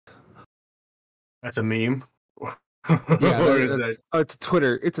That's a meme. Yeah, Or is that? it's a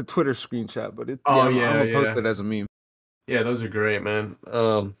Twitter. It's a Twitter screenshot, but Oh I'm yeah, gonna post yeah, it as a meme. yeah. Those are great, man.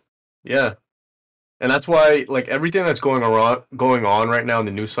 Yeah, and that's why like everything that's going on right now in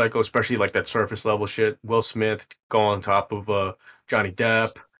the news cycle, especially like that surface level shit. Will Smith going on top of Johnny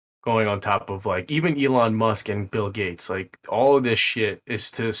Depp, going on top of like even Elon Musk and Bill Gates. Like all of this shit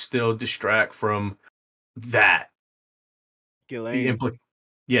is to still distract from that the Ghislaine.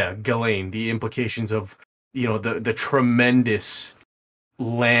 Ghislaine, the implications of the tremendous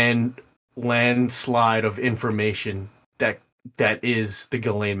landslide of information that is the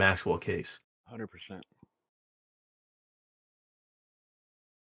Ghislaine Maxwell case. 100%.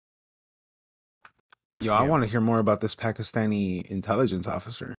 Yo, I want to hear more about this Pakistani intelligence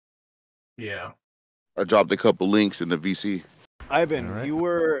officer. Yeah. I dropped a couple links in the VC. Ivan, All right.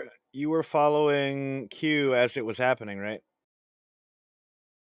 you were following Q as it was happening, right?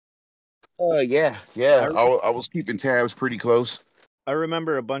 Yeah. I was keeping tabs pretty close. I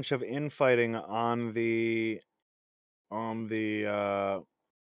remember a bunch of infighting on the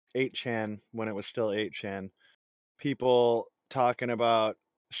 8chan when it was still 8chan. People talking about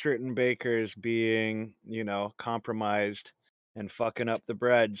certain bakers being, compromised and fucking up the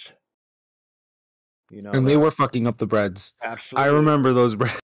breads. And they were fucking up the breads. Absolutely. I remember those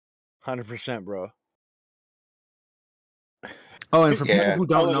breads. 100%, bro. Oh, and for people who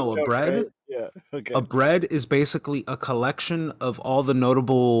don't know, a bread, right? Yeah. Okay. a bread is basically a collection of all the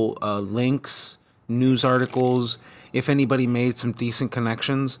notable links, news articles. If anybody made some decent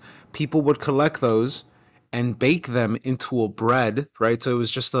connections, people would collect those and bake them into a bread, right? So it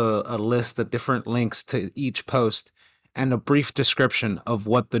was just a list of different links to each post and a brief description of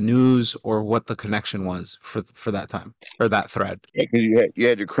what the news or what the connection was for that time or that thread. Yeah, because you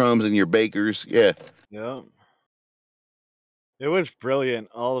had your crumbs and your bakers. Yeah. Yeah. It was brilliant,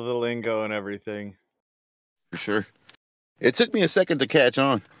 all of the lingo and everything. For sure. It took me a second to catch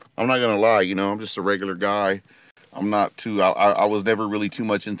on. I'm not gonna lie, I'm just a regular guy. I'm not too. I was never really too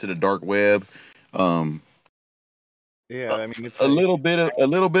much into the dark web. Yeah, I mean, it's a little bit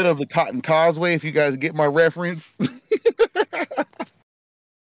of the Cotton Causeway, if you guys get my reference.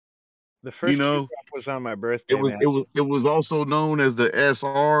 The first drop was on my birthday. It was also known as the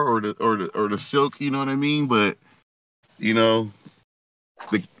SR or the Silk. You know what I mean? But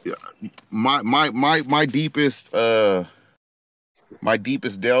my deepest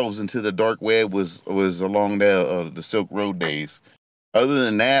delves into the dark web was along the Silk Road days. Other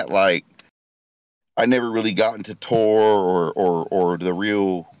than that, like, I never really got into Tor or the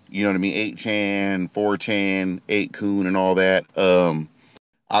real, 8chan, 4chan, 8kun and all that.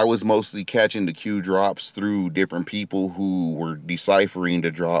 I was mostly catching the Q drops through different people who were deciphering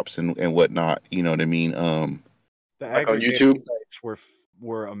the drops and whatnot. You know what I mean? The like on YouTube sites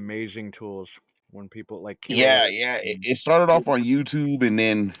were amazing tools when people like it started off on YouTube and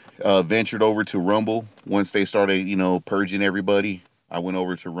then ventured over to Rumble once they started purging everybody. I went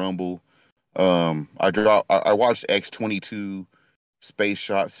over to Rumble. I watched X22, Space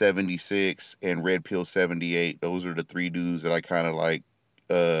Shot 76, and Red Pill 78. Those are the three dudes that I kind of like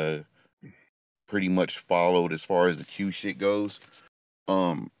pretty much followed as far as the Q shit goes.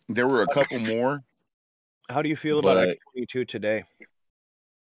 There were a couple more. How do you feel about X22 today?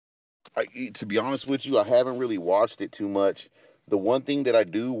 To be honest with you, I haven't really watched it too much. The one thing that I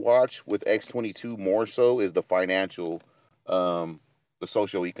do watch with X22 more so is the financial, the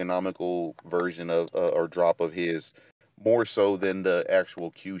socio-economical version of or drop of his, more so than the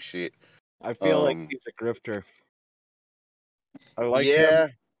actual Q shit. I feel like he's a grifter. I like him,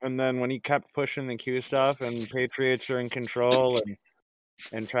 and then when he kept pushing the Q stuff and Patriots are in control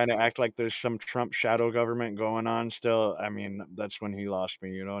and trying to act like there's some Trump shadow government going on still, I mean, that's when he lost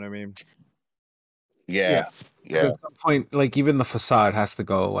me, you know what I mean? Yeah. So at some point, like, even the facade has to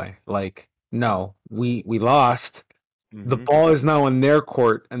go away. Like, no, we lost. Mm-hmm. The ball is now in their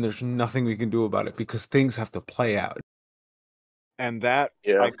court, and there's nothing we can do about it because things have to play out. And that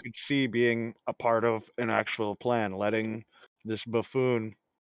I could see being a part of an actual plan, letting this buffoon,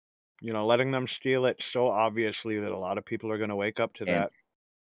 letting them steal it so obviously that a lot of people are going to wake up to that,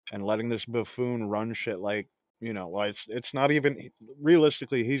 and letting this buffoon run shit like, it's not even,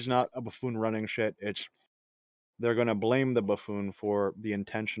 realistically, he's not a buffoon running shit. They're going to blame the buffoon for the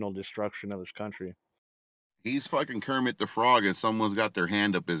intentional destruction of this country. He's fucking Kermit the Frog and someone's got their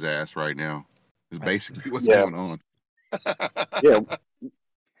hand up his ass right now. Is basically what's going on.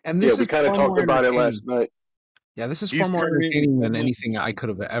 And this we kind of talked about it last night. Yeah, this is far more entertaining than anything I could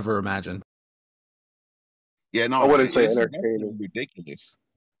have ever imagined. Yeah, no, I wouldn't say entertaining. Ridiculous.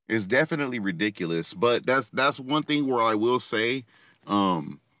 It's definitely ridiculous, but that's one thing where I will say,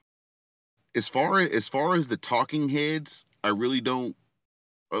 as far as the talking heads, I really don't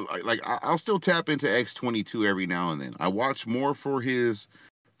I'll still tap into X22 every now and then. I watch more for his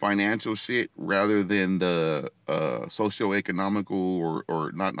financial shit rather than the socio-economical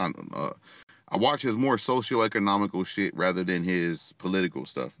or not I watch his more socio-economical shit rather than his political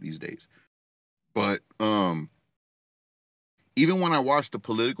stuff these days. But even when I watch the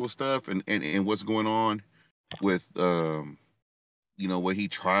political stuff and what's going on with you know, what he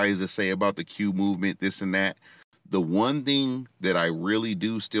tries to say about the Q movement, this and that, the one thing that I really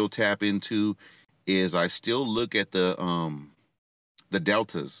do still tap into is I still look at the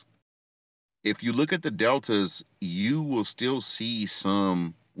deltas. If you look at the deltas, you will still see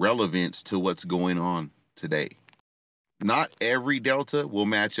some relevance to what's going on today. Not every delta will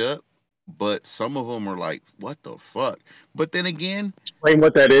match up, but some of them are like, what the fuck? But then again, explain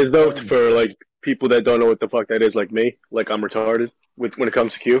what that is though for like people that don't know what the fuck that is, like me, like I'm retarded when it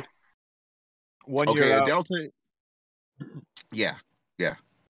comes to Q. Okay, a delta. Yeah.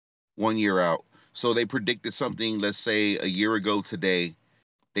 1 year out. So they predicted something, let's say a year ago today.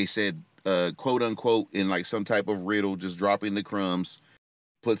 They said, quote unquote, in like some type of riddle, just dropping the crumbs,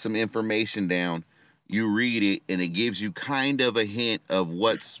 put some information down. You read it, and it gives you kind of a hint of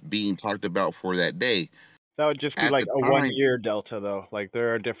what's being talked about for that day. That would just be like a 1 year delta, though. Like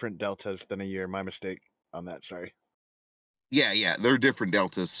there are different deltas than a year. My mistake on that. Sorry. Yeah, they're different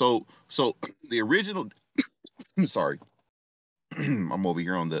deltas. So the original. Sorry, I'm over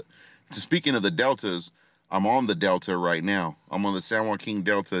here on the. Speaking of the deltas, I'm on the delta right now. I'm on the San Joaquin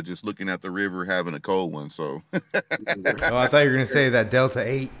Delta, just looking at the river, having a cold one. So. Oh, I thought you were gonna say that Delta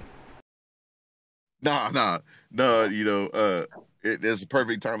 8. Nah. You know, it's a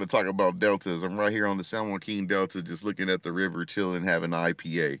perfect time to talk about deltas. I'm right here on the San Joaquin Delta, just looking at the river, chilling, having an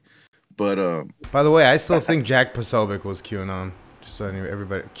IPA. But by the way, I still think Jack Posobiec was QAnon. Just so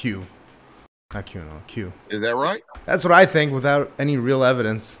everybody, Q, not QAnon, Q. Is that right? That's what I think, without any real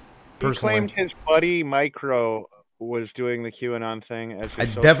evidence. Personally, he claimed his buddy Micro was doing the QAnon thing. As I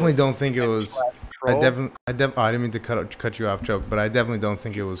definitely don't think it was. I didn't mean to cut you off, joke, but I definitely don't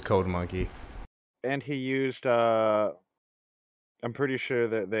think it was Code Monkey. And he used. I'm pretty sure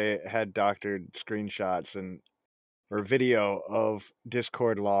that they had doctored screenshots or video of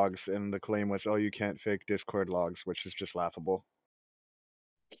Discord logs, and the claim was, "Oh, you can't fake Discord logs," which is just laughable.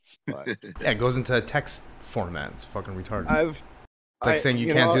 But yeah, it goes into a text format. It's fucking retarded. It's like saying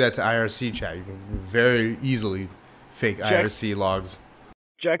you can't do that to IRC chat. You can very easily fake IRC logs.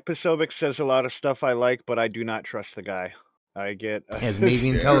 Jack Posobiec says a lot of stuff I like, but I do not trust the guy. I get his Navy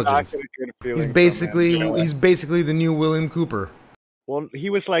intelligence. He's basically the new William Cooper. Well, he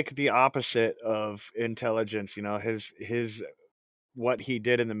was like the opposite of intelligence. You know, his what he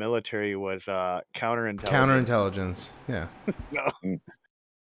did in the military was counterintelligence. Counterintelligence, yeah.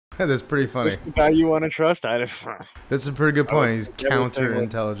 That's pretty funny. That's the guy you want to trust. That's a pretty good point. He's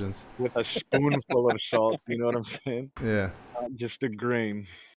counterintelligence with a spoonful of salt. You know what I'm saying? Yeah. Just a grain.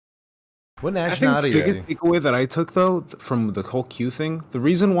 What nationality is he? The biggest takeaway that I took, though, from the whole Q thing, the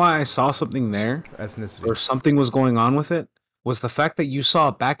reason why I saw something there, ethnicity, or something was going on with it, was the fact that you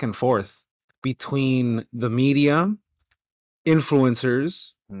saw back and forth between the media,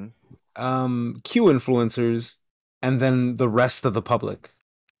 influencers, Q influencers, and then the rest of the public.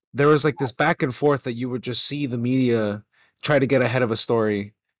 There was like this back and forth that you would just see the media try to get ahead of a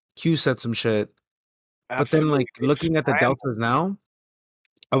story. Q said some shit. Absolutely. But then, like, looking at the deltas now,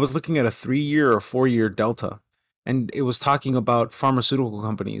 I was looking at a 3-year or 4-year delta, and it was talking about pharmaceutical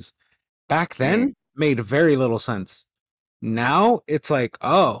companies. Back then, made very little sense. Now it's like,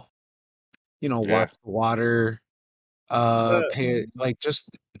 oh, you know, watch the water, like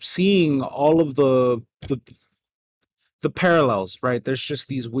just seeing all of the parallels, right? There's just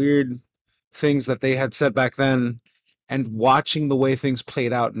these weird things that they had said back then, and watching the way things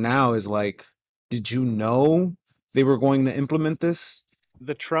played out now is like, did you know they were going to implement this?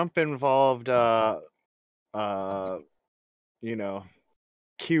 The Trump involved, you know,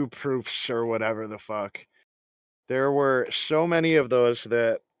 Q proofs or whatever the fuck. There were so many of those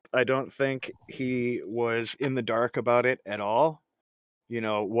that I don't think he was in the dark about it at all. You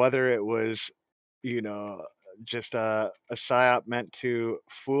know, whether it was, you know, just a psyop meant to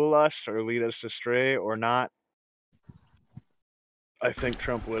fool us or lead us astray or not. I think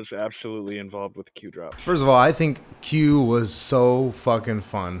Trump was absolutely involved with Q drops. First of all, I think Q was so fucking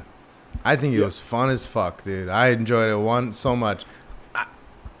fun. I think it was fun as fuck, dude. I enjoyed it so much.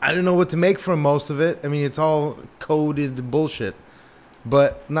 I didn't know what to make from most of it. I mean, it's all coded bullshit.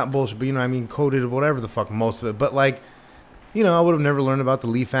 But, not bullshit, but, you know, I mean, coded whatever the fuck, most of it. But, like, you know, I would have never learned about the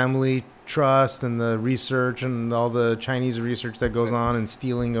Lee family trust and the research and all the Chinese research that goes on and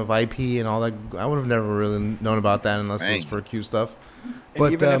stealing of IP and all that. I would have never really known about that unless it was for Q stuff.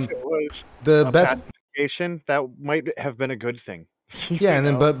 But even if it was the best pacification, that might have been a good thing. Yeah, and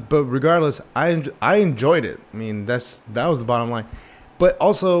then but regardless, I enjoyed it. I mean, that was the bottom line. But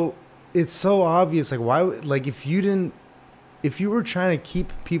also, it's so obvious. Like, why? Like, if you were trying to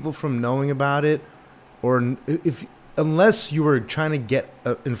keep people from knowing about it, or unless you were trying to get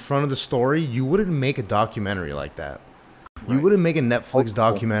in front of the story, you wouldn't make a documentary like that. Right. You wouldn't make a Netflix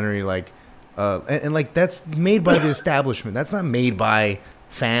documentary like, and like that's made by the establishment. That's not made by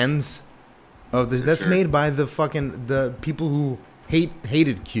fans of this. That's made by the people who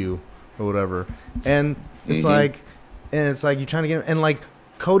hated Q or whatever. And it's like you're trying to get, and like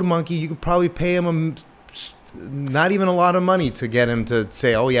Code Monkey, you could probably pay him not even a lot of money to get him to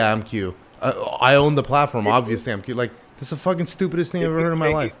say, "Oh yeah, I'm Q. I own the platform. Obviously, I'm Q." Like, this is the fucking stupidest thing I've ever heard in my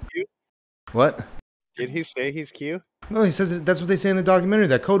life. What? Did he say he's Q? No, he says that's what they say in the documentary,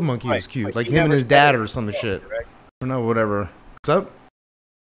 that Code Monkey was Q. Like him and his dad or some shit. Or no, whatever. What's up?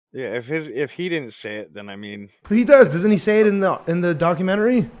 Yeah, if he didn't say it, then I mean, he does. Doesn't he say it in the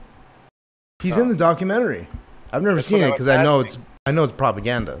documentary? He's in the documentary. I've never seen it because I know it's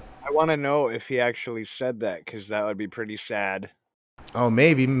propaganda. I want to know if he actually said that, because that would be pretty sad. Oh,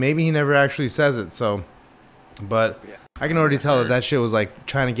 maybe he never actually says it. So, but I can already tell that shit was like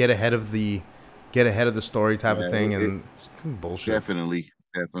trying to get ahead of the story type of thing, and bullshit. Definitely.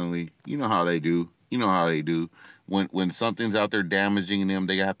 You know how they do. When something's out there damaging them,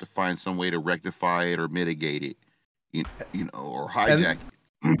 they have to find some way to rectify it or mitigate it, you know, or hijack it.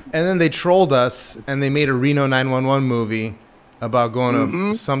 And then they trolled us, and they made a Reno 911 movie about going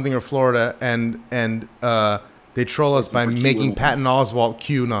to something or Florida, and they troll us by making Patton Oswalt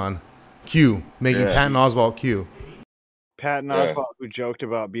making Patton Oswalt Q. Patton Oswalt, who joked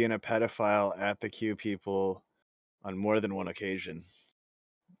about being a pedophile at the Q people on more than one occasion,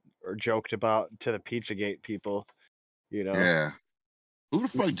 or joked about to the Pizzagate people, you know. Yeah. Who the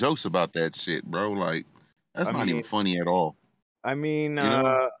fuck jokes about that shit, bro? Like, that's not even funny at all. I mean,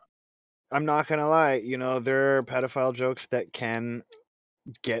 I'm not gonna lie, you know, there are pedophile jokes that can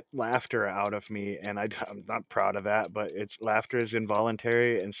get laughter out of me, and I'm not proud of that, but laughter is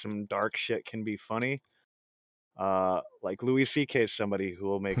involuntary, and some dark shit can be funny. Like Louis C.K. is somebody who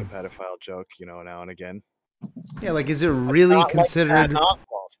will make a pedophile joke, you know, now and again. Yeah, like, is it really considered? Not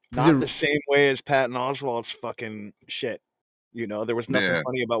the same way as Patton Oswalt's fucking shit. You know, there was nothing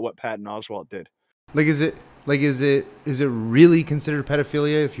funny about what Patton Oswalt did. Like, is it really considered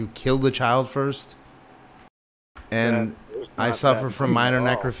pedophilia if you kill the child first? And I suffer from minor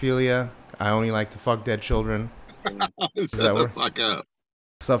necrophilia. I only like to fuck dead children. Shut the fuck up.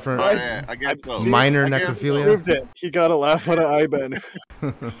 Suffer. I guess so. Minor necrophilia. So. He got a laugh out of Iben.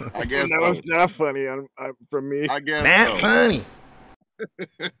 I guess that was not funny from me. I guess not funny.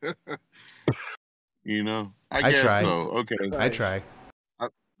 You know, I guess try. so. Okay, I try.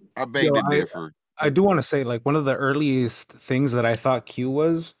 I beg to differ. I do want to say, like, one of the earliest things that I thought Q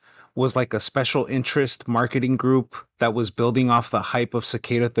was like a special interest marketing group that was building off the hype of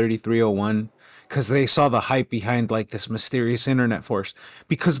Cicada 3301, because they saw the hype behind like this mysterious internet force,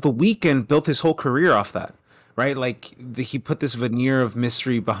 because The Weeknd built his whole career off that, right? Like, he put this veneer of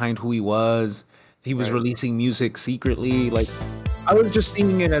mystery behind who he was. He was releasing music secretly. Like, I was just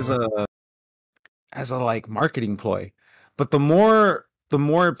seeing it as a like marketing ploy. But the more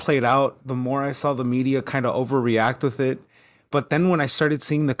it played out, the more I saw the media kind of overreact with it. But then when I started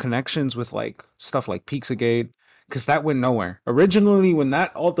seeing the connections with like stuff like Pizzagate, because that went nowhere. Originally, when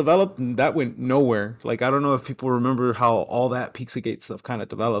that all developed, that went nowhere. Like, I don't know if people remember how all that Pizzagate stuff kind of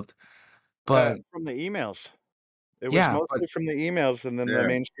developed. But from the emails. It was mostly from the emails, and then the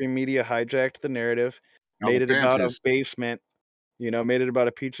mainstream media hijacked the narrative, made it about a basement, you know, made it about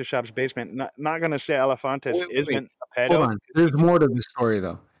a pizza shop's basement. Not going to say Elefantis isn't a pedo. Hold on. There's more to the story,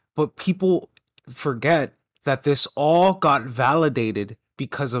 though. But people forget that this all got validated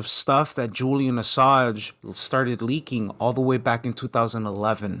because of stuff that Julian Assange started leaking all the way back in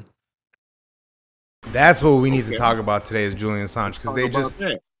 2011. That's what we need to talk about today, is Julian Assange, because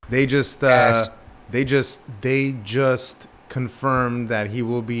they just confirmed that he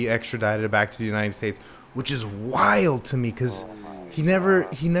will be extradited back to the United States, which is wild to me, because he never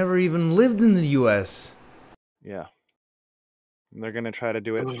even lived in the U.S. Yeah, and they're gonna try to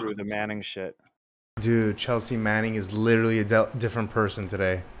do it through the Manning shit. Dude, Chelsea Manning is literally a different person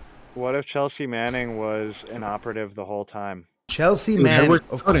today. What if Chelsea Manning was an operative the whole time? Chelsea Manning,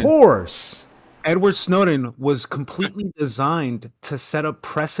 of course. Edward Snowden was completely designed to set a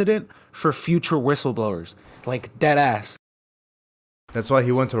precedent for future whistleblowers. Like, dead ass. That's why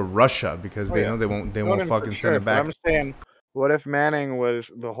he went to Russia, because they know they won't fucking send him back. I'm saying, what if Manning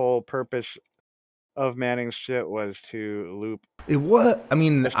was the whole purpose of Manning's shit was to loop? It was. I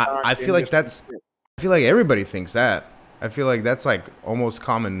mean, I feel like that's. I feel like everybody thinks that. I feel like that's like almost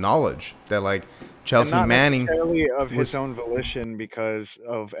common knowledge that like Chelsea Manning necessarily of his own volition because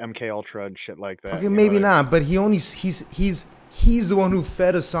of MK Ultra and shit like that. Okay, maybe not, but he's the one who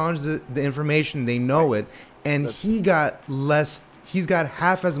fed Assange the information. They know it, and he's got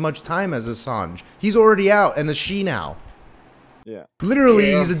half as much time as Assange. He's already out, and is she now? Yeah.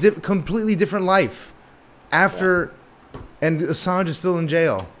 Literally, he's a completely different life after, and Assange is still in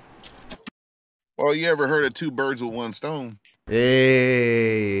jail. Well, you ever heard of 2 birds with 1 stone?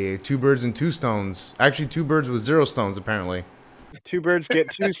 Hey, 2 birds and 2 stones. Actually, 2 birds with 0 stones, apparently. 2 birds get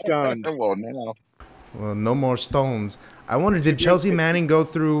 2 stones. Well, now. Well, no more stones. I wonder, did Chelsea Manning go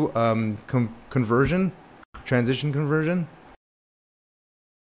through transition conversion?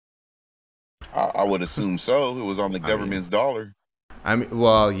 I would assume so. It was on the government's dollar. I mean,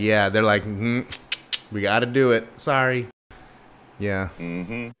 well, yeah, they're like, we got to do it. Sorry. Yeah.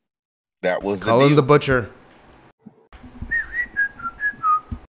 Mm-hmm. That was Call him the butcher.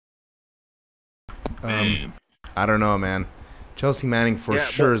 I don't know, man. Chelsea Manning for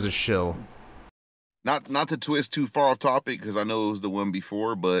sure is a shill. Not to twist too far off topic, because I know it was the one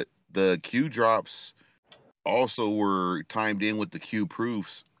before, but the Q drops also were timed in with the Q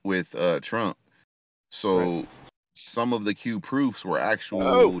proofs with Trump. So some of the Q proofs were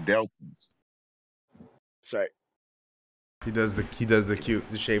actual deltas. Sorry. He does the Q,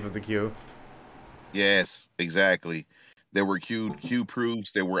 the shape of the Q. Yes, exactly. There were Q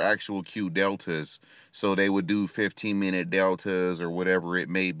proofs. There were actual Q deltas. So they would do 15-minute deltas or whatever it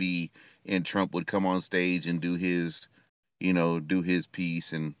may be, and Trump would come on stage and do his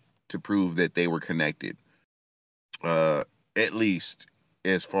piece and to prove that they were connected. At least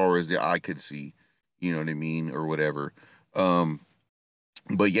as far as the eye could see, you know what I mean, or whatever.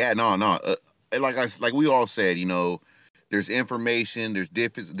 But yeah, no. Like we all said, there's information, there's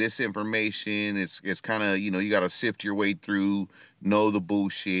disinformation. It's kind of, you got to sift your way through, know the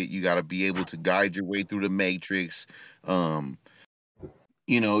bullshit. You got to be able to guide your way through the matrix. You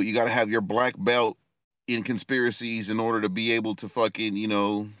got to have your black belt in conspiracies in order to be able to fucking,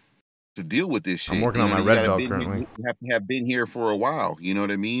 to deal with this shit. I'm working on my red belt currently. You have to have been here for a while. You know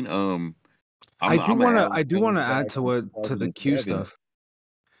what I mean? I do want to add to the Q stuff.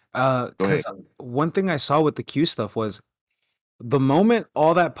 Because one thing I saw with the Q stuff was the moment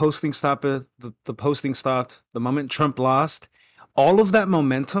all that posting stopped, the posting stopped, the moment Trump lost, all of that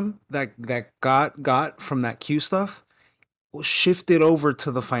momentum that got from that Q stuff shifted over to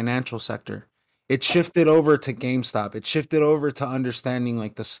the financial sector. It shifted over to GameStop. It shifted over to understanding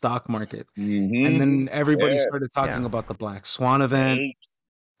like the stock market. Mm-hmm. And then everybody started talking about the Black Swan event.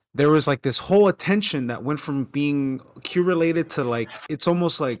 There was like this whole attention that went from being Q related to like, it's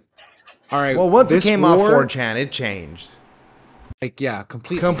almost like, all right. Well, once it came off 4chan, it changed. Like, yeah,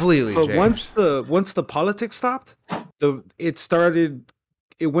 completely but changed. Once the politics stopped, it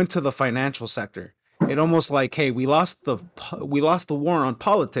went to the financial sector. It almost like, hey, we lost the war on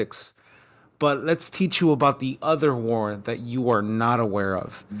politics, but let's teach you about the other war that you are not aware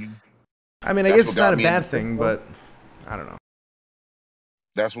of. I mean, I guess it's not a bad thing, but I don't know.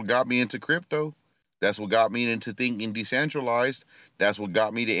 That's what got me into crypto. That's what got me into thinking decentralized. That's what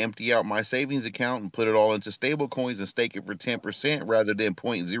got me to empty out my savings account and put it all into stable coins and stake it for 10% rather than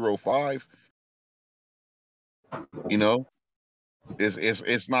 0.05.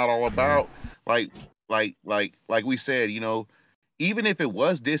 It's not all about like we said, even if it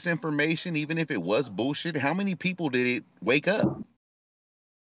was disinformation, even if it was bullshit, how many people did it wake up?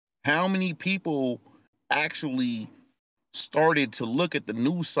 How many people actually started to look at the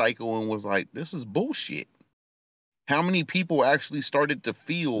news cycle and was like, this is bullshit? How many people actually started to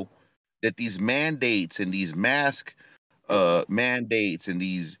feel that these mandates and these mask mandates and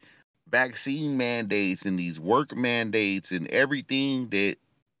these vaccine mandates and these work mandates and everything that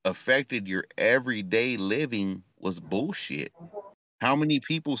affected your everyday living was bullshit? How many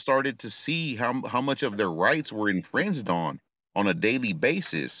people started to see how much of their rights were infringed on a daily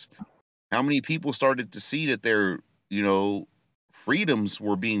basis? How many people started to see that their freedoms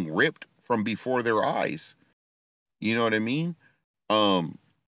were being ripped from before their eyes? You know what I mean? And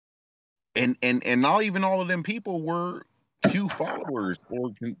not even all of them people were Q followers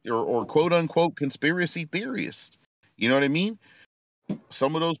or quote unquote conspiracy theorists. You know what I mean?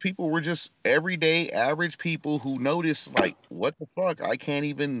 Some of those people were just everyday average people who noticed, like, what the fuck? I can't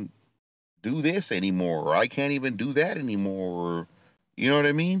even do this anymore, or I can't even do that anymore, or, you know what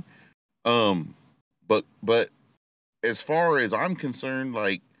I mean? But as far as I'm concerned,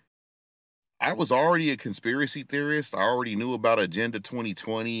 like, I was already a conspiracy theorist. I already knew about Agenda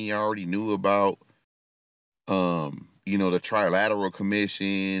 2020. I already knew about the Trilateral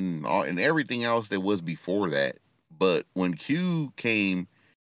Commission and everything else that was before that. But when Q came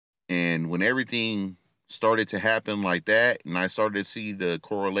and when everything started to happen like that, and I started to see the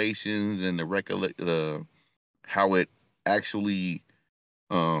correlations and how it actually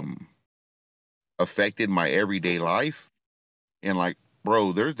affected my everyday life, and like,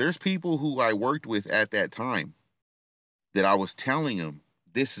 bro, there's people who I worked with at that time that I was telling them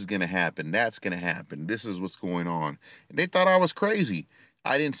this is gonna happen, that's gonna happen, this is what's going on, and they thought I was crazy.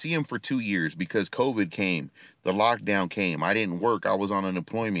 I didn't see them for 2 years because COVID came, the lockdown came. I didn't work. I was on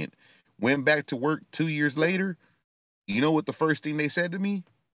unemployment. Went back to work 2 years later. You know what the first thing they said to me?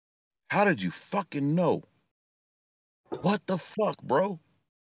 How did you fucking know? What the fuck, bro?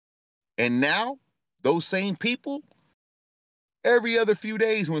 And now, those same people, every other few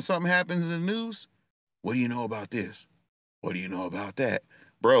days when something happens in the news, what do you know about this? What do you know about that?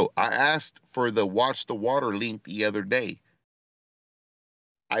 Bro, I asked for the Watch the Water link the other day.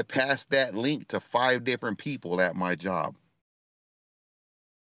 I passed that link to 5 different people at my job.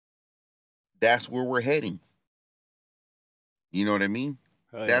 That's where we're heading. You know what I mean?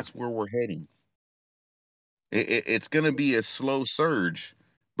 Oh, yeah. That's where we're heading. It's going to be a slow surge,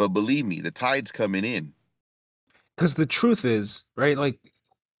 but believe me, the tide's coming in. Because the truth is, right, like,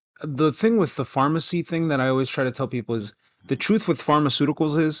 the thing with the pharmacy thing that I always try to tell people is the truth with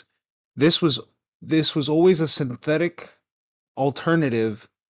pharmaceuticals is this was always a synthetic alternative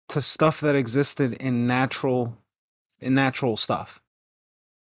to stuff that existed in natural stuff.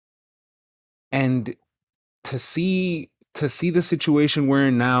 And to see the situation we're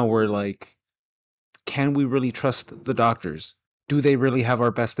in now, where like, can we really trust the doctors? Do they really have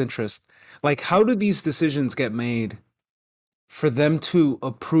our best interest? Like, how do these decisions get made for them to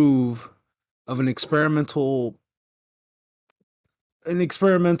approve of an experimental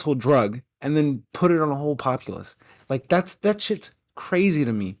drug and then put it on a whole populace? Like, that shit's crazy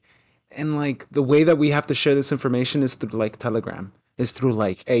to me. And like, the way that we have to share this information is through like Telegram, is through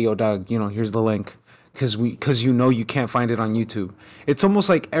like, hey yo dog, here's the link, because you can't find it on YouTube. It's almost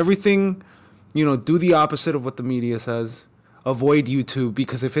like everything, do the opposite of what the media says. Avoid YouTube,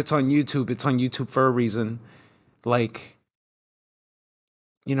 because if it's on YouTube for a reason. Like,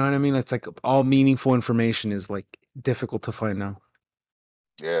 you know what I mean? It's like all meaningful information is like difficult to find now.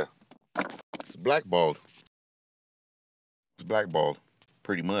 Yeah. It's blackballed. It's blackballed,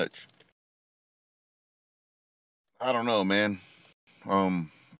 pretty much. I don't know, man. I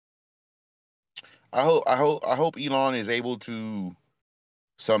hope Elon is able to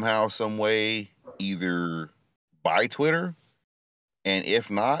somehow, some way, either buy Twitter, and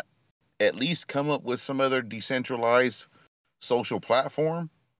if not, at least come up with some other decentralized social platform.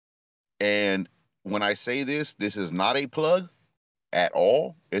 And when I say this is not a plug at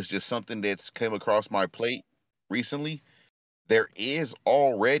all. It's just something that's came across my plate recently. There is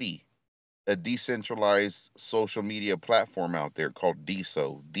already a decentralized social media platform out there called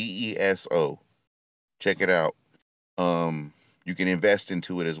DESO, DESO. Check it out. You can invest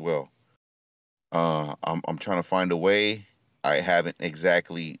into it as well. I'm trying to find a way. I haven't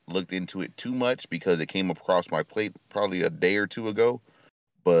exactly looked into it too much because it came across my plate probably a day or two ago.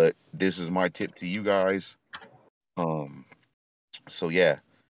 But this is my tip to you guys. So yeah,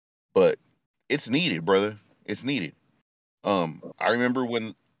 but it's needed, brother. It's needed. I remember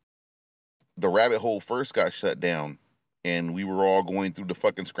when the rabbit hole first got shut down and we were all going through the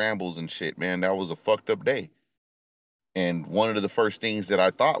fucking scrambles and shit, man. That was a fucked up day. And one of the first things that I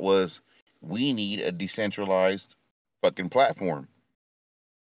thought was, we need a decentralized fucking platform.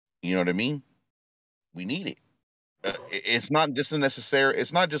 You know what I mean? We need it. It's not just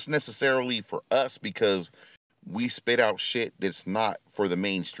necessarily for us, because we spit out shit that's not for the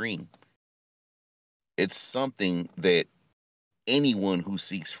mainstream. It's something that anyone who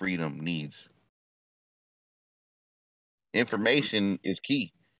seeks freedom needs. Information is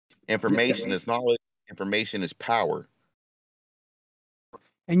key. Information is knowledge. Information is power.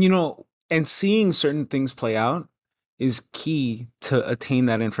 And seeing certain things play out is key to attain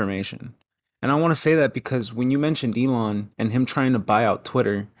that information. And I want to say that because when you mentioned Elon and him trying to buy out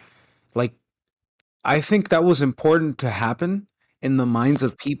Twitter, like, I think that was important to happen in the minds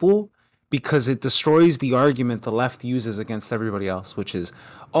of people, because it destroys the argument the left uses against everybody else, which is,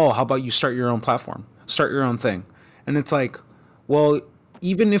 oh, how about you start your own platform, start your own thing? And it's like, well,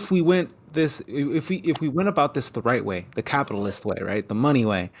 even if we went about this the right way, the capitalist way, right, the money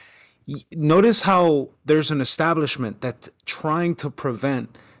way, notice how there's an establishment that's trying to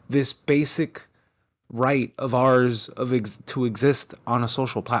prevent this basic right of ours to exist on a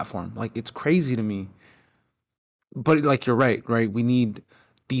social platform. Like, it's crazy to me. But like, you're right? We need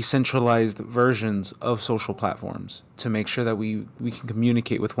decentralized versions of social platforms to make sure that we can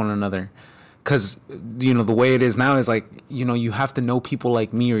communicate with one another. Because the way it is now is like, you have to know people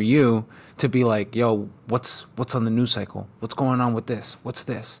like me or you to be like, yo, what's on the news cycle? What's going on with this? What's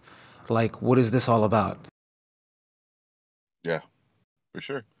this? Like, what is this all about? Yeah, for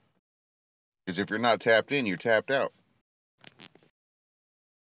sure. Because if you're not tapped in, you're tapped out.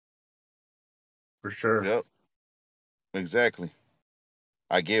 For sure. Yep. Exactly.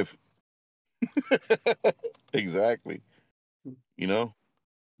 I give. Exactly.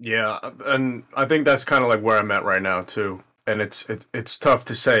 Yeah, and I think that's kind of like where I'm at right now too. And it's tough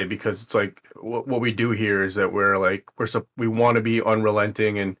to say because it's like what we do here is that we want to be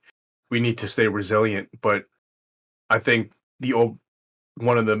unrelenting and we need to stay resilient. But I think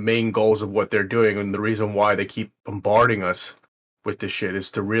one of the main goals of what they're doing and the reason why they keep bombarding us with this shit is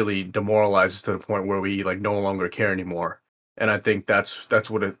to really demoralize us to the point where we like no longer care anymore. And I think that's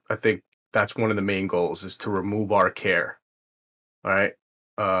I think that's one of the main goals is to remove our care. All right.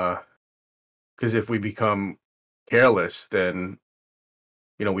 Because if we become careless, then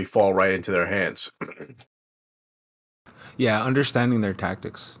we fall right into their hands. Yeah, understanding their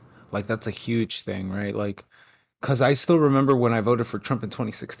tactics, like, that's a huge thing, right? Like, because I still remember when I voted for Trump in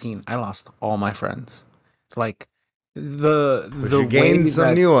 2016, I lost all my friends. Like, But you gained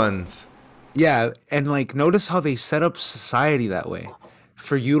some new ones. Yeah, and like, notice how they set up society that way.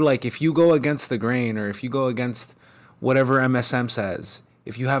 For you, like, if you go against the grain or if you go against whatever MSM says,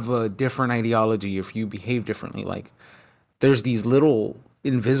 if you have a different ideology, if you behave differently, like, there's these little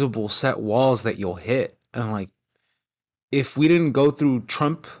invisible set walls that you'll hit. And like, if we didn't go through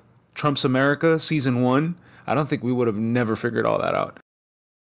Trump's America season 1, I don't think we would have never figured all that out.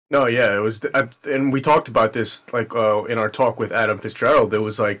 No, yeah, it was, and we talked about this like in our talk with Adam Fitzgerald. There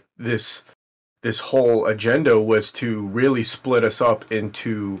was like this whole agenda was to really split us up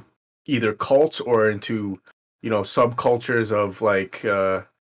into either cults or into subcultures of like echo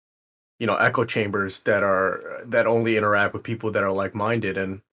chambers that only interact with people that are like-minded,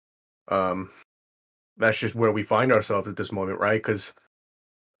 and that's just where we find ourselves at this moment, right? Because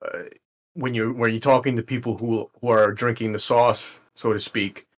when you're talking to people who are drinking the sauce, so to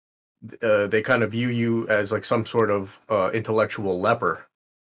speak, they kind of view you as like some sort of intellectual leper.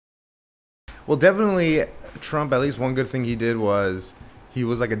 Well, definitely Trump, at least one good thing he did was he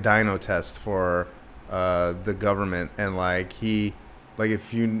was like a dyno test for the government. And like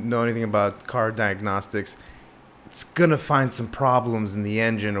if you know anything about car diagnostics, it's going to find some problems in the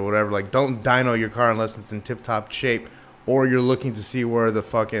engine or whatever. Like, don't dyno your car unless it's in tip-top shape, or you're looking to see where the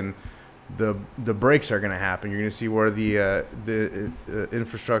fucking the brakes are going to happen. You're going to see where the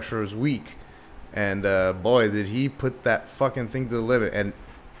infrastructure is weak. And boy, did he put that fucking thing to the limit. And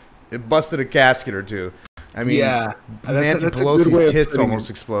it busted a gasket or two. I mean, yeah, Nancy Pelosi's tits almost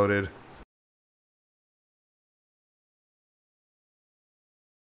exploded.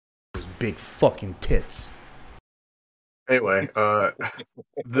 Those big fucking tits. Anyway,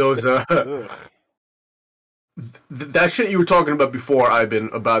 those that shit you were talking about before, Ivan,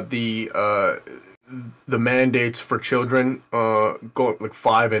 about the mandates for children going like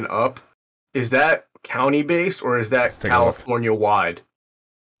 5 and up. Is that county based or is that California wide?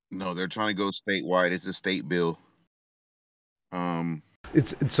 No, they're trying to go statewide. It's a state bill.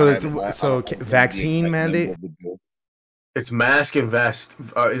 It's vaccine mandate. It's mask and vest.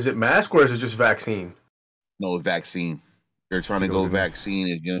 Is it mask or is it just vaccine? No, vaccine. They're trying to go vaccine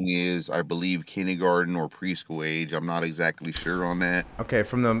as young as, I believe, kindergarten or preschool age. I'm not exactly sure on that. Okay,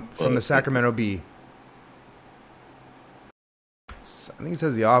 from the Sacramento Bee. I think it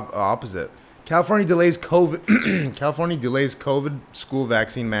says the opposite. California delays COVID. California delays COVID school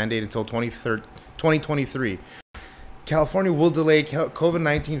vaccine mandate until 2023. California will delay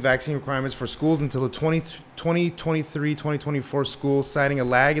COVID-19 vaccine requirements for schools until the 2023-2024 school, citing a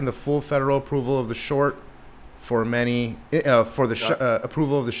lag in the full federal approval of the shot for many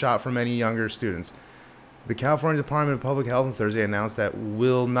approval of the shot for many younger students. The California Department of Public Health on Thursday announced that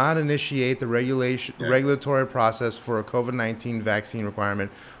will not initiate the regulatory process for a COVID-19 vaccine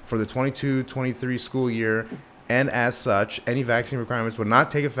requirement for the 22-23 school year, and as such, any vaccine requirements would not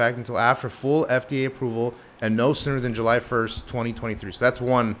take effect until after full FDA approval and no sooner than July 1st, 2023. So that's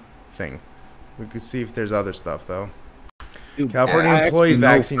one thing. We could see if there's other stuff, though. Dude, California employee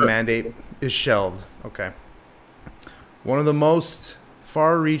vaccine mandate is shelved. Okay. One of the most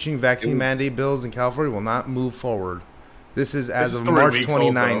far-reaching vaccine mandate bills in California will not move forward. This is as of March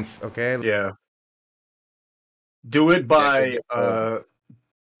 29th, okay? Yeah. Do it by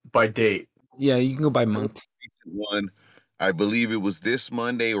date. Yeah, you can go by month. One, I believe it was this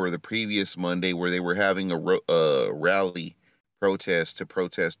Monday or the previous Monday, where they were having a rally protest to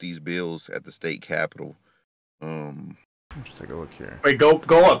protest these bills at the state capitol. Let's take a look here. Wait, go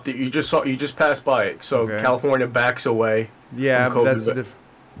up. You just passed by it. So Okay. California backs away. Yeah, from COVID. that's the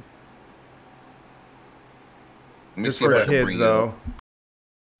Let me Just see if for I can kids, bring though. it up.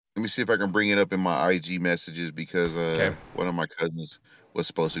 Let me see if I can bring it up in my IG messages because Okay. one of my cousins was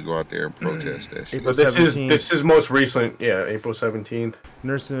supposed to go out there and protest that shit. April But this 17th. is most recent. Yeah, April 17th.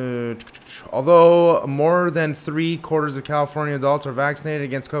 Although more than 3/4 of California adults are vaccinated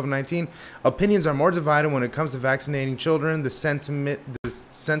against COVID-19, opinions are more divided when it comes to vaccinating children. The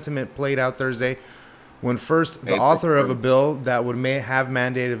sentiment played out Thursday when first the April author of a 1st. bill that would have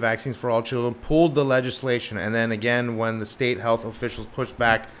mandated vaccines for all children pulled the legislation, and then again when the state health officials pushed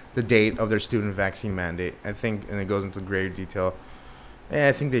back the date of their student vaccine mandate. I think, and it goes into greater detail. Yeah,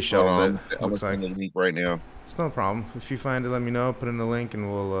 I think they shelved it. I'm Looks like looking at the link right now. it's no problem. If you find it, let me know. Put in the link,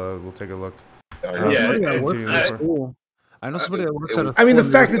 and we'll take a look. Yeah, Somebody that it- works at a school. I know somebody that works at a school. I mean, the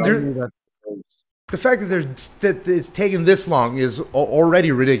and fact they're that telling they're- me that The fact that it's taken this long is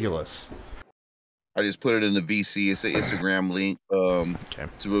already ridiculous. I just put it in the VC. It's an Instagram link Okay.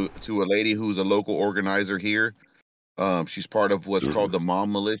 to a lady who's a local organizer here. She's part of what's called the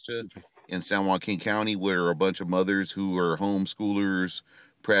Mom Militia in San Joaquin County, where a bunch of mothers who are homeschoolers,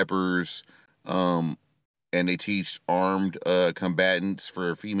 preppers, and they teach armed combatants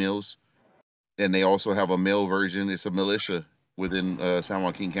for females. And they also have a male version. It's a militia within San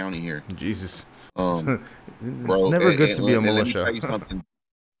Joaquin County here. Jesus. Bro, It's never good to be a and militia.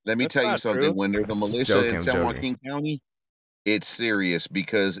 Let me That's tell you not something. true. When there's a militia joking, in I'm San joking. Joaquin County, it's serious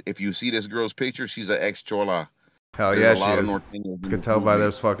because if you see this girl's picture, she's an ex-chola. Hell There's yeah, a lot she of is. norteños in Could this tell by movement.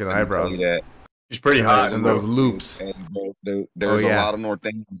 those fucking Let me tell eyebrows you that. She's pretty hot. and bro. those loops, And, bro, there's yeah. a lot of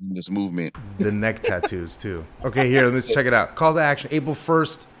norteños in this movement. the neck tattoos too. Okay, here, let's check it out. Call to action, April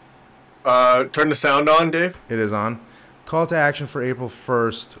 1st. Turn the sound on, Dave. It is on. Call to action for April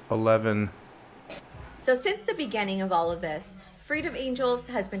 1st, 11. So since the beginning of all of this, Freedom Angels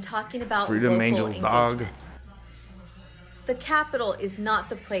has been talking about Freedom local Angels, dog. engagement. The Capitol is not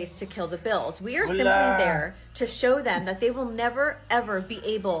the place to kill the bills. We are simply there to show them that they will never, ever be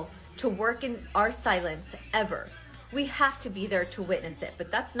able to work in our silence, ever. We have to be there to witness it,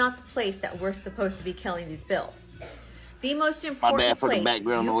 but that's not the place that we're supposed to be killing these bills. The most important for the place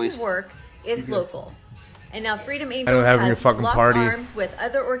background you noise. can work is local. And now Freedom don't Angels have has your fucking locked party. arms with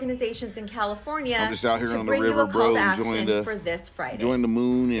other organizations in California I'm just out here to on the bring you river, a call bro, to action enjoying the- for this Friday. Join the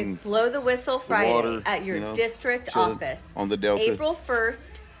moon and It's Blow the Whistle Friday water, at your you know, district chilling office on the Delta. April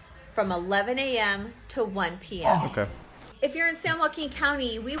 1st from 11 a.m. to 1 p.m. Okay. If you're in San Joaquin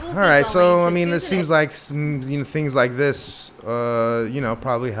County, we will All right, so to I mean, it Susan seems like things like this,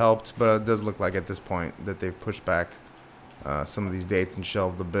 probably helped, but it does look like at this point that they've pushed back some of these dates and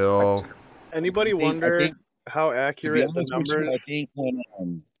shelved the bill. Anybody I think- wonder how to be accurate the honest with you, numbers? I think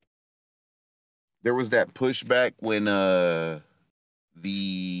when there was that pushback when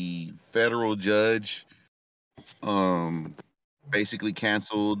the federal judge basically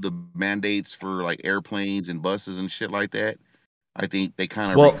canceled the mandates for like airplanes and buses and shit like that. I think they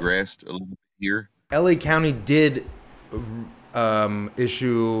kind of Well- regressed a little bit here. LA County did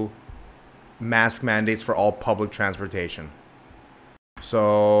issue mask mandates for all public transportation.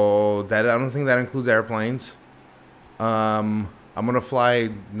 So that I don't think that includes airplanes. I'm gonna fly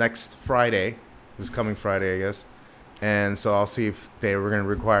next Friday, this coming Friday, I guess, and so I'll see if they were gonna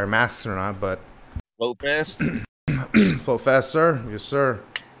require masks or not. But Float fast. float fast, sir. Yes, sir.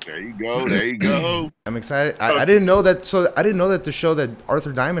 There you go. There you go. I'm excited. I didn't know that. So I didn't know that the show that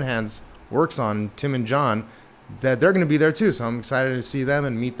Arthur Diamond Hands works on, Tim and John, that they're going to be there too. So I'm excited to see them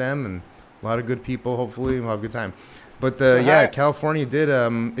and meet them, and a lot of good people. Hopefully, we'll have a good time. But California did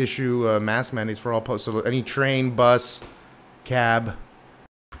issue mask mandates for all posts. So any train, bus, cab.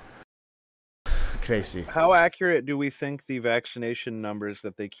 Crazy. How accurate do we think the vaccination numbers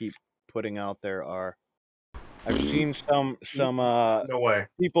that they keep putting out there are? I've seen some No way.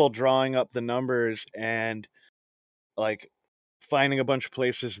 people drawing up the numbers and like finding a bunch of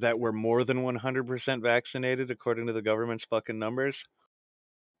places that were more than 100% vaccinated according to the government's fucking numbers.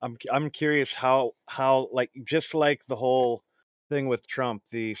 I'm curious how like just like the whole thing with Trump,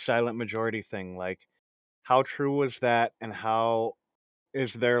 the silent majority thing, like how true was that, and how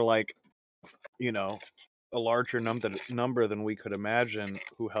is there like a larger number than we could imagine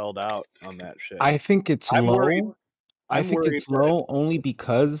who held out on that shit? I think it's I'm low. worried- I I'm think worried it's that- low only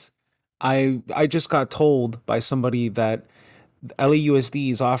because I just got told by somebody that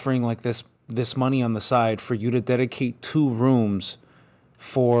LAUSD is offering like this money on the side for you to dedicate 2 rooms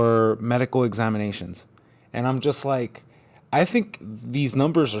for medical examinations. And I'm just like, I think these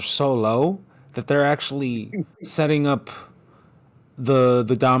numbers are so low that they're actually setting up the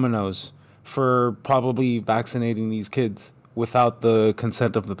dominoes for probably vaccinating these kids without the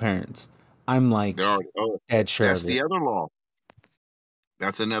consent of the parents. I'm like dead sure. That's the other law.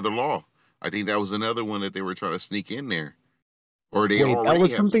 That's another law. I think that was another one that they were trying to sneak in there. Or they Wait, that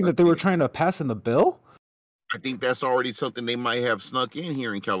was something that they were trying to pass in the bill? I think that's already something they might have snuck in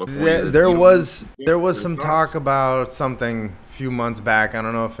here in California. There was some talk about something a few months back. I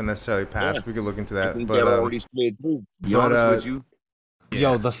don't know if it necessarily passed. Yeah. We could look into that. I think that already slid through. To be honest with you.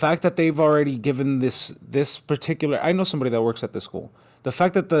 Yo, the fact that they've already given this particular, I know somebody that works at this school. The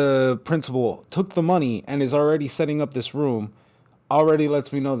fact that the principal took the money and is already setting up this room already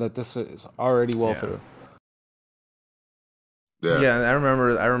lets me know that this is already well through. Yeah, I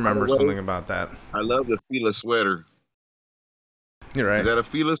remember something about that. I love the Fila sweater. You're right. Is that a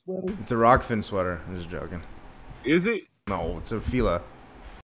Fila sweater? It's a Rockfin sweater. I'm just joking. Is it? No, it's a Fila.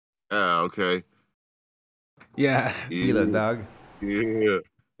 Oh, okay. Yeah. Fila, dog. Yeah.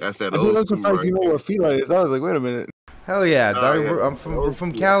 That's that old I'm surprised right? You know what Fila is. I was like, wait a minute. Hell yeah, dog. Yeah. We're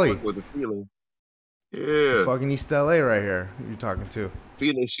from Cali. With the Fila. Yeah. Fucking East LA right here. Who you talking to?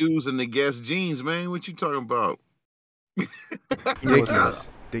 Fila shoes and the Guess jeans, man. What you talking about?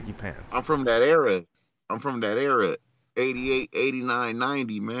 Dickie pants. I'm from that era. 88, 89,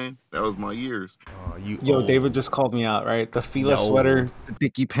 90, man. That was my years. Oh, Yo, David just called me out, right? The Fila sweater, the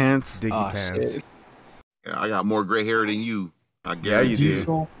Dickie pants. Dickie pants. Shit. Yeah, I got more gray hair than you. I guarantee you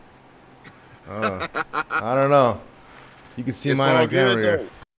do. I don't know. You can see mine on camera here.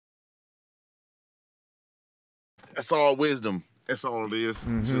 That's all wisdom. That's all it is.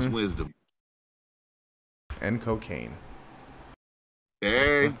 Mm-hmm. It's just wisdom. And cocaine.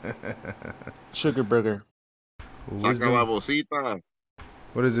 Hey. Sugar burger. What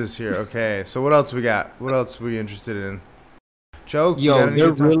is this here? Okay, so what else we got? What else are we interested in? Jokes? Yo,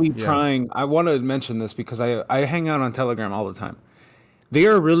 they're really trying. I want to mention this because I hang out on Telegram all the time. They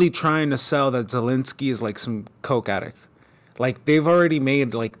are really trying to sell that Zelensky is like some coke addict. Like, they've already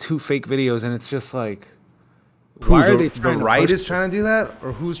made like 2 fake videos, and it's just like, why are they trying the right is trying to do that?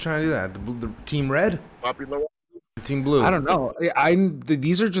 Or who's trying to do that? The Team Red? Popular. Team Blue. I don't know.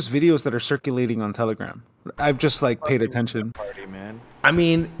 These are just videos that are circulating on Telegram. I've just like paid attention. Party, man. I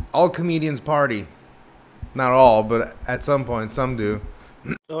mean, all comedians party. Not all, but at some point, some do.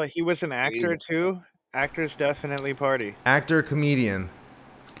 Oh, he was an actor too? Actors definitely party. Actor, comedian.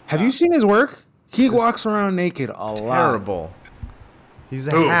 Have you seen his work? He walks around naked a lot. Terrible. He's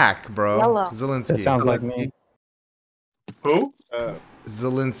a hack, bro. Hello. Zelensky. That sounds like me. Who?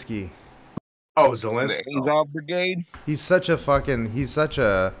 Zelensky. Oh, Zelensky. He's off brigade. He's such a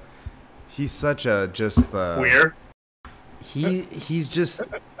just weird. He's just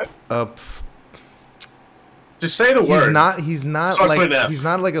just say the word. He's not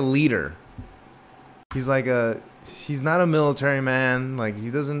like a leader. He's not a military man. Like,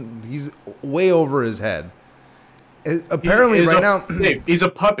 he's way over his head. Apparently right now he's a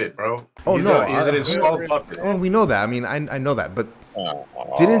puppet, bro. He's an installed puppet. Oh, we know that. I mean, I know that, but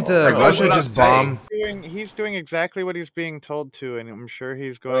didn't Russia just bomb? He's doing exactly what he's being told to, and I'm sure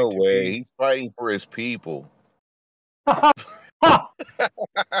he's going No to way. He's fighting for his people. Let's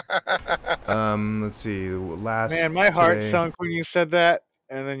see. Man, my heart sunk when you said that,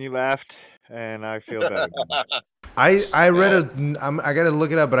 and then you laughed, and I feel bad. I read I gotta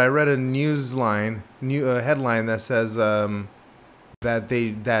look it up, but I read a headline that says that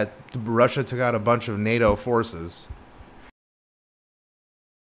Russia took out a bunch of NATO forces.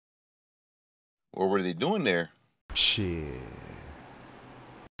 What were they doing there? Shit.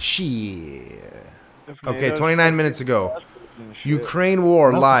 Okay, 29 minutes ago. Ukraine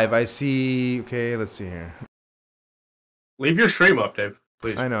war live. I see. Okay, let's see here. Leave your stream up, Dave,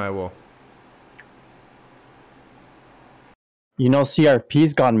 please. I know, I will. You know,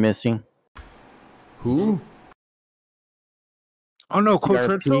 CRP's gone missing. Who? Oh no, Coach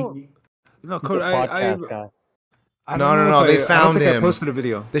Redfield. No, Coach. No. They found him. I posted a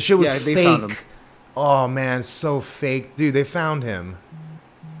video. The shit was they found him. fake. Oh man, so fake, dude. They found him.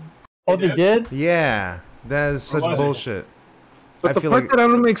 Oh, they did? Yeah, that is such bullshit. But the part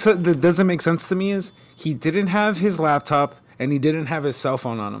that doesn't make sense to me is he didn't have his laptop and he didn't have his cell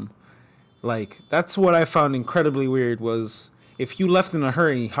phone on him. Like, that's what I found incredibly weird was if you left in a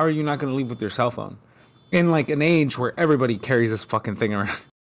hurry, how are you not going to leave with your cell phone? In like an age where everybody carries this fucking thing around.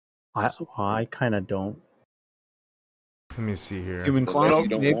 I kind of don't. Let me see here. Human clone? You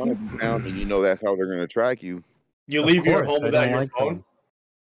don't want to be found, and you know that's how they're going to track you. You leave your home without your phone?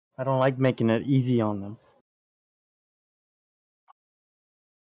 I don't like making it easy on them.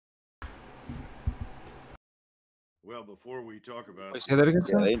 Well, before we talk about Say that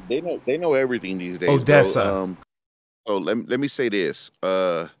again, Yeah, they know everything these days. Odessa. Bro. So let me say this.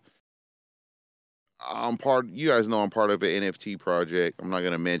 I'm part. You guys know I'm part of an NFT project. I'm not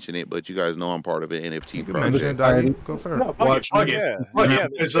gonna mention it, but you guys know I'm part of an NFT You can mention it, project. Doggy. Go for it. No, plug it.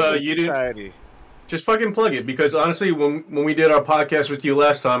 Because you didn't. Just fucking plug it. Because honestly, when we did our podcast with you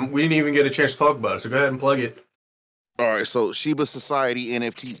last time, we didn't even get a chance to talk about it. So go ahead and plug it. All right. So Shiba Society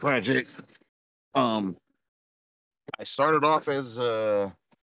NFT project. I started off as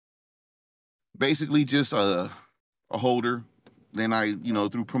basically just a holder. Then I,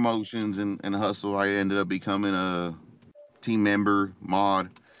 through promotions and hustle, I ended up becoming a team member, mod,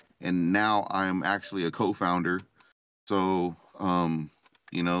 and now I'm actually a co-founder. So,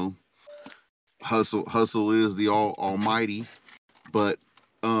 hustle is the almighty, but,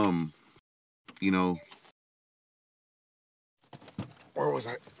 where was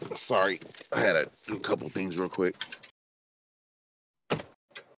I? Sorry, I had to do a couple things real quick.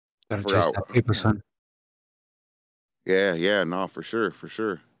 Gotta chase that paper, son. Yeah, no, for sure.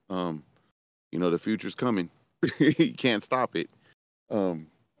 The future's coming. You can't stop it.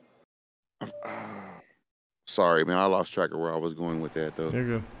 Sorry, man, I lost track of where I was going with that, though. You're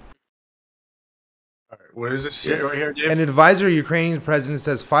good. All right, what is this shit right here, Dave? An advisor, Ukrainian president,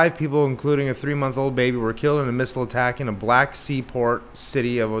 says 5 people, including a 3-month-old baby, were killed in a missile attack in a Black Seaport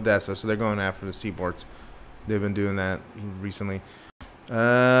city of Odessa. So they're going after the seaports. They've been doing that recently.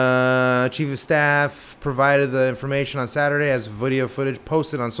 Chief of Staff provided the information on Saturday as video footage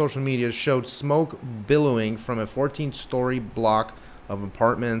posted on social media showed smoke billowing from a 14-story block of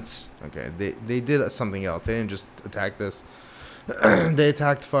apartments. Okay, they did something else. They didn't just attack this. They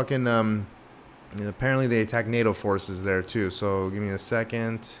attacked fucking apparently they attacked NATO forces there too. So give me a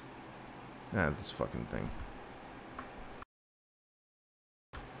second. This fucking thing.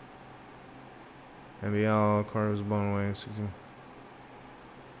 NBL car was blown away. 16.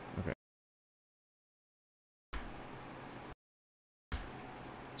 Okay.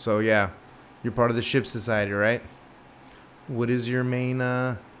 So yeah, you're part of the ship society, right? What is your main?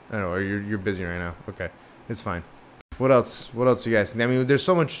 I don't know. Or you're busy right now. Okay, it's fine. What else? What else do you guys think? I mean, there's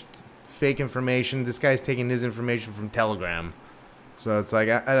so much fake information. This guy's taking his information from Telegram, so it's like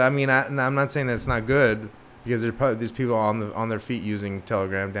I'm not saying that it's not good because there's people on their feet using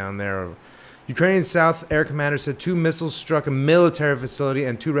Telegram down there. Ukrainian South Air Commander said 2 missiles struck a military facility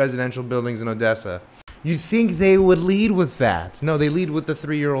and 2 residential buildings in Odessa. You'd think they would lead with that. No, they lead with the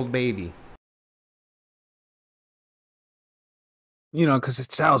 3-year-old baby. Because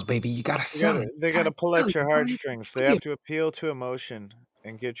it sells, baby. You gotta sell it. They gotta pull at your heartstrings. They have to appeal to emotion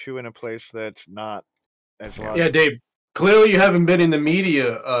and get you in a place that's not as logical. Yeah, Dave. Clearly, you haven't been in the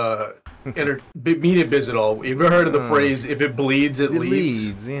media media biz at all. You ever heard of the phrase "if it bleeds, it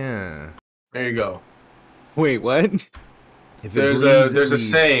leads"? Yeah. There you go. Wait, what? There's a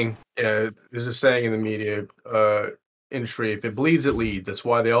saying. Yeah, there's a saying in the media industry: if it bleeds, it leads. That's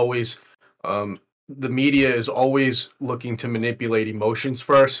why they always, the media is always looking to manipulate emotions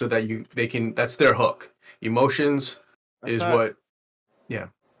first, so that they can. That's their hook. Emotions is what. Yeah.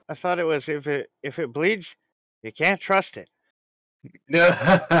 I thought it was if it bleeds, you can't trust it.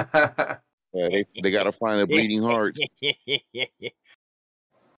 Yeah, they gotta find the bleeding hearts.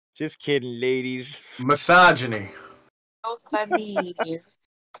 Just kidding, ladies. Misogyny. So funny.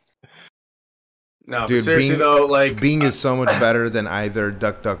 No, dude, but seriously though, Bing is so much better than either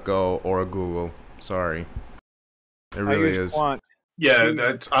DuckDuckGo or Google. Sorry, it really is. Quant. Yeah,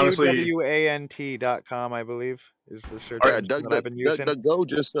 that's honestly QWANT.com, I believe, is the search engine that I've been using. DuckDuckGo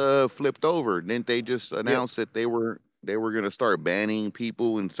just flipped over. Didn't they just announce that they were gonna start banning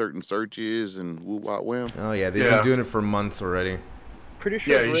people in certain searches and woo wah wham? Oh yeah, they've been doing it for months already. Pretty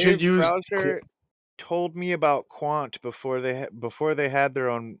sure you should use browser told me about Quant before they had their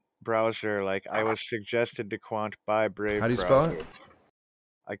own browser. Like I was suggested to Quant by Brave. How do you browser. spell it?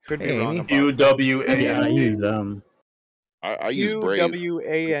 I could be wrong about QWANT. Yeah, I use I use Brave.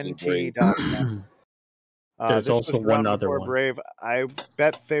 QWANT.com. There's also one other one. Brave. I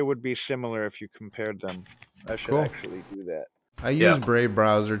bet they would be similar if you compared them. I should actually do that. I use Brave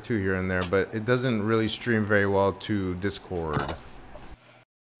browser too here and there, but it doesn't really stream very well to Discord.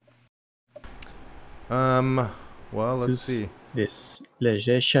 Well, let's see. This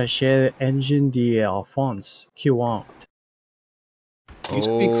j'ai cherché engine d'enfance Qwant. You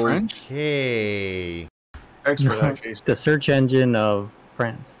speak French? Okay. Thanks for that, Jason. The search engine of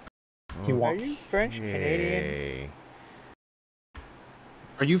France. Are you French Canadian?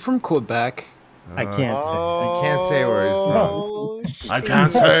 Are you from Quebec? I can't say. I can't say where he's from. Oh, I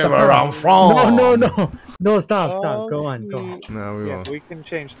can't say where I'm from. No, stop. Go on. No, we won't. We can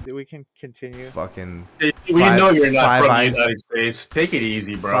change. We can continue. Fucking. We know you're not from Eyes. the United States. Take it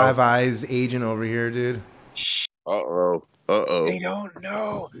easy, bro. Five Eyes agent over here, dude. Uh-oh. They don't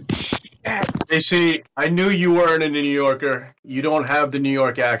know. They see, I knew you weren't a New Yorker. You don't have the New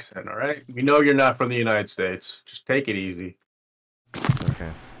York accent, all right? We know you're not from the United States. Just take it easy.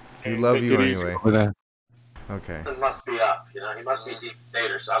 Okay. We love you anyway. Okay. It must be up, you know. He must be deep state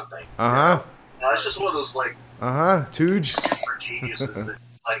or something. It's just one of those like. Tooge. Geniuses that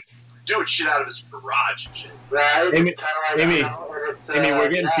like doing shit out of his garage and shit. Right. Amy, we're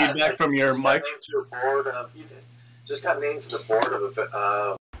getting feedback from your mic. Just got named to the board of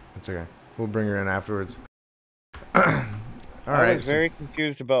a. It's okay. We'll bring her in afterwards. I was very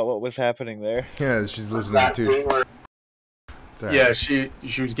confused about what was happening there. Yeah, she's listening to Tooge. Right. Yeah, she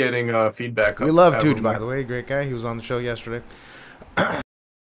was getting feedback. We love Tooge, by the way. Great guy. He was on the show yesterday.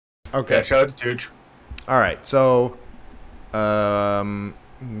 Okay. Yeah, shout out to Tooge. All right. So,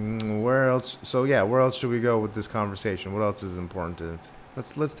 where else? So yeah, where else should we go with this conversation? What else is important to it?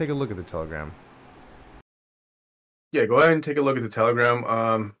 Let's take a look at the Telegram. Yeah, go ahead and take a look at the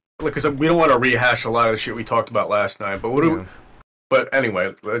Telegram. Because we don't want to rehash a lot of the shit we talked about last night. But But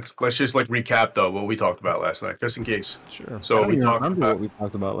anyway, let's just like recap though what we talked about last night, just in case. Sure. So we talked about what we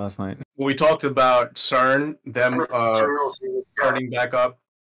talked about last night. Well, we talked about CERN, them turning back up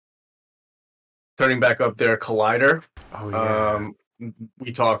their collider. Oh yeah.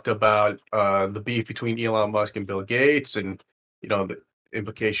 We talked about the beef between Elon Musk and Bill Gates, and the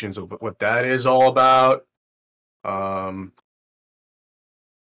implications of what that is all about. The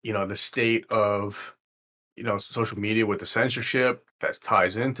state of social media with the censorship that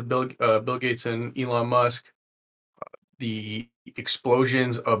ties into Bill Gates and Elon Musk, the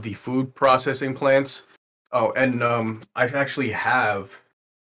explosions of the food processing plants. Oh, and I actually have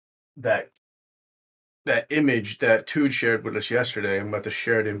that image that Tude shared with us yesterday. I'm about to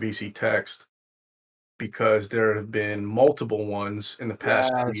share it in VC text because there have been multiple ones in the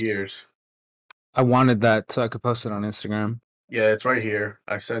past 2 years. I wanted that so I could post it on Instagram. Yeah, it's right here.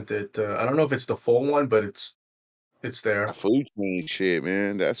 I sent it. I don't know if it's the full one, but it's there. Food chain shit,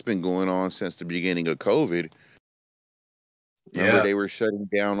 man. That's been going on since the beginning of COVID. Remember they were shutting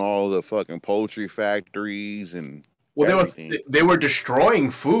down all the fucking poultry factories and everything. They were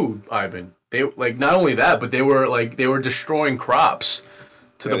destroying food, Ivan. They not only that, but they were destroying crops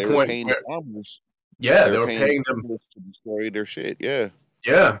to the point where farmers. Yeah, they were paying them to destroy their shit. Yeah.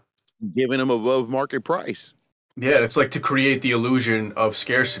 Yeah. Giving them above market price. Yeah, it's like to create the illusion of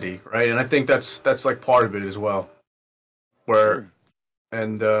scarcity, right? And I think that's like part of it as well. Where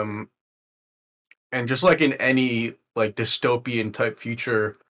and just like in any like dystopian type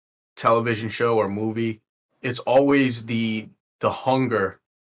future television show or movie, it's always the hunger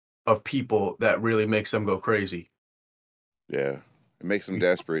of people that really makes them go crazy. Yeah, it makes them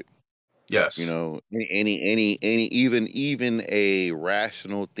desperate. Yes. Any even a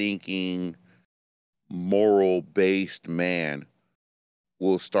rational thinking, moral based man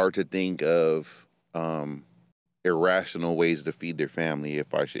will start to think of irrational ways to feed their family if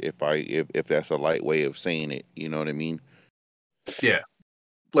that's a light way of saying it, you know what I mean? Yeah.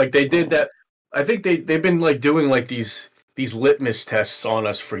 Like they did that. I think they've been like doing like these litmus tests on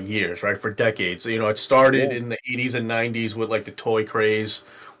us for years, right? For decades. It started in the 80s and 90s with like the toy craze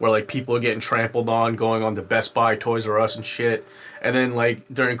where like people are getting trampled on going on to Best Buy, Toys R Us and shit. And then like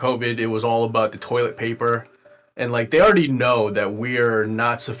during COVID it was all about the toilet paper. And like they already know that we're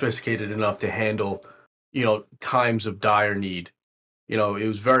not sophisticated enough to handle times of dire need. It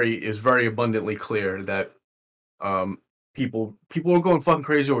was very abundantly clear that people were going fucking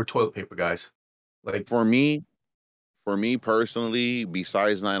crazy over toilet paper, guys. Like for me personally,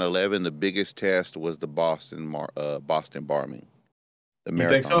 besides 9/11, the biggest test was the Boston bombing, the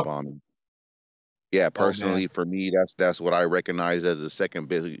marathon bombing. Yeah, personally, for me, that's what I recognize as the second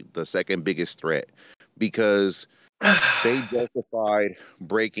biggest threat, because they justified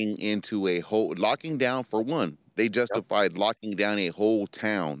breaking into locking down for one. They justified locking down a whole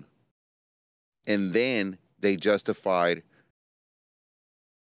town, and then they justified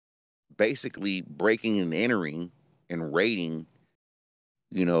basically breaking and entering and raiding,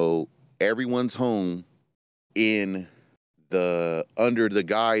 everyone's home under the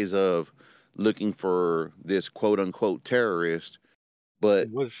guise of looking for this quote unquote terrorist, but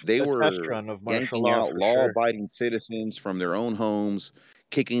they were yanking out law-abiding citizens from their own homes,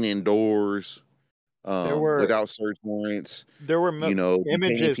 kicking in doors without search warrants. There were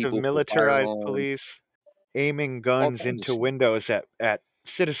images of militarized police aiming guns into windows at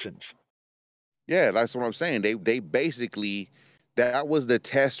citizens. Yeah, that's what I'm saying. They basically, that was the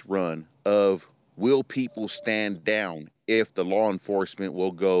test run of, will people stand down if the law enforcement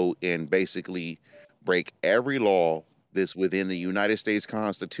will go and basically break every law that's within the United States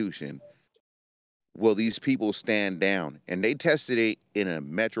Constitution. Will these people stand down? And they tested it in a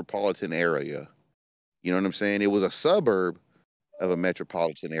metropolitan area. You know what I'm saying? It was a suburb of a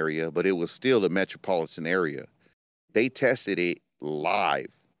metropolitan area, but it was still a metropolitan area. They tested it live.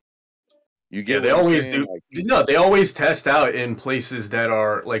 You Yeah, get they what I'm always saying? do. No, they always test out in places that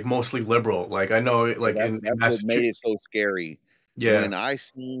are like mostly liberal. Like I know, like in That's what made Massachusetts. it so scary. Yeah, When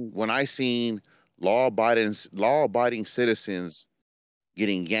I seen law abiding citizens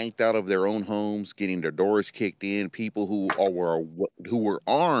getting yanked out of their own homes, getting their doors kicked in, people who were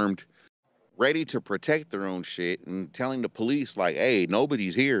armed, ready to protect their own shit, and telling the police like, "Hey,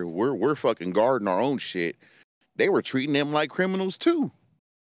 nobody's here. We're fucking guarding our own shit." They were treating them like criminals too.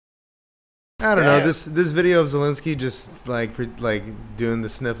 I don't know. This video of Zelensky just like doing the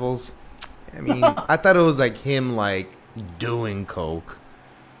sniffles. I mean, I thought it was like him like doing coke,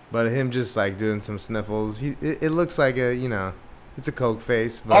 but him just like doing some sniffles. It looks like it's a coke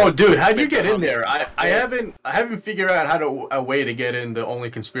face. But... Oh, dude, how'd you get in there? I haven't figured out a way to get in the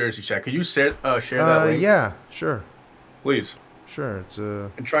Only Conspiracy chat. Could you share that link? Yeah, sure. Please. Sure. It's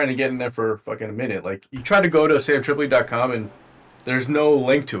I'm trying to get in there for fucking a minute. Like, you try to go to samtripoli.com and there's no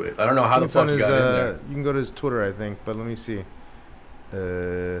link to it. I don't know how the fuck you got in there. You can go to his Twitter, I think, but let me see.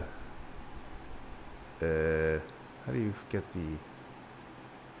 How do you get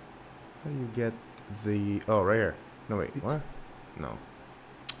the? Oh, right here. No, wait, what? No.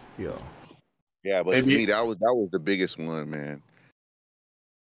 Yo. Yeah, but to me, that was the biggest one, man.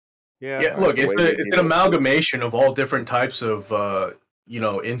 Yeah. Look, it's an amalgamation of all different types of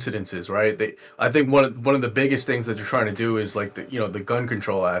incidences, right? I think one of the biggest things that they're trying to do is like the gun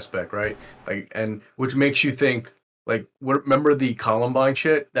control aspect, right? Like, and which makes you think like, remember the Columbine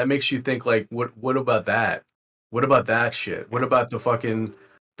shit? That makes you think like, what about that? What about that shit? What about the fucking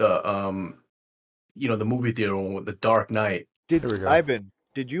the movie theater one with The Dark Knight? Ivan,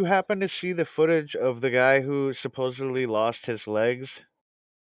 did you happen to see the footage of the guy who supposedly lost his legs?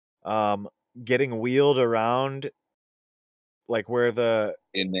 Getting wheeled around, like where the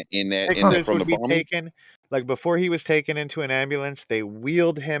pictures would be taken. Like before he was taken into an ambulance, they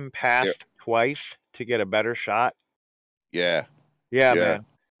wheeled him past twice to get a better shot. Yeah, man.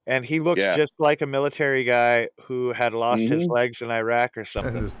 And he looked just like a military guy who had lost his legs in Iraq or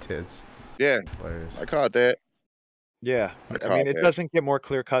something. And his tits. Yeah, I caught that. Yeah, I mean, it doesn't get more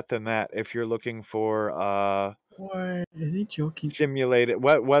clear cut than that. If you're looking for Or is he joking? simulated,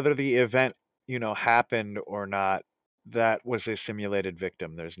 whether the event happened or not, that was a simulated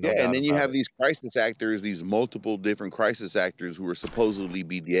victim. There's no doubt and then you about have it. these crisis actors, these multiple different crisis actors who are supposedly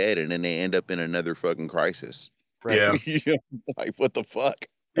be dead, and then they end up in another fucking crisis. Right. Yeah. Like, what the fuck?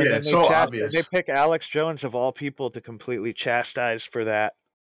 And Yeah, then it's so obvious. They pick Alex Jones of all people to completely chastise for that.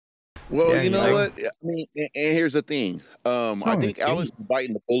 Well, you know what? I mean, and here's the thing. I think Alex is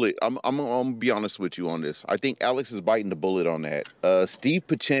biting the bullet. I'm gonna be honest with you on this. I think Alex is biting the bullet on that. Steve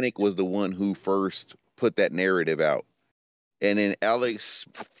Pachenik was the one who first put that narrative out, and then Alex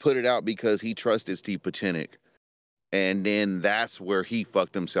put it out because he trusted Steve Pachenik, and then that's where he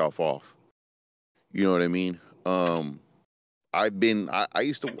fucked himself off. You know what I mean? I've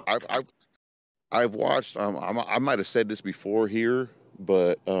watched. I might have said this before here,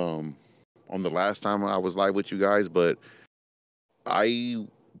 but on the last time I was live with you guys, but I used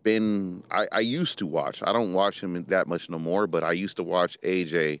to watch. I don't watch him that much no more, but I used to watch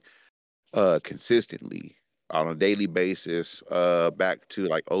AJ consistently on a daily basis back to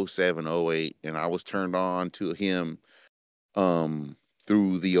like 07, 08, and I was turned on to him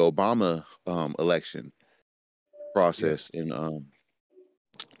through the Obama election process. And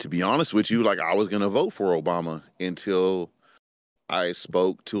to be honest with you, like, I was gonna vote for Obama until I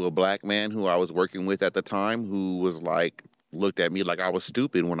spoke to a black man who I was working with at the time, who was like, looked at me like I was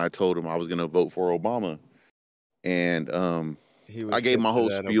stupid when I told him I was gonna vote for Obama. And I gave my whole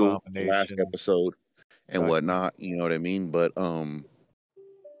spiel the last episode and whatnot, you know what I mean? But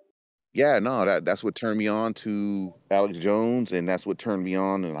yeah, no, that's what turned me on to Alex Jones, and that's what turned me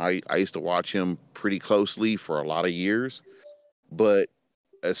on. And I used to watch him pretty closely for a lot of years, but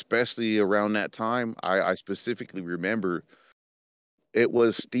especially around that time, I specifically remember it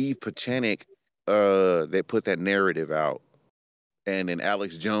was Steve Pachenik that put that narrative out, and then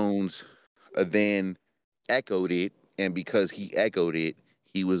Alex Jones then echoed it, and because he echoed it,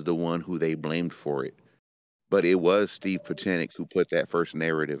 he was the one who they blamed for it. But it was Steve Pachenik who put that first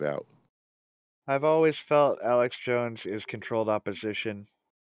narrative out. I've always felt Alex Jones is controlled opposition.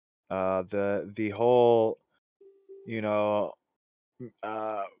 The whole, you know,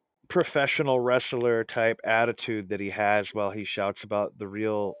 professional wrestler type attitude that he has while he shouts about the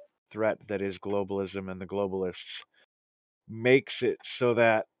real threat that is globalism and the globalists makes it so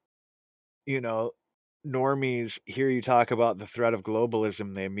that, you know, normies hear you talk about the threat of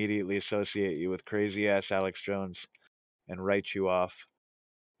globalism, they immediately associate you with crazy ass Alex Jones and write you off.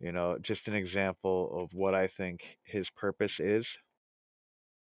 You know, just an example of what I think his purpose is.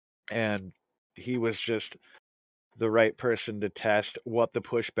 And he was just the right person to test what the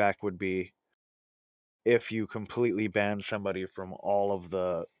pushback would be if you completely ban somebody from all of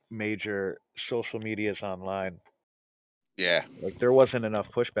the major social medias online. Yeah. Like, there wasn't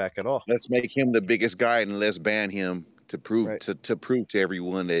enough pushback at all. Let's make him the biggest guy and let's ban him to prove to prove to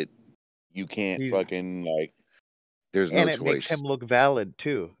everyone that you can't fucking like there's no choice. And it makes him look valid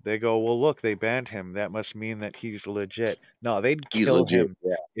too. They go, well, look, they banned him. That must mean that he's legit. No, they'd kill him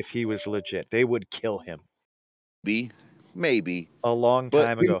if he was legit. They would kill him. Maybe a long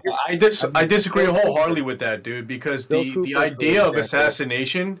time ago. I disagree wholeheartedly with that, dude, because the idea of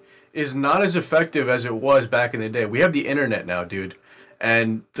assassination is not as effective as it was back in the day. We have the internet now, dude,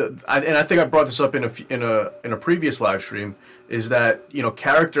 and I think I brought this up in a previous live stream. Is that, you know,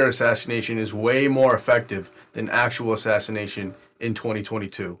 character assassination is way more effective than actual assassination in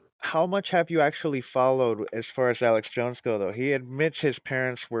 2022. How much have you actually followed as far as Alex Jones go, though? He admits his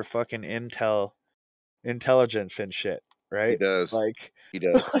parents were fucking intelligence and shit, right? He does. Like, he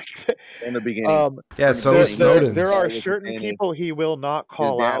does. In the beginning. There are certain people he will not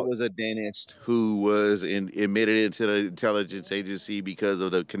call out. His dad was a dentist who was admitted into the intelligence agency because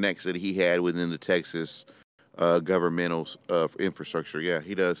of the connects that he had within the Texas governmental infrastructure. Yeah,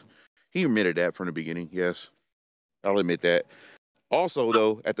 he does. He admitted that from the beginning. Yes, I'll admit that. Also,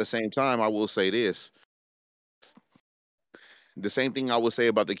 though, at the same time, I will say this. The same thing I will say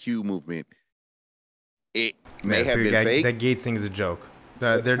about the Q movement. It may have been fake. That Gates thing is a joke.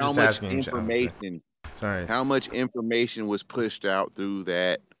 They're just asking information. Sorry. How much information was pushed out through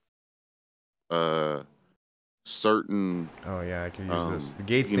that certain? Oh yeah, I can use this. The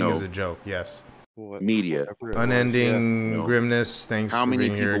Gates thing is a joke. Yes. Media. Unending grimness. Thanks. How for many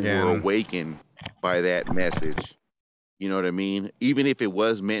being here people again. were awakened by that message? You know what I mean? Even if it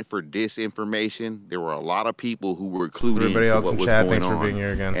was meant for disinformation, there were a lot of people who were clued Everybody into else what in was chat, going thanks on. for being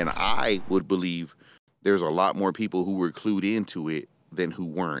here again. And I would believe there's a lot more people who were clued into it than who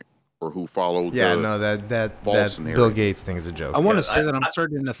weren't, or who followed. That false Bill Gates thing is a joke. I want to say that I'm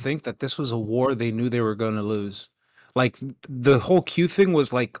starting to think that this was a war they knew they were going to lose. Like, the whole Q thing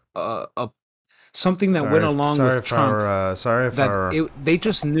was like something that went along with Trump. They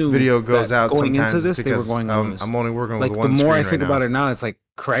just knew video goes out going into sometimes this they were because going to lose. I'm only working like with one the more I screen think right about now. it now, it's like,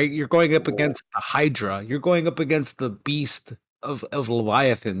 Craig, you're going up against the Hydra. You're going up against the beast of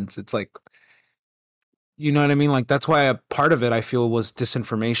Leviathans. It's like, you know what I mean? Like, that's why a part of it I feel was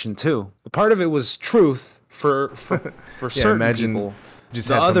disinformation too. A part of it was truth for certain people. Just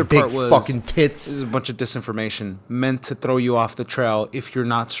the had other some big part was fucking tits. This is a bunch of disinformation meant to throw you off the trail if you're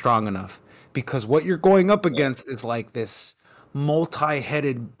not strong enough. Because what you're going up against is like this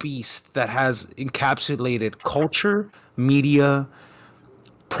multi-headed beast that has encapsulated culture, media,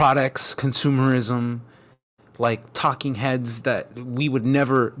 products, consumerism, like talking heads that we would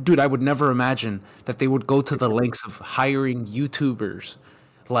never, dude, I would never imagine that they would go to the lengths of hiring YouTubers.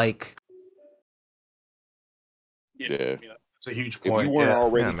 Like, Yeah. It's a huge point. If you weren't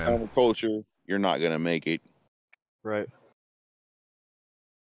already counterculture, you're not going to make it. Right.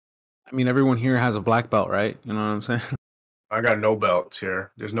 I mean, everyone here has a black belt, right? You know what I'm saying? I got no belts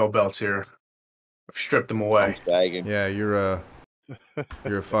here. There's no belts here. I've stripped them away. Yeah, you're a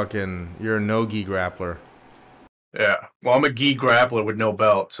no-gi grappler. Yeah. Well, I'm a gi grappler with no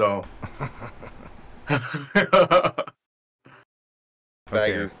belt, so.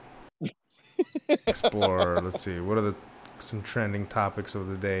 Okay. Explore. Let's see. What are some trending topics of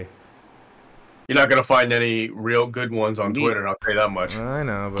the day? You're not gonna find any real good ones on Twitter. I'll tell you that much. I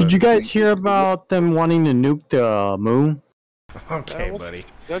know. But did you guys hear about them wanting to nuke the moon? Okay, buddy.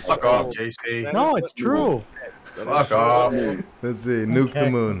 Fuck off, JC. No, it's true. Fuck off. Let's see. Nuke the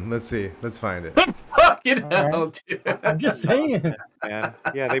moon. Let's see. Let's find it. Fucking hell, dude. I'm just saying. Man.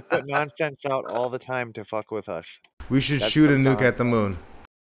 Yeah, they put nonsense out all the time to fuck with us. We should shoot a nuke at the moon.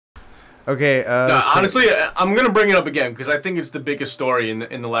 Okay. Honestly, I'm gonna bring it up again because I think it's the biggest story in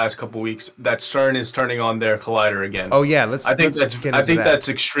the last couple weeks that CERN is turning on their collider again. Oh yeah, I think that's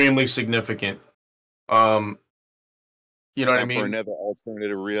extremely significant. You know what I mean? For another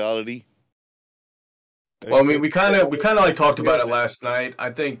alternative reality. Well, I mean, we kind of like talked about it last night.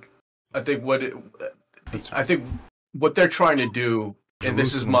 I think what they're trying to do and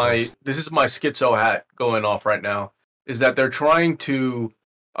this is my schizo hat going off right now, is that they're trying to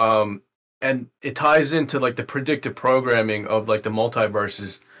and it ties into like the predictive programming of like the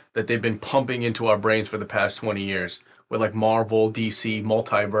multiverses that they've been pumping into our brains for the past 20 years with like Marvel, DC,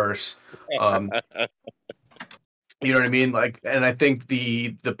 multiverse. You know what I mean? Like, and I think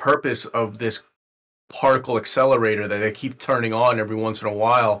the purpose of this particle accelerator that they keep turning on every once in a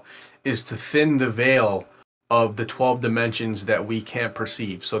while is to thin the veil of the 12 dimensions that we can't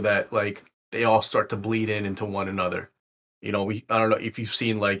perceive, so that like they all start to bleed into one another. You know, I don't know if you've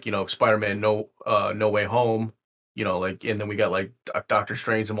seen like, you know, Spider-Man No Way Home, you know, like, and then we got like Doctor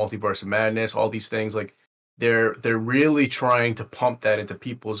Strange, the Multiverse of Madness, all these things. Like they're really trying to pump that into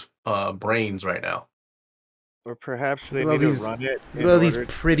people's brains right now. Or perhaps they need to run it. Look at all these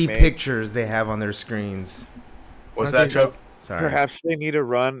pretty pictures they have on their screens. What's that, Chuck? Sorry. Perhaps they need to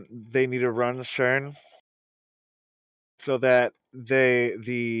run CERN so that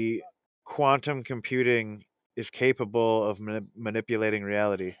the quantum computing is capable of manipulating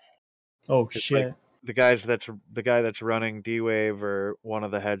reality. Oh shit! Like the guy that's running D-Wave, or one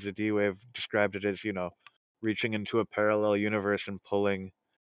of the heads of D-Wave, described it as, you know, reaching into a parallel universe and pulling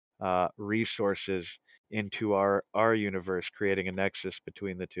resources into our universe, creating a nexus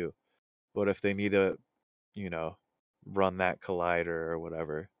between the two. What if they need to, you know, run that collider or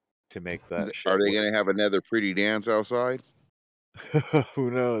whatever to make that shit Are they work? going to have another pretty dance outside?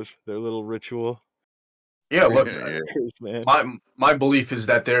 Who knows? Their little ritual. Yeah, look, man. My belief is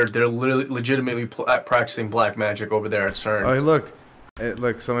that they're literally legitimately practicing black magic over there at CERN. Oh,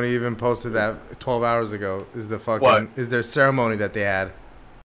 look! Somebody even posted that 12 hours ago. Is the fucking is their ceremony that they had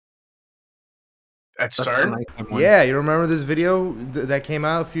at CERN? Yeah, you remember this video that came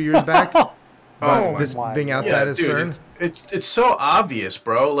out a few years back? This being outside of CERN. It's so obvious,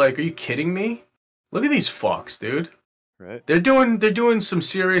 bro. Like, are you kidding me? Look at these fucks, dude. Right. They're doing some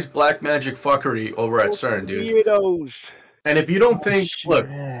serious black magic fuckery over at CERN, dude. Weirdos. And if you don't think, look,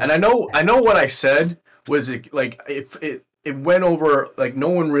 and I know what I said was like if it went over, like no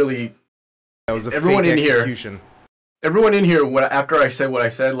one really. That was a fake execution. Everyone in here, after I said what I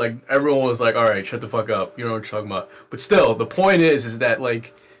said, like everyone was like, "All right, shut the fuck up." You know what I'm talking about. But still, the point is that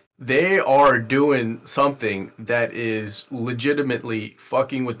like they are doing something that is legitimately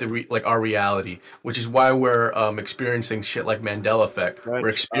fucking with our reality, which is why we're experiencing shit like Mandela effect. We're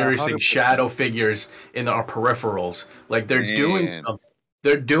experiencing 100%. Shadow figures in our peripherals. Like they're doing something.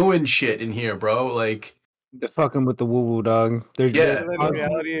 They're doing shit in here, bro. Like they're fucking with the woo dog. They're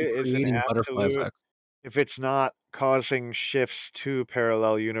reality is creating butterfly effect. If it's not causing shifts to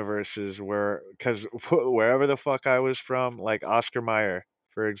parallel universes, because wherever the fuck I was from, like Oscar Mayer,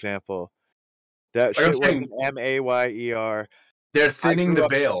 for example, that shit wasn't Mayer. They're thinning the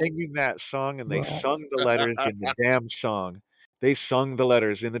veil. Singing that song, and they sung the letters in the damn song. They sung the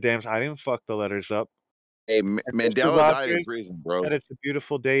letters in the damn. I didn't fuck the letters up. Hey, Mandela died in prison, bro. And it's a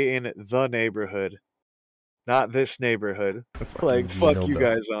beautiful day in the neighborhood, not this neighborhood. Like fuck you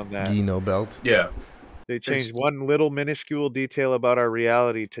guys on that. Gino Belt. Yeah. They changed one little minuscule detail about our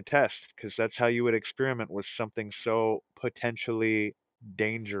reality to test, because that's how you would experiment with something so potentially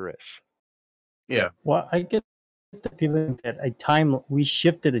dangerous. Yeah. Well, I get the feeling that we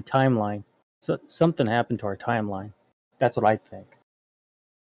shifted a timeline. So something happened to our timeline. That's what I think.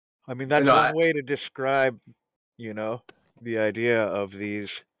 I mean, that's one way to describe, you know, the idea of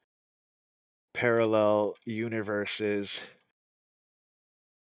these parallel universes.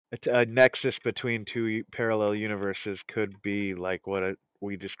 A nexus between two parallel universes could be like what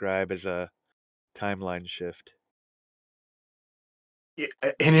we describe as a timeline shift. Yeah,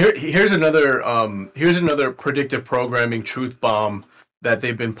 and here's another predictive programming truth bomb that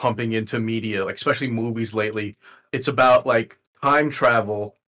they've been pumping into media, like especially movies lately. It's about like time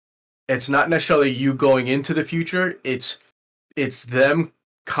travel. It's not necessarily you going into the future. It's them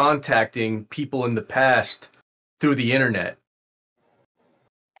contacting people in the past through the internet.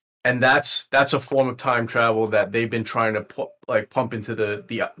 And that's a form of time travel that they've been trying to pump into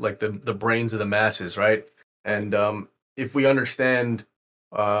the brains of the masses, right? And if we understand,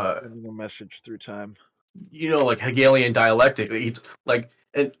 sending a message through time, you know, like Hegelian dialectic, it's like,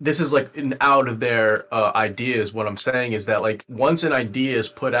 and this is like an out of their ideas. What I'm saying is that like once an idea is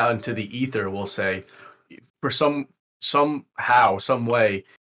put out into the ether, we'll say, for somehow, some way,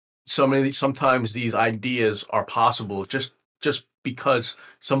 sometimes these ideas are possible just because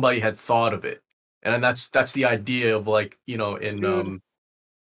somebody had thought of it, and that's the idea of like, you know, in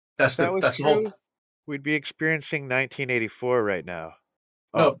that's the whole. We'd be experiencing 1984 right now.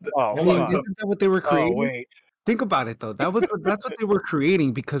 No, isn't that what they were creating? Oh, wait. Think about it though. That's what they were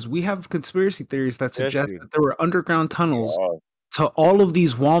creating, because we have conspiracy theories that suggest that there were underground tunnels to all of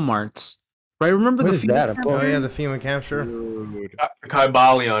these Walmarts. Right? Remember What the is that? Oh yeah, the FEMA capture.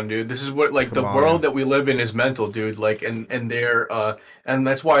 Kybalion, dude. This is what like the world that we live in is mental, dude. Like and they're and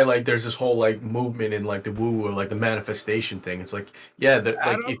that's why like there's this whole like movement in like the woo or like the manifestation thing. It's like I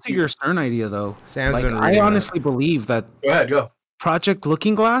don't think your CERN idea though. Sam's like been I reading honestly believe that Go ahead, go. Project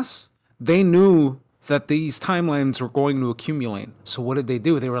Looking Glass, they knew that these timelines were going to accumulate. So what did they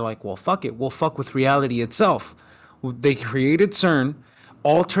do? They were like, well, fuck it. We'll fuck with reality itself. They created CERN,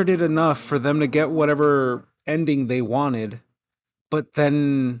 altered it enough for them to get whatever ending they wanted. But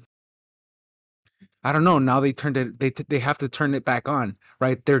then, I don't know, now they turned it, they have to turn it back on,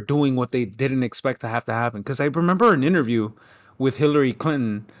 right? They're doing what they didn't expect to have to happen. Because I remember an interview with Hillary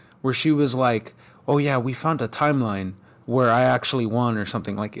Clinton where she was like, oh yeah, we found a timeline where I actually won or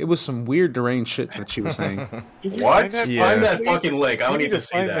something. Like, it was some weird deranged shit that she was saying. What? Find that fucking link. I don't need to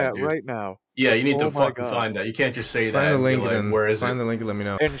see that, dude. right now. Yeah, you need to fucking find that. You can't just say that. Find the link like, and where is find it? the link and let me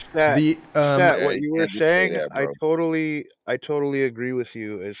know. And Stat, what you were saying, I totally agree with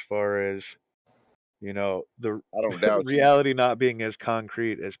you as far as, you know, the I don't doubt reality not being as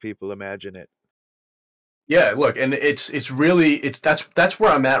concrete as people imagine it. Yeah, look, and it's really that's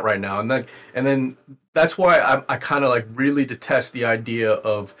where I'm at right now, and then that's why I kind of like really detest the idea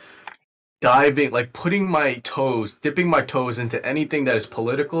of dipping my toes into anything that is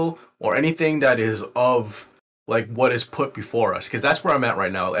political or anything that is of like what is put before us, because that's where I'm at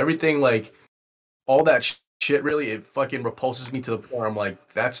right now. Everything like all that shit really it fucking repulses me to the point where I'm like,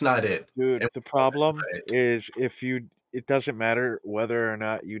 that's not it, dude. The problem is it doesn't matter whether or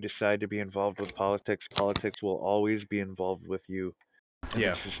not you decide to be involved with politics. Politics will always be involved with you. And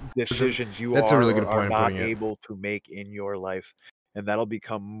Yeah, it's just decisions you that's are a really good or are point of not putting it. able to make in your life, and that'll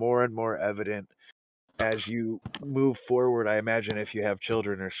become more and more evident as you move forward. I imagine if you have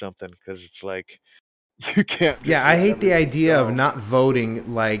children or something, because it's like you can't. Just Yeah, I hate the idea go. of not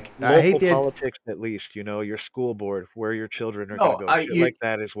voting. Like, Local I hate the politics, at least, you know, your school board, where your children are No, going to go. Shit like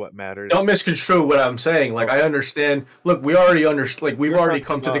that is what matters. Don't misconstrue what I'm saying. Like, I understand. Look, we already understand. Like, we've already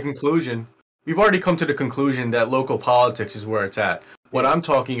come to the conclusion. We've already come to the conclusion that local politics is where it's at. What I'm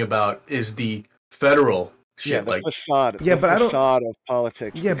talking about is the federal shit. Yeah, the like facade. Yeah, the but I don't- facade of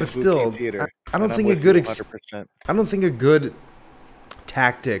politics. Yeah, the but kabuki still, theater, I don't and think I'm a with good. you 100%. I don't think a good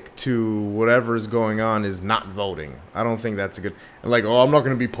tactic to whatever's going on is not voting. I don't think that's a good. Like, oh, I'm not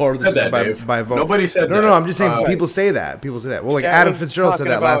going to be part of this by voting. Nobody said that. No, I'm just saying people say that. People say that. Well, like Stat Adam was Fitzgerald said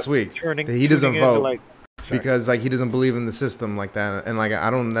talking that last about week. turning- That he doesn't tuning into, vote like- sorry. because like he doesn't believe in the system like that. And like I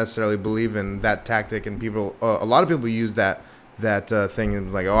don't necessarily believe in that tactic. And people, a lot of people use that thing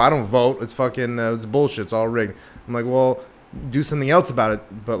and like, oh, I don't vote. It's fucking it's bullshit. It's all rigged. I'm like, well, do something else about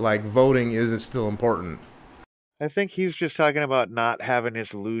it. But like voting is still important. I think he's just talking about not having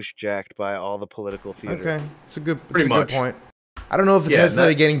his loose jacked by all the political theater. Okay, it's a good Pretty good much. point. I don't know if it's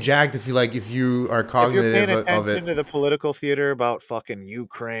necessarily getting jacked if you are If you're cognitive paying of attention it. to the political theater about fucking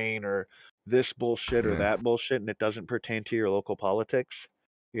Ukraine or this bullshit or Yeah. that bullshit, and it doesn't pertain to your local politics,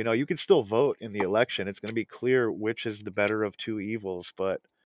 you know, you can still vote in the election. It's going to be clear which is the better of two evils, but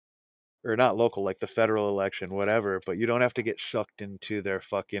or not local, like the federal election, whatever. But you don't have to get sucked into their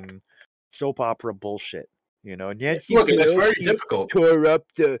fucking soap opera bullshit, you know. And yet, Look, and that's very difficult. Tore up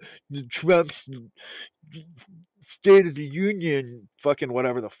the Trump's State of the Union, fucking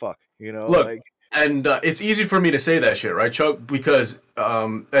whatever the fuck, you know. Look, like, and it's easy for me to say that shit, right, Chuck? Because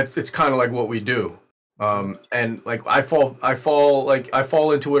it's kind of like what we do. And like I fall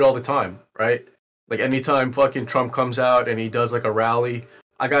into it all the time, right? Like anytime fucking Trump comes out and he does like a rally,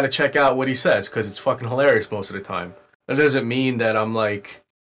 I gotta check out what he says because it's fucking hilarious most of the time. That doesn't mean that I'm like,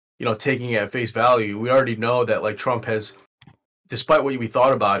 you know, taking it at face value. We already know that like Trump has, despite what we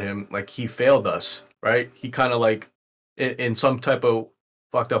thought about him, like he failed us, right? He kind of like, in some type of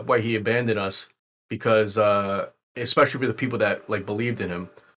fucked up way, he abandoned us because, especially for the people that like believed in him.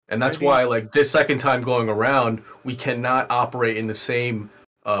 And that's why, like, this second time going around, we cannot operate in the same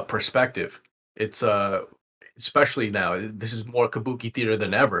perspective. It's especially now, this is more kabuki theater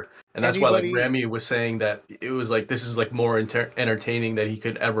than ever, and that's why, like, Rami was saying that it was like this is like more entertaining than he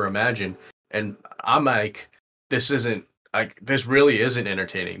could ever imagine. And I'm like, this really isn't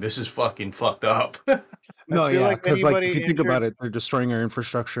entertaining. This is fucking fucked up. No, yeah, because like if you think about it, they're destroying our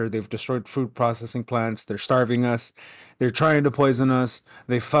infrastructure. They've destroyed food processing plants. They're starving us. They're trying to poison us.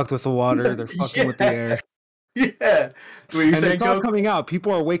 They fucked with the water. They're fucking with the air. Yeah, and it's all coming out.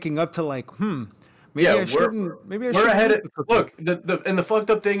 People are waking up to like, maybe I shouldn't. Maybe I should. We're ahead. Look, the fucked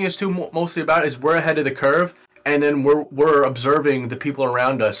up thing is too mostly about is we're ahead of the curve, and then we're observing the people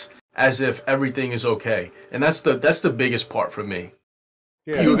around us as if everything is okay, and that's the biggest part for me.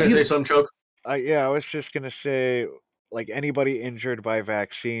 Yeah, you were gonna say something, Choke? I was just gonna say, like anybody injured by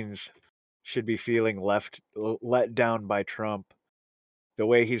vaccines should be feeling let down by Trump. The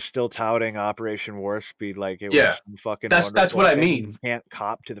way he's still touting Operation Warp Speed like it was fucking that's what I mean. Can't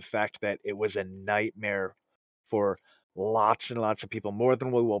cop to the fact that it was a nightmare for lots and lots of people, more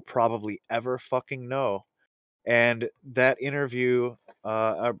than we will probably ever fucking know. And that interview,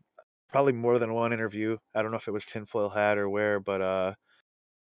 probably more than one interview, I don't know if it was Tinfoil Hat or where, but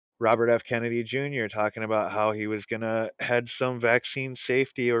Robert F. Kennedy Jr. talking about how he was going to head some vaccine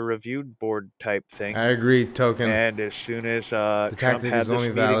safety or review board type thing. I agree, Token. And as soon as the Trump tactic had is this only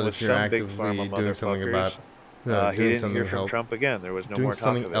meeting valid with if you're some big actively pharma doing something about he didn't hear from Trump again. There was no more talk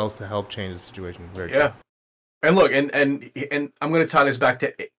of it. Doing something else to help change the situation. Very yeah. true. And look, and I'm going to tie this back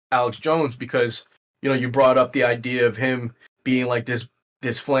to Alex Jones because, you brought up the idea of him being like this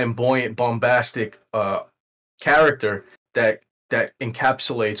flamboyant, bombastic character that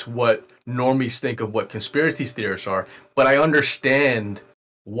encapsulates what normies think of what conspiracy theorists are. But I understand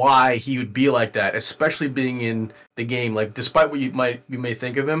why he would be like that, especially being in the game. Like, despite what you may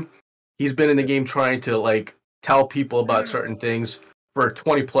think of him, he's been in the game trying to like tell people about certain things for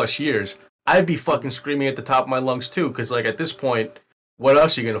 20 plus years. I'd be fucking screaming at the top of my lungs too, because like at this point, what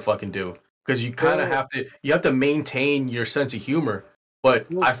else are you gonna fucking do? Because you kind of have to maintain your sense of humor. But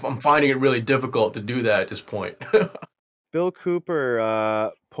I'm finding it really difficult to do that at this point. Bill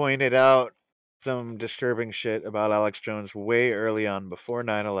Cooper pointed out some disturbing shit about Alex Jones way early on, before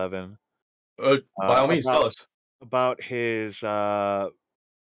 9/11. By all means, tell us. About his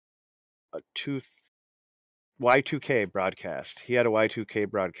Y2K broadcast. He had a Y2K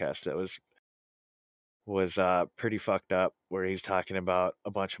broadcast that was pretty fucked up, where he's talking about a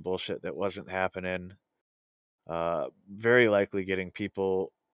bunch of bullshit that wasn't happening. Very likely getting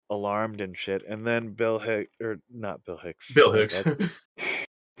people alarmed and shit. And then Bill Hicks. Bill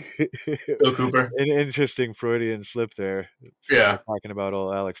Cooper. An interesting Freudian slip there. Yeah. Talking about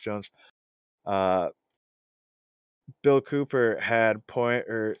old Alex Jones. Bill Cooper had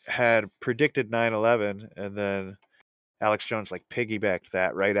predicted 9/11, and then Alex Jones like piggybacked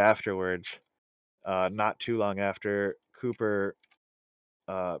that right afterwards. Not too long after Cooper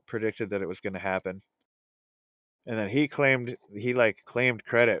predicted that it was going to happen. And then he claimed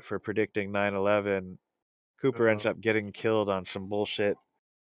credit for predicting 9/11. Cooper ends up getting killed on some bullshit.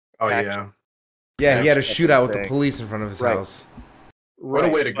 Oh yeah. Yeah, he had a shootout with the police in front of his house. What a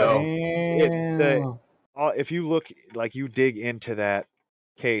way to go. If you look, like, you dig into that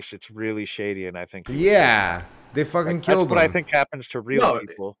case, it's really shady, and I think they fucking killed him. That's what I think happens to real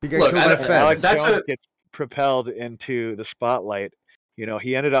people. He got killed by feds. Alex Jones gets propelled into the spotlight.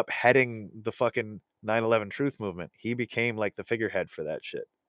 He ended up heading the fucking 9/11 Truth Movement. He became like the figurehead for that shit.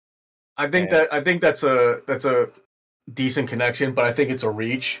 I think that's a decent connection, but I think it's a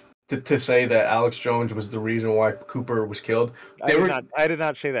reach to say that Alex Jones was the reason why Cooper was killed. I did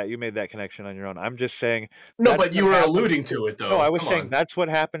not say that. You made that connection on your own. I'm just saying. No, but you were alluding to it, though. No, I was saying that's what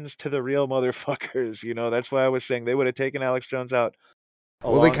happens to the real motherfuckers. That's why I was saying they would have taken Alex Jones out.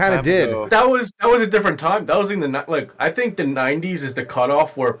 Well, they kind of did. That was a different time. That was in the I think the 90s is the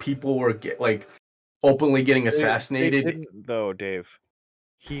cutoff where people were openly getting assassinated. They didn't, though, Dave.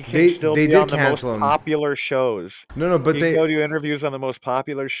 He can still be on the most popular shows. No, but they go do interviews on the most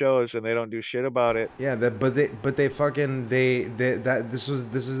popular shows, and they don't do shit about it. Yeah, this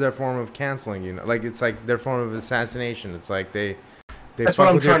is their form of canceling. Like it's like their form of assassination. It's like they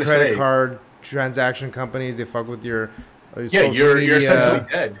fuck with your credit card transaction companies. They fuck with your social media. You're essentially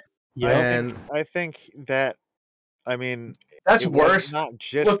dead. Yeah, I think that. I mean, that's worse. Not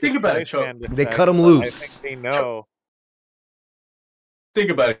just think about it, Choke. They cut them loose. I think they know. Think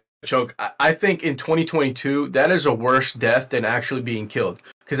about it, Choke. I think in 2022, that is a worse death than actually being killed.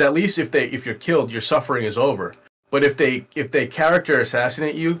 Because at least if you're killed, your suffering is over. But if they character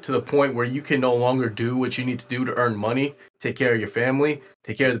assassinate you to the point where you can no longer do what you need to do to earn money, take care of your family,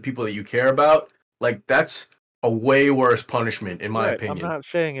 take care of the people that you care about, like that's a way worse punishment, in my opinion. I'm not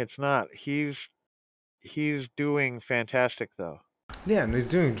saying it's not. He's doing fantastic, though. Yeah, and he's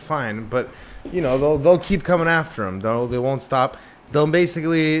doing fine. But they'll keep coming after him. They won't stop. They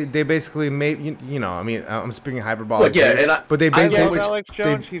basically made I mean, I'm speaking hyperbolic. But they basically Alex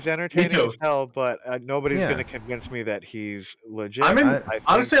Jones. He's entertaining as hell, but nobody's going to convince me that he's legit. I'm in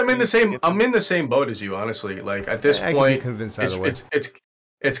the same boat as you. Honestly, like at this point, I can be convinced either way.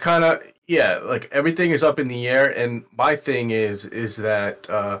 It's kind of like everything is up in the air. And my thing is that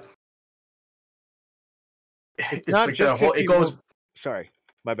it's not like just whole. It goes. Sorry,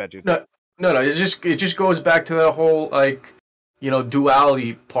 my bad, dude. No. It just goes back to the whole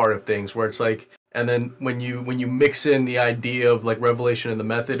duality part of things, where it's like And then when you mix in the idea of like revelation and the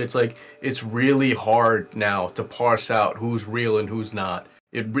method, it's like it's really hard now to parse out who's real and who's not.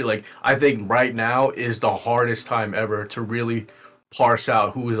 Like I think right now is the hardest time ever to really parse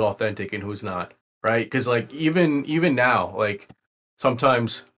out who is authentic and who's not, right? Because like even now, like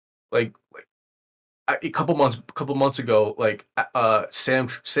sometimes like a couple months ago, like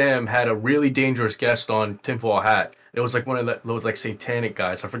Sam had a really dangerous guest on Tinfoil Hat. It was like one of those like satanic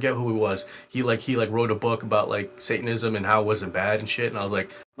guys. I forget who he was. He wrote a book about like Satanism and how it wasn't bad and shit. And I was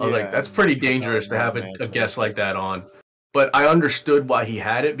like, that's pretty dangerous to have a guest like that on. But I understood why he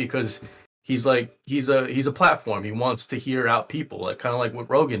had it, because he's a platform. He wants to hear out people, like kind of like what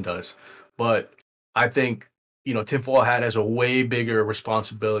Rogan does. But I think, you know, Tinfoil Hat has a way bigger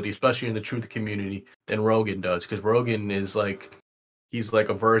responsibility, especially in the truth community, than Rogan does, because Rogan is like, he's like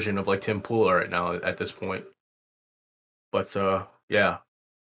a version of like Tim Pool right now at this point. But yeah,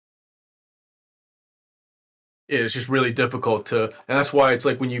 it's just really difficult to, and that's why it's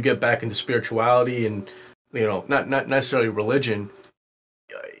like when you get back into spirituality and, you know, not necessarily religion,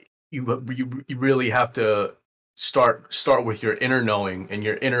 you really have to start with your inner knowing and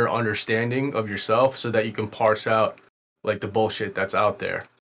your inner understanding of yourself, so that you can parse out like the bullshit that's out there.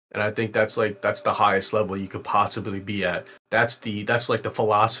 And I think that's the highest level you could possibly be at. That's like the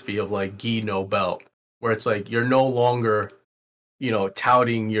philosophy of like Guy Nobel, where it's like you're no longer, you know,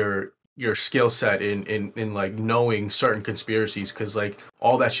 touting your skill set in like knowing certain conspiracies, because like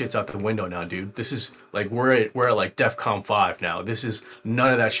all that shit's out the window now, dude. This is like we're at like DEFCON 5 now. This is,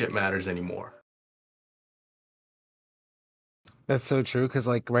 none of that shit matters anymore. That's so true, because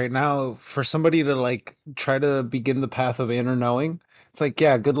like right now, for somebody to like try to begin the path of inner knowing, it's like,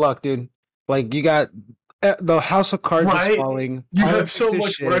 yeah, good luck, dude. Like you got the house of cards is falling. You have so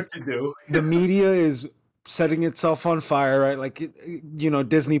much work to do. The media is setting itself on fire, right? Like, you know,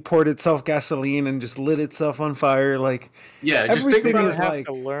 Disney poured itself gasoline and just lit itself on fire. Like, yeah, just think about is like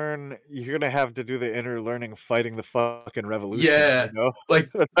to learn. You're gonna have to do the inner learning, fighting the fucking revolution. Yeah, you know?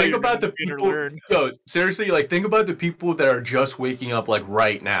 Like think about the people. Yo, seriously, like think about the people that are just waking up like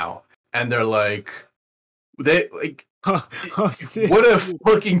right now, and they're like, what a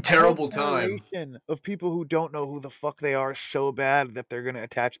fucking terrible time of people who don't know who the fuck they are so bad that they're gonna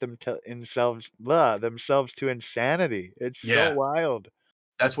attach themselves to insanity. It's so wild.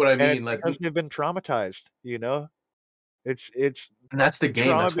 That's what I mean. Like, because they've been traumatized, you know. It's and that's the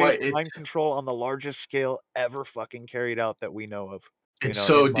game. That's why it's mind control on the largest scale ever fucking carried out that we know of. It's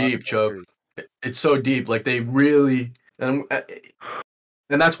so deep, Chuck. It's so deep. Like they really, and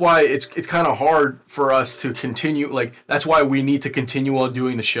that's why it's kind of hard for us to continue. Like that's why we need to continue on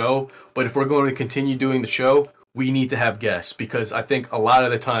doing the show. But if we're going to continue doing the show, we need to have guests, because I think a lot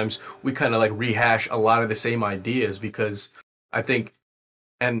of the times we kind of like rehash a lot of the same ideas, because I think,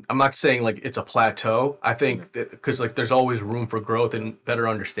 and I'm not saying like it's a plateau. I think that because like there's always room for growth and better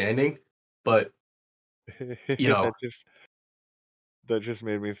understanding. But you know, that just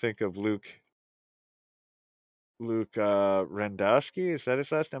made me think of Luke Randowski, is that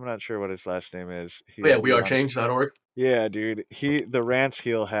his last name? I'm not sure what his last name is. WeAreChange.org. Yeah, dude. The rants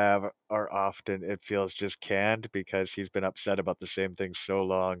he'll have are often, it feels, just canned because he's been upset about the same thing so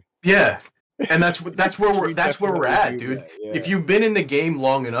long. Yeah. And that's where we're at, dude. Yeah. If you've been in the game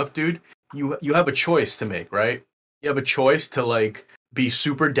long enough, dude, you have a choice to make, right? You have a choice to like be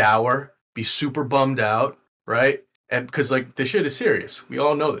super dour, be super bummed out, right? And because like this shit is serious, we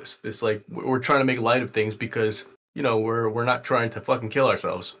all know this. This like we're trying to make light of things because, you know, we're not trying to fucking kill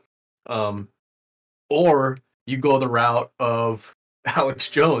ourselves. Or you go the route of Alex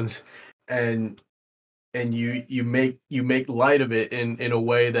Jones, and you make light of it in a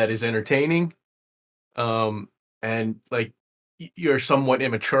way that is entertaining, and like you're somewhat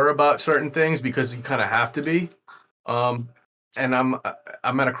immature about certain things because you kind of have to be. And I'm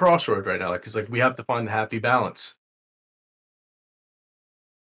at a crossroad right now, because like we have to find the happy balance.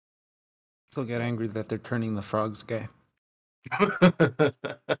 Still get angry that they're turning the frogs gay. I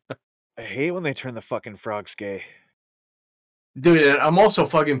hate when they turn the fucking frogs gay. Dude, and I'm also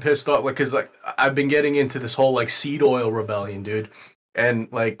fucking pissed off, like, cause like I've been getting into this whole like seed oil rebellion, dude, and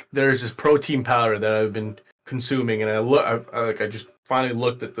like there's this protein powder that I've been consuming, and I just finally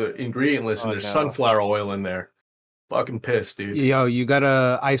looked at the ingredient list, and there's sunflower oil in there. Fucking pissed, dude. Yo, you got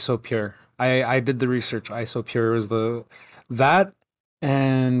a Isopure. I did the research. Isopure was that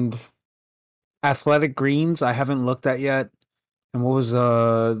and Athletic Greens. I haven't looked at yet. And what was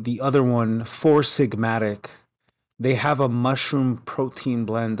the other one? Four Sigmatic. They have a mushroom protein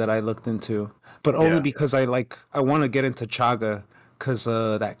blend that I looked into, but only because I want to get into chaga, because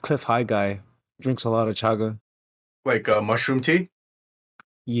that Cliff High guy drinks a lot of chaga. Like mushroom tea?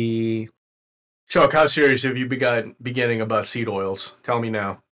 Yeah. Chuck, how serious have you beginning about seed oils? Tell me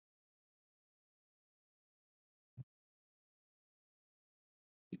now.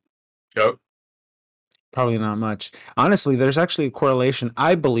 Chuck? Probably not much. Honestly, there's actually a correlation.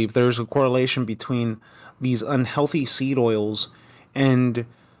 I believe there's a correlation between these unhealthy seed oils and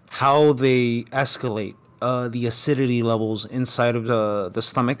how they escalate the acidity levels inside of the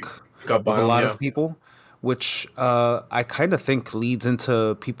stomach of a lot of people, which I kind of think leads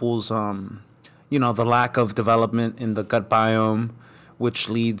into people's, the lack of development in the gut biome, which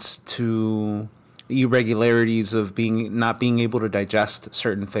leads to irregularities of not being able to digest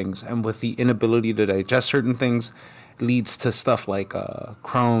certain things, and with the inability to digest certain things leads to stuff like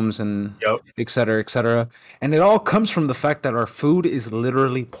Crohn's and et cetera, and it all comes from the fact that our food is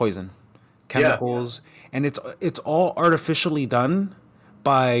literally poison, chemicals, and it's all artificially done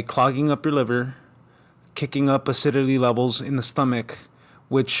by clogging up your liver, kicking up acidity levels in the stomach,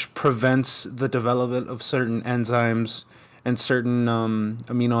 which prevents the development of certain enzymes and certain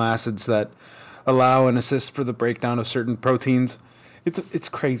amino acids that allow and assist for the breakdown of certain proteins. It's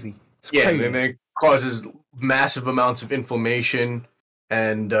crazy. It's crazy. And it causes massive amounts of inflammation,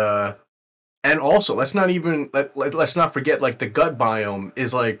 and also let's not forget, like, the gut biome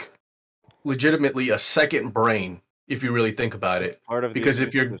is like legitimately a second brain if you really think about it. Part of because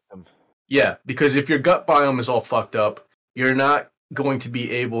if your gut biome is all fucked up, you're not going to be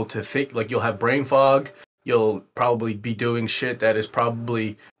able to think. Like, you'll have brain fog. You'll probably be doing shit that is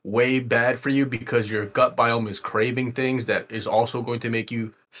probably way bad for you because your gut biome is craving things that is also going to make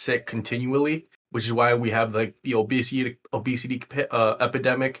you sick continually, which is why we have like the obesity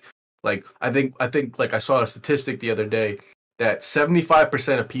epidemic. Like, I think like I saw a statistic the other day that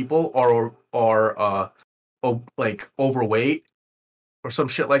 75% of people are like overweight or some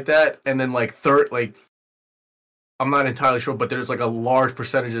shit like that, and then like I'm not entirely sure, but there's like a large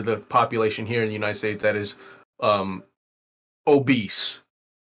percentage of the population here in the United States that is obese.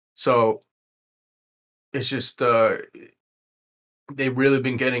 So it's just they've really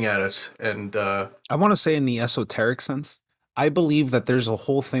been getting at us. And I want to say, in the esoteric sense, I believe that there's a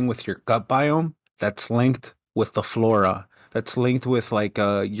whole thing with your gut biome that's linked with the flora, that's linked with like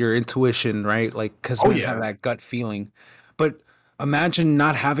your intuition, right? Like, because we have that gut feeling. But imagine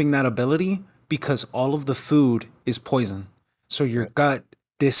not having that ability, because all of the food is poison. So your gut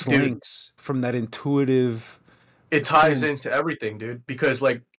dislinks from that intuitive. It ties into everything, dude, because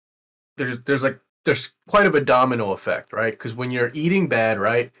like there's quite of a domino effect, right? Because when you're eating bad,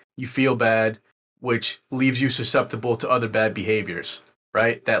 right, you feel bad, which leaves you susceptible to other bad behaviors,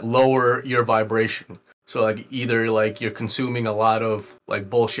 right? That lower your vibration. So like, either like you're consuming a lot of like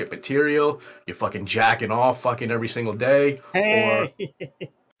bullshit material, you're fucking jacking off fucking every single day, or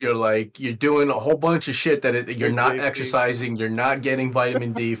you're doing a whole bunch of shit that you're not exercising, you're not getting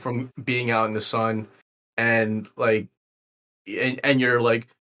vitamin D from being out in the sun, and like, and you're like,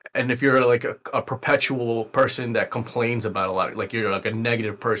 and if you're like a perpetual person that complains about a lot, like you're like a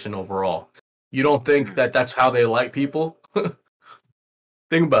negative person overall, you don't think that that's how they like people?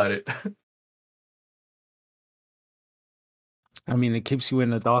 Think about it. I mean, it keeps you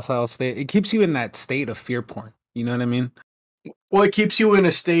in a docile state. It keeps you in that state of fear porn. You know what I mean? Well, it keeps you in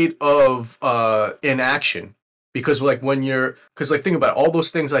a state of inaction, because like think about it, all those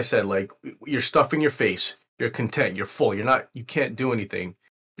things I said, like you're stuffing your face, you're content, you're full, you can't do anything,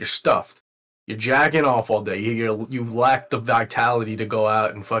 you're stuffed, you're jacking off all day, you lack the vitality to go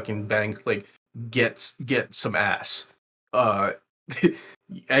out and fucking bang, like get some ass,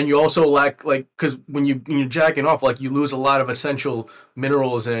 and you also lack, like, because when you're jacking off, like, you lose a lot of essential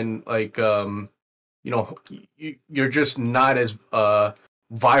minerals, and like you're just not as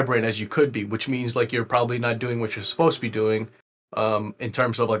vibrant as you could be, which means like you're probably not doing what you're supposed to be doing in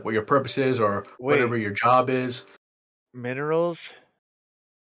terms of like what your purpose is, or whatever your job is. Minerals,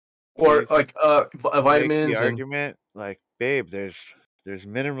 or like vitamins. The argument, like, babe, there's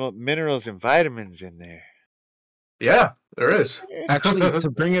minerals and vitamins in there. Yeah, there is. Actually,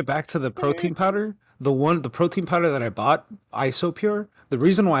 to bring it back to the protein powder, the protein powder that I bought, Isopure, the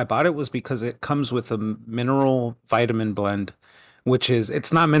reason why I bought it was because it comes with a mineral vitamin blend, which is,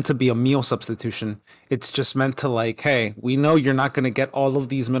 it's not meant to be a meal substitution. It's just meant to, like, hey, we know you're not going to get all of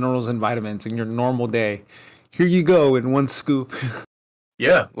these minerals and vitamins in your normal day. Here you go in one scoop.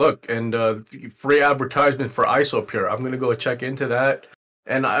 Yeah, look, and free advertisement for Isopure. I'm going to go check into that.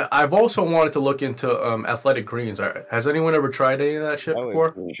 And I've also wanted to look into Athletic Greens. Has anyone ever tried any of that shit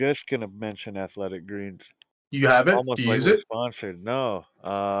before? Just gonna mention Athletic Greens. You haven't? Almost Do you like use it? Sponsored? No,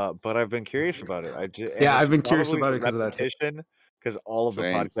 but I've been curious about it. I've been curious about it because of that too. because all of the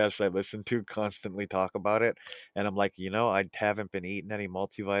podcasts I listen to constantly talk about it, and I'm like, I haven't been eating any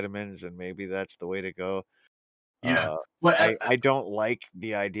multivitamins, and maybe that's the way to go. Yeah. I don't like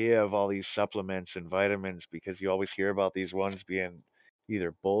the idea of all these supplements and vitamins because you always hear about these ones being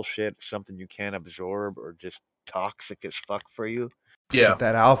either bullshit, something you can't absorb, or just toxic as fuck for you. Yeah.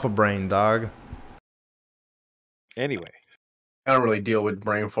 That alpha brain, dog. Anyway. I don't really deal with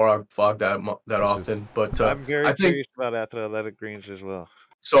brain fog that often, but I'm very I think curious about athletic greens as well.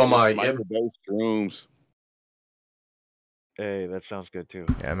 so. Am I? Microdose shrooms. Hey, that sounds good too.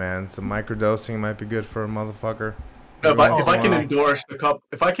 Yeah, man. Some microdosing might be good for a motherfucker. No, if I can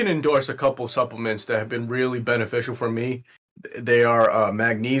endorse a couple supplements that have been really beneficial for me, they are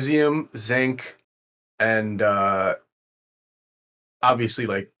magnesium, zinc, and obviously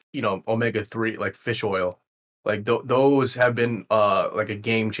omega-3, like fish oil. Like those have been like a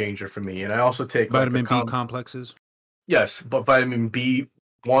game changer for me. And I also take vitamin B complexes. Yes, but vitamin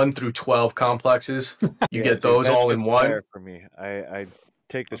B1 through 12 complexes. You get those all in one. For me, I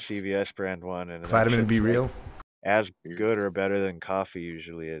take the CVS brand one, and vitamin B real, as good or better than coffee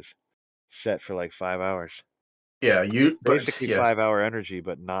usually is. Set for like 5 hours. Yeah, basically 5 hour energy,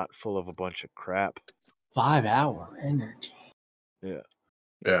 but not full of a bunch of crap. 5 hour energy. Yeah.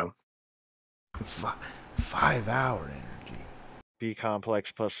 Yeah. 5 hour energy. B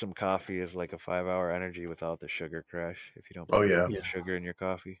complex plus some coffee is like a 5 hour energy without the sugar crash. If you don't put sugar in your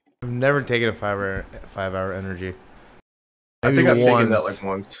coffee. I've never taken a 5 hour energy. I think I've taken that like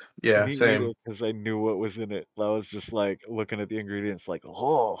once. Yeah, same. Because I knew what was in it. I was just like looking at the ingredients, like,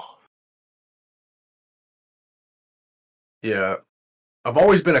 oh. Yeah, I've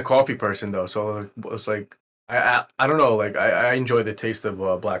always been a coffee person though, so it's like I don't know, like I enjoy the taste of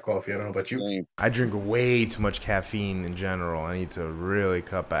black coffee. I don't know about you. I drink way too much caffeine in general. I need to really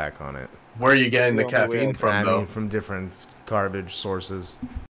cut back on it. Where are you getting the caffeine from, though? I mean, from different garbage sources.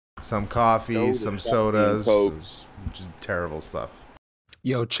 Some coffee, some sodas, just terrible stuff.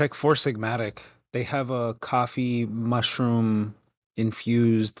 Yo, check Four Sigmatic. They have a coffee mushroom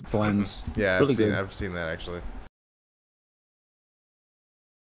infused blends. Yeah, really I've seen that actually.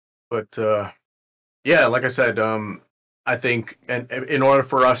 But yeah, like I said, I think, and in order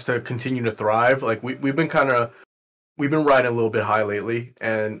for us to continue to thrive, like we've been riding a little bit high lately,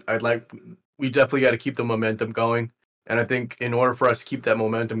 and we definitely got to keep the momentum going. And I think in order for us to keep that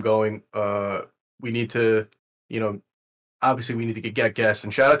momentum going, we need to, obviously we need to get guests.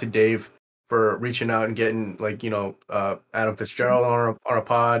 And shout out to Dave for reaching out and getting Adam Fitzgerald on our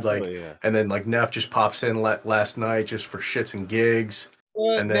pod, and then like Neff just pops in last night just for shits and gigs.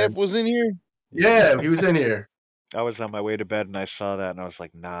 What? And then Neff was in here? Yeah, he was in here. I was on my way to bed and I saw that and I was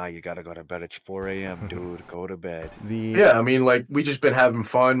like, nah, you gotta go to bed. It's 4 a.m., dude. Go to bed. Yeah, I mean, like, we just been having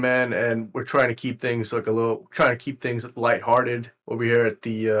fun, man, and we're trying to keep things lighthearted over here at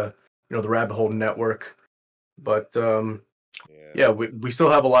the the Rabbit Hole Network. But yeah, we still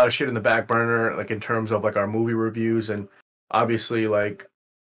have a lot of shit in the back burner, like in terms of like our movie reviews, and obviously like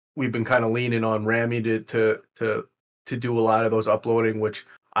we've been kind of leaning on Rami to do a lot of those uploading, which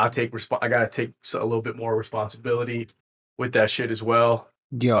I gotta take a little bit more responsibility with that shit as well.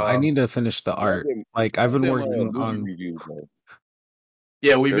 Yo, I need to finish the art. Like I've been working on reviews.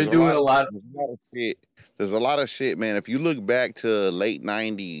 Yeah, we've been doing a lot of shit. There's a lot of shit, man. If you look back to late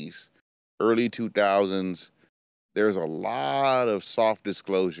 90s, early 2000s, there's a lot of soft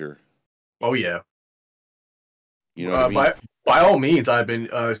disclosure. Oh yeah. You know what I mean? By all means, I've been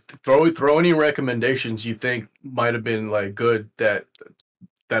throw any recommendations you think might have been like good that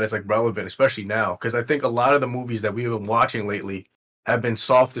is like relevant, especially now, because I think a lot of the movies that we've been watching lately have been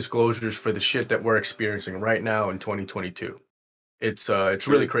soft disclosures for the shit that we're experiencing right now in 2022. It's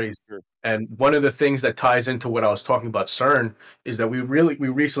really crazy. And one of the things that ties into what I was talking about CERN is that we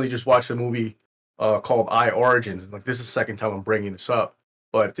recently just watched a movie called I Origins. Like, this is the second time I'm bringing this up,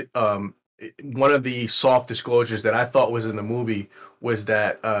 but one of the soft disclosures that I thought was in the movie was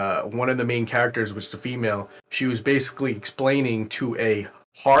that one of the main characters was the female. She was basically explaining to a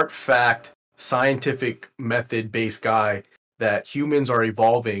hard fact, scientific method based guy that humans are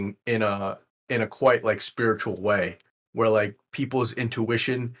evolving in a quite like spiritual way, where like people's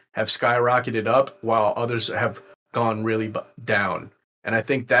intuition have skyrocketed up while others have gone really down. And I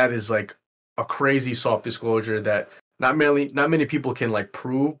think that is like a crazy soft disclosure that not many people can like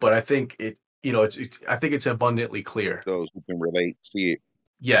prove, but I think I think it's abundantly clear. Those who can relate, see it.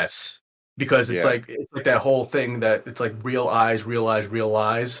 Yes. Because it's like that whole thing that it's like real eyes,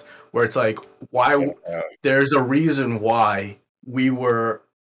 where it's like there's a reason why we were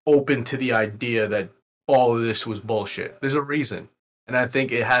open to the idea that all of this was bullshit. There's a reason. And I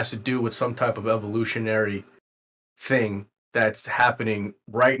think it has to do with some type of evolutionary thing that's happening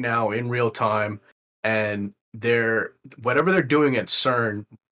right now in real time, and whatever they're doing at CERN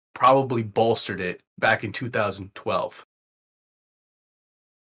probably bolstered it back in 2012.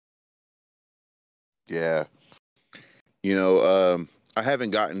 Yeah. I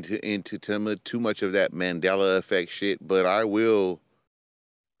haven't gotten into too much of that Mandela effect shit, but I will.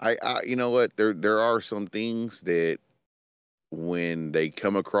 You know what? There are some things that when they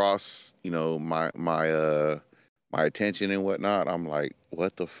come across, my attention and whatnot, I'm like,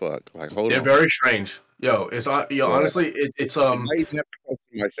 what the fuck? Like, hold They're on. very strange. Honestly, it's I even have to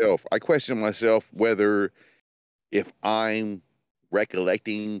question myself. I question myself whether if I'm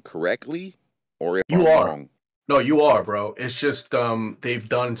recollecting correctly or if I'm wrong. No, you are, bro. It's just they've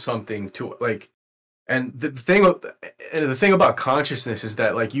done something to and the thing about consciousness is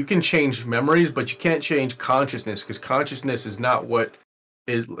that like you can change memories, but you can't change consciousness, because consciousness is not what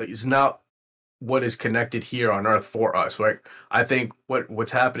is connected here on Earth for us, right? I think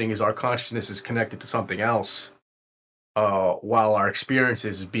what's happening is our consciousness is connected to something else, while our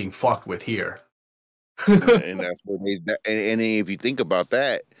experiences is being fucked with here. And that's what and if you think about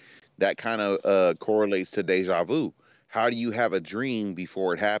that kind of correlates to deja vu. How do you have a dream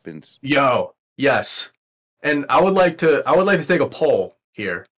before it happens? Yes. And I would like to take a poll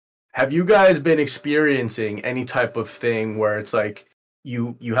here. Have you guys been experiencing any type of thing where it's like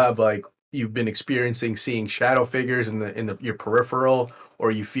you've been experiencing seeing shadow figures in your peripheral,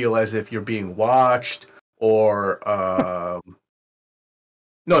 or you feel as if you're being watched, or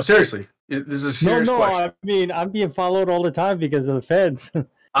no, seriously. This is a serious question. I mean, I'm being followed all the time because of the feds.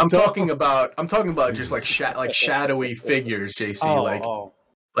 I'm talking about just like shadowy figures, JC.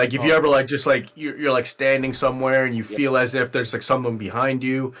 Like if you ever you're like standing somewhere and you feel as if there's like someone behind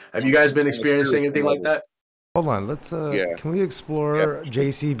you. Have you guys been experiencing anything like that? Hold on, let's can we explore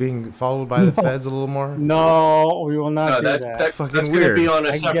JC being followed by the feds a little more? No, we will not do that. That's going to be on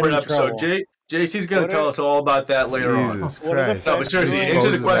a separate episode. JC's going to tell us all about that later on. Jesus Christ. No, but seriously,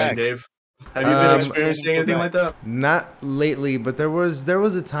 answer the question, Dave. Have you been experiencing anything like that? Not lately, but there was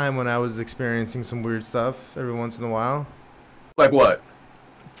a time when I was experiencing some weird stuff every once in a while. Like what?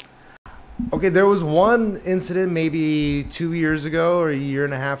 Okay, there was one incident maybe 2 years ago or a year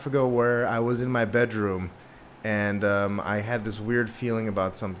and a half ago where I was in my bedroom and I had this weird feeling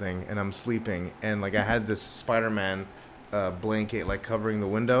about something, and I'm sleeping, and like I had this Spider-Man blanket like covering the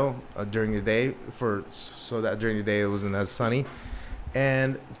window during the day so that during the day it wasn't as sunny,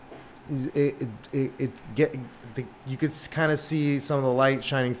 and you could kind of see some of the light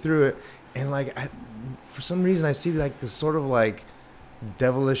shining through it, and like for some reason I see like this sort of like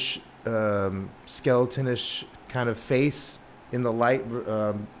devilish skeletonish kind of face in the light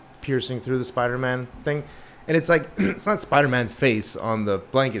piercing through the Spider-Man thing, and it's like it's not Spider-Man's face on the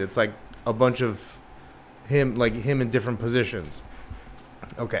blanket, it's like a bunch of him in different positions.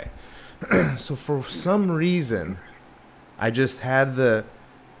 Okay. So for some reason I just had the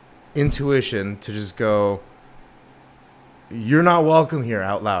intuition to just go, "You're not welcome here,"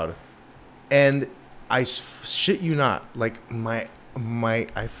 out loud. And I shit you not, like I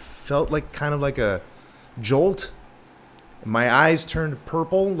felt like kind of like a jolt. My eyes turned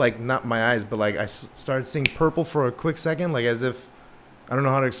purple, like not my eyes, but like I started seeing purple for a quick second, like as if, I don't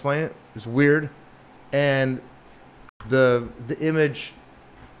know how to explain it. It was weird. And the image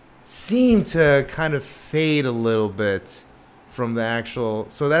seemed to kind of fade a little bit from the actual,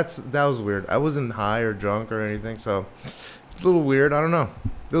 so that was weird. I wasn't high or drunk or anything, so it's a little weird. I don't know.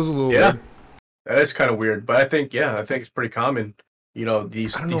 It was a little weird. That is kind of weird, but I think it's pretty common. You know,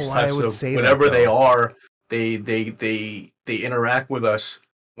 these types of whatever they are, they interact with us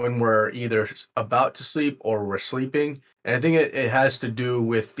when we're either about to sleep or we're sleeping. And I think it has to do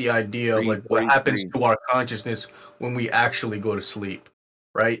with the idea of like what happens to our consciousness when we actually go to sleep,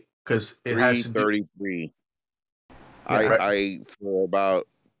 right? Because it has to do. 3:33. I for about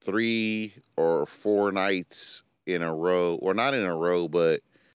 3 or 4 nights in a row, or not in a row, but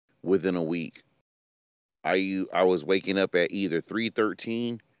within a week, I was waking up at either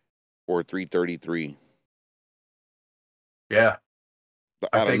 3:13 or 3:33. Yeah.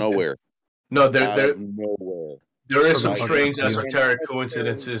 Out of nowhere. No, nowhere. There is some strange esoteric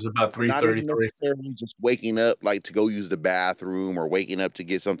coincidences about 3:33. Not necessarily just waking up like to go use the bathroom or waking up to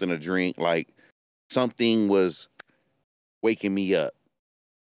get something to drink. Like something was waking me up.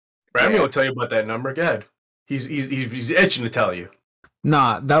 Rami will tell you about that number. Go ahead. He's itching to tell you.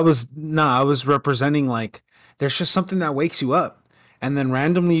 I was representing like there's just something that wakes you up, and then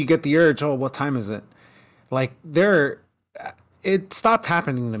randomly you get the urge. Oh, what time is it? Like it stopped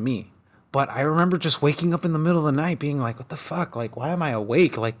happening to me, But I remember just waking up in the middle of the night being like, what the fuck? Like, why am I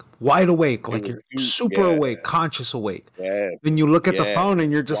awake? Like, wide awake. Like, you're super awake, conscious awake. Yes. Then you look at the phone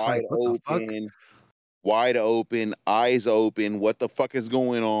and you're just wide like, what the fuck? Wide open, eyes open. What the fuck is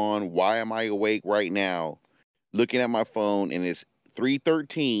going on? Why am I awake right now? Looking at my phone, and it's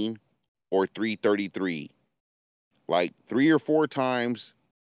 3:13 or 3:33. Like 3 or 4 times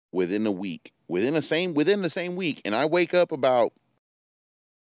within a week. Within the same week. And I wake up about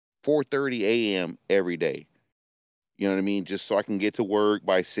 4:30 a.m. every day. You know what I mean? Just so I can get to work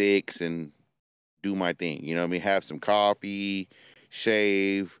by 6 and do my thing. You know what I mean? Have some coffee,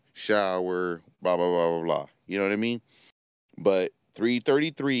 shave, shower, blah, blah, blah, blah, blah. You know what I mean? But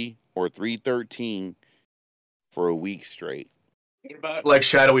 3:33 or 3:13 for a week straight. What about like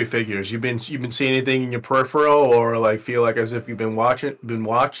shadowy figures? You've been seeing anything in your peripheral, or like feel like as if you've been watched?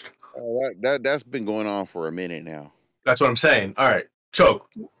 That's been going on for a minute now. That's what I'm saying. All right, Choke,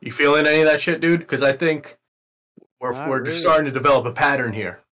 you feeling any of that shit, dude? Because I think we're just starting to develop a pattern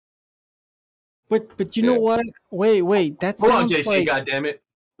here. But you know what? Wait. That Hold on, sounds JC. Goddammit.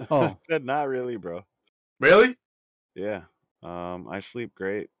 Oh, I said not really, bro. Really? Yeah. I sleep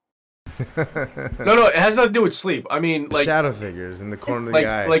great. No, it has nothing to do with sleep. I mean, like shadow figures in the corner of the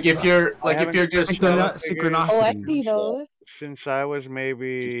eye. Like if you're just synchronicity. Oh, I see those. Since I was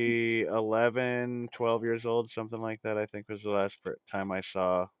maybe 11, 12 years old, something like that, I think was the last time I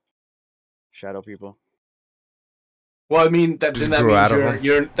saw shadow people. Well, I mean that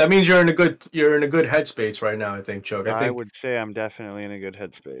means you're in a good headspace right now. I think, Chuck. I would say I'm definitely in a good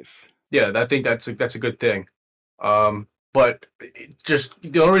headspace. Yeah, I think that's a good thing. But just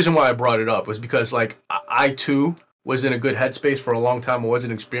the only reason why I brought it up was because like I too was in a good headspace for a long time. I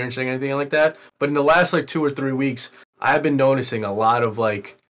wasn't experiencing anything like that. But in the last like 2 or 3 weeks, I have been noticing a lot of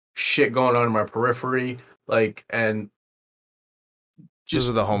like shit going on in my periphery, like and just those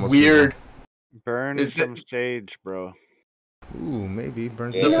are the homeless weird. Burn some sage, bro. Ooh, maybe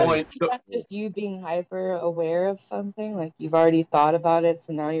burn some sage. That's just you being hyper aware of something. Like you've already thought about it,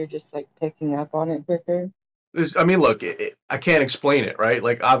 so now you're just like picking up on it quicker. I mean, look, I can't explain it, right?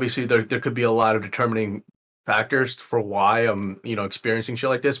 Like, obviously, there could be a lot of determining factors for why I'm, experiencing shit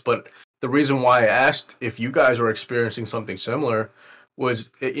like this. But the reason why I asked if you guys were experiencing something similar was,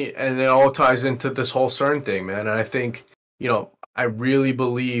 and it all ties into this whole CERN thing, man. And I think, I really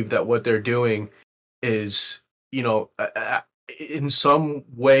believe that what they're doing is, in some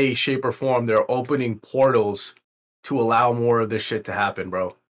way, shape, or form, they're opening portals to allow more of this shit to happen,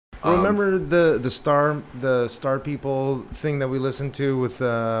 bro. Remember the star people thing that we listened to with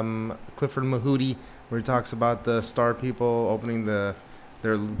Clifford Mahooty, where he talks about the star people opening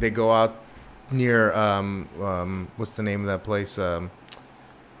they go out near what's the name of that place?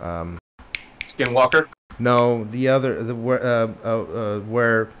 Skinwalker? No, the other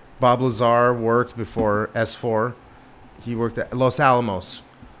where Bob Lazar worked before S4. He worked at Los Alamos.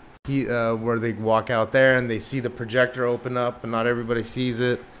 Where they walk out there and they see the projector open up, and not everybody sees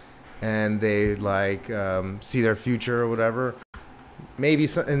it. And they see their future or whatever. Maybe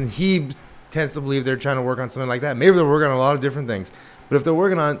and he tends to believe they're trying to work on something like that. Maybe they're working on a lot of different things. But if they're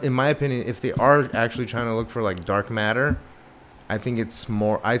working on, in my opinion, if they are actually trying to look for like dark matter, I think it's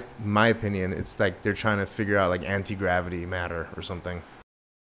more. My opinion, it's like they're trying to figure out like anti-gravity matter or something.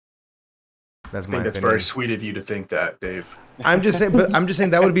 That's my opinion. That's very sweet of you to think that, Dave. I'm just saying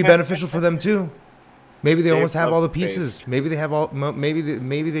that would be beneficial for them too. Maybe they almost have all the pieces. Space. Maybe they have all. Maybe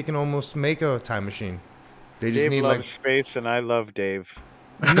they can almost make a time machine. They just Dave loves space, and I love Dave.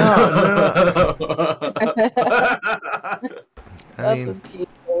 No. I mean,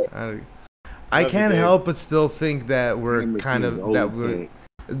 I can't help but still think that we're kind of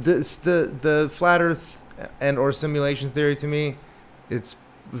the flat Earth and or simulation theory. To me, it's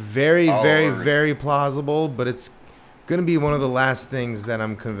very, very plausible, but it's going to be one of the last things that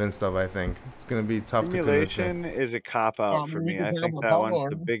I'm convinced of. I think it's going to be tough to convince me. Simulation is a cop-out for me. I think that one's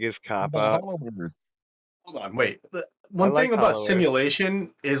the biggest cop-out. Hold on, wait. One thing about simulation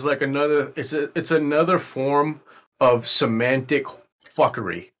is like it's another form of semantic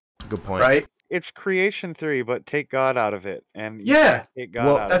fuckery. Good point. Right? It's creation theory, but take God out of it. And take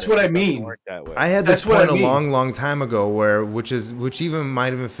God out that's of what it. I mean. I had this point a long time ago which even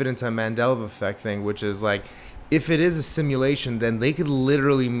might even fit into a Mandela effect thing, which is like, if it is a simulation, then they could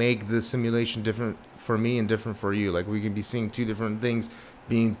literally make the simulation different for me and different for you. Like, we could be seeing two different things,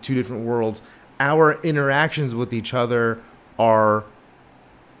 being two different worlds. Our interactions with each other are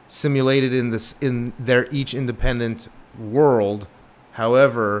simulated in their each independent world.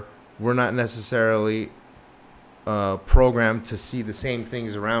 However, we're not necessarily programmed to see the same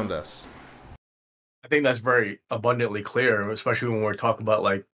things around us. I think that's very abundantly clear, especially when we're talking about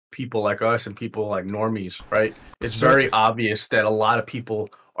like people like us and people like normies, right? It's very obvious that a lot of people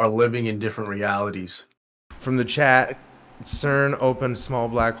are living in different realities. From the chat, CERN opened small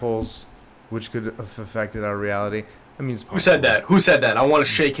black holes, which could have affected our reality. I mean, who said that? Who said that? I want to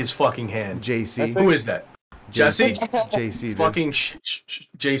shake his fucking hand. JC. Who is that? Jesse? JC. Fucking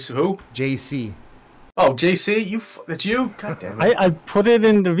JC. Who? JC. Oh, JC, that's you? God damn it. I put it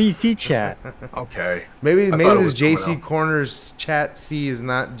in the VC chat. Okay. Maybe this JC Corners chat C is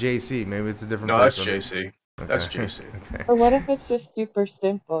not JC. Maybe it's a different person. No, that's JC. Okay. That's JC. Okay. Or what if it's just super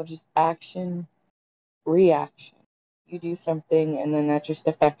simple, just action, reaction? You do something and then that just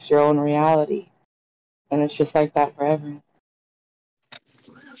affects your own reality. And it's just like that for everyone.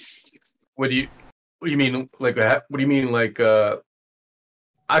 What do you mean? Like, what do you mean? Like,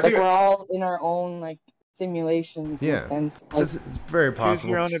 I think we're all in our own like simulations. Yeah, it's very possible. Choose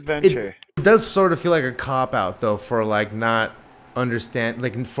your own adventure. It does sort of feel like a cop out though for like not understand,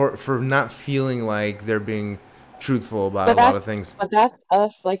 like for not feeling like they're being truthful about a lot of things. But that's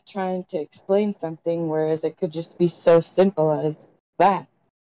us like trying to explain something, whereas it could just be so simple as that.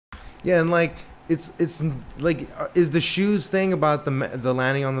 Yeah, and like it's like, is the shoes thing about the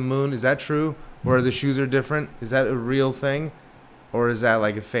landing on the moon, is that true? Where the shoes are different? Is that a real thing? Or is that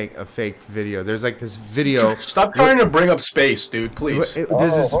like a fake video? There's like this video. Stop trying to bring up space, dude, please. Hold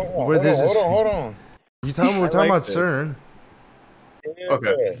on. We're talking about CERN.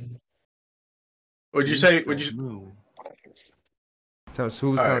 Okay. What'd you say? Tell us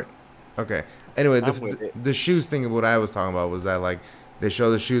who was telling. Okay. Anyway, the shoes thing of what I was talking about was that like they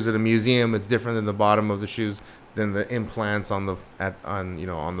show the shoes at a museum. It's different than the bottom of the shoes than the implants on the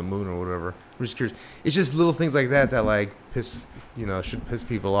moon or whatever. I'm just curious. It's just little things like that like should piss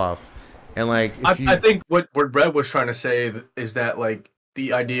people off. And like I think what Brett was trying to say is that like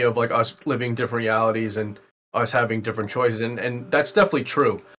the idea of like us living different realities and us having different choices, and that's definitely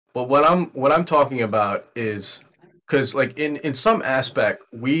true. But what I'm talking about is because like in some aspect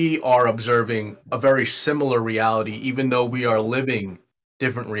we are observing a very similar reality, even though we are living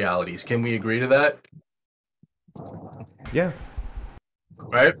different realities. Can we agree to that? Yeah.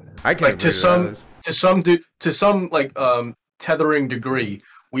 Right. I can like to some like tethering degree,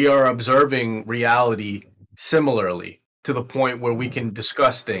 we are observing reality similarly to the point where we can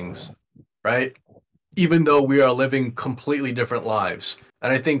discuss things, right? Even though we are living completely different lives.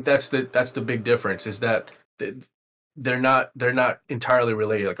 And I think that's the big difference, is that they're not entirely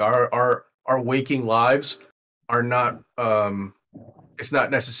related. Like our waking lives are not it's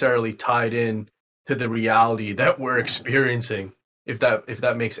not necessarily tied in to the reality that we're experiencing. If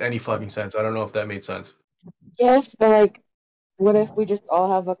that makes any fucking sense. I don't know if that made sense. Yes, but like, what if we just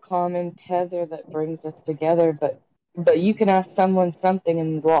all have a common tether that brings us together? But you can ask someone something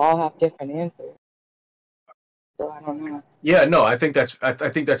and we'll all have different answers. So I don't know. Yeah, no, I think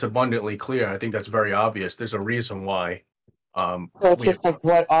that's abundantly clear. I think that's very obvious. There's a reason why. So it's just like,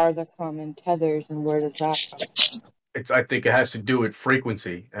 what are the common tethers and where does that come from? I think it has to do with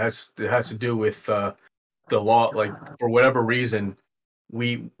frequency. It has to do with the law. Like for whatever reason,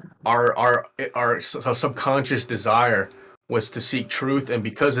 our subconscious desire was to seek truth, and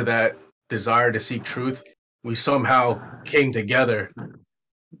because of that desire to seek truth, we somehow came together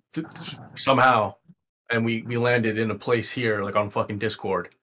somehow, and we landed in a place here, like on fucking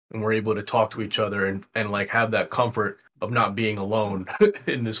Discord, and we're able to talk to each other and like have that comfort of not being alone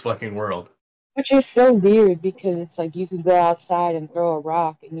in this fucking world. Which is so weird, because it's like you can go outside and throw a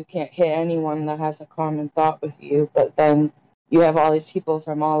rock and you can't hit anyone that has a common thought with you, but then you have all these people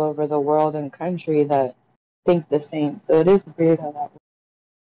from all over the world and country that think the same. So it is weird how that works.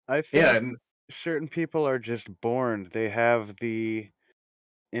 I think certain people are just born. They have the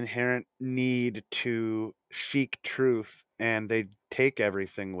inherent need to seek truth, and they take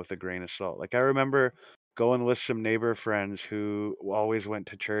everything with a grain of salt. Like I remember going with some neighbor friends who always went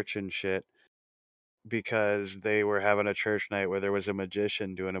to church and shit, because they were having a church night where there was a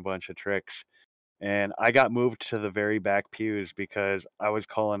magician doing a bunch of tricks. And I got moved to the very back pews because I was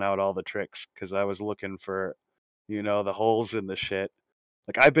calling out all the tricks, because I was looking for, the holes in the shit.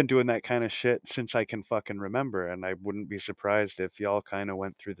 Like, I've been doing that kind of shit since I can fucking remember, and I wouldn't be surprised if y'all kind of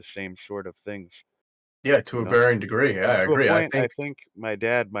went through the same sort of things. Yeah, to a varying degree. Yeah, I agree. I think my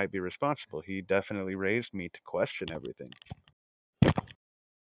dad might be responsible. He definitely raised me to question everything.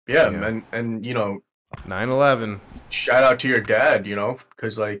 Yeah. and 9/11. Shout out to your dad,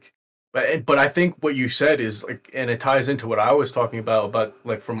 because like, but I think what you said is like, and it ties into what I was talking about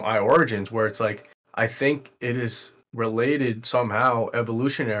like from iOrigins, where it's like I think it is related somehow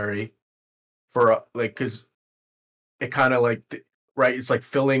evolutionary for like, because it kind of like right, it's like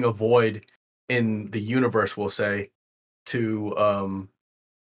filling a void in the universe, we'll say, to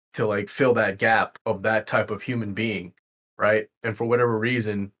to like fill that gap of that type of human being, right? And for whatever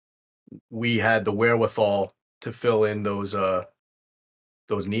reason, we had the wherewithal to fill in those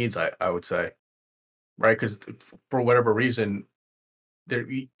needs. I would say, right? Because for whatever reason, there,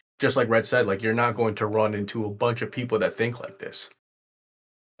 just like Red said, like you're not going to run into a bunch of people that think like this,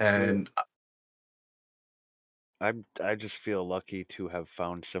 and I just feel lucky to have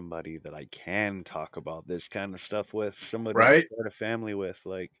found somebody that I can talk about this kind of stuff with, somebody right, to start a family with.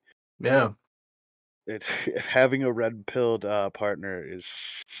 Like, yeah, it's having a red-pilled partner is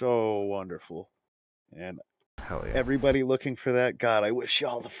so wonderful, and Hell yeah. everybody looking for that, God, I wish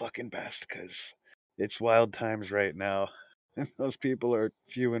y'all the fucking best, because it's wild times right now, and those people are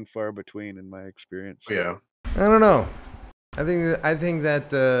few and far between in my experience. yeah. I don't know. I think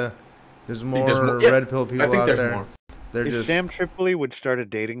that there's more red pill people out there. More. They're if just Sam Tripoli would start a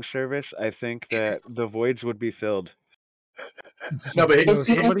dating service, I think that the voids would be filled. No, but Yo,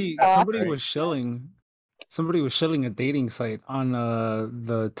 somebody was shilling a dating site on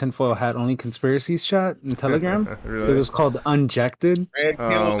the tinfoil hat only conspiracies chat in Telegram. Really? It was called Unjected. Red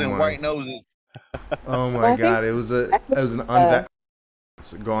pills and white noses. Oh my god! It was an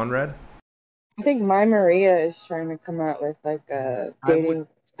Go on, Red. I think My Maria is trying to come out with like a dating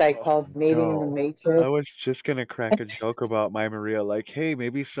site called Mating in the Matrix. I was just gonna crack a joke about My Maria, like, hey,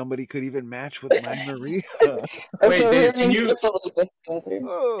 maybe somebody could even match with My Maria. Wait, Dave,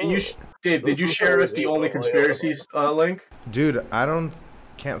 Dave, did you share us the only conspiracies link? Dude,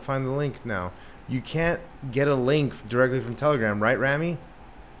 can't find the link now. You can't get a link directly from Telegram, right, Rami?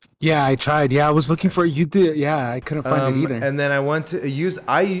 Yeah, I tried. Yeah, I was looking for you. Did I couldn't find it either. And then I went to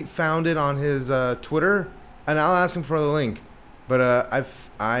I found it on his Twitter, and I'll ask him for the link. But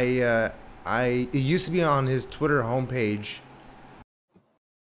it used to be on his Twitter homepage.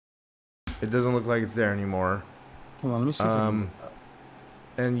 It doesn't look like it's there anymore. Hold on, let me see.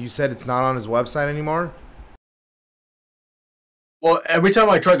 And you said it's not on his website anymore? Well, every time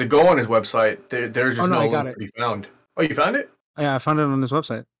I tried to go on his website, there's just no link to be found. Oh, you found it? Yeah, I found it on his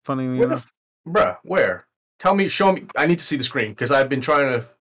website. Funny enough. Bruh, where? Tell me, show me. I need to see the screen because I've been trying to.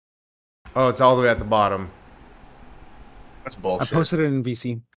 Oh, it's all the way at the bottom. That's bullshit. I posted it in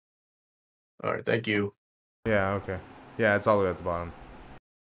VC. All right, thank you. Yeah, okay. Yeah, it's all the way at the bottom.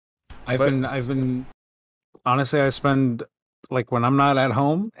 I've been honestly, I spend, like, when I'm not at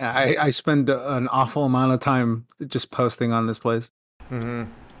home, I spend an awful amount of time just posting on this place. Mm-hmm.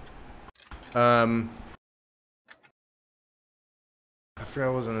 I forgot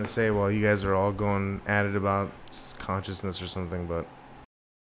what I was going to say while you guys are all going at it about consciousness or something, but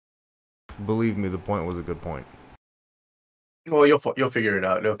believe me, the point was a good point. Well, you'll figure it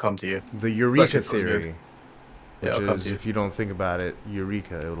out. It'll come to you. The Eureka theory, which is if you don't think about it,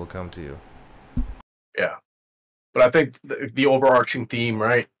 Eureka, it'll come to you. Yeah. But I think the overarching theme,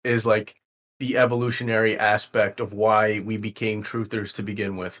 right, is like the evolutionary aspect of why we became truthers to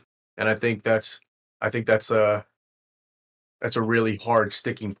begin with. And I think that's a really hard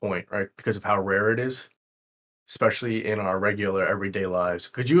sticking point, right? Because of how rare it is, especially in our regular everyday lives.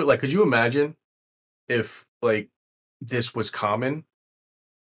 Could you imagine if like this was common?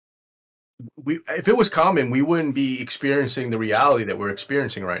 If it was common, we wouldn't be experiencing the reality that we're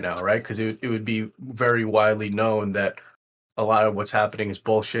experiencing right now, right? Because it would be very widely known that a lot of what's happening is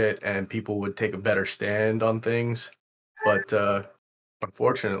bullshit, and people would take a better stand on things. But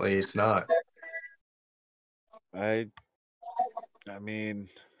unfortunately, it's not. I mean,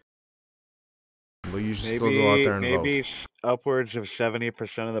 well, you should still go out there and maybe vote. Upwards of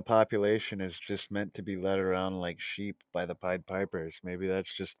 70% of the population is just meant to be led around like sheep by the Pied Pipers. Maybe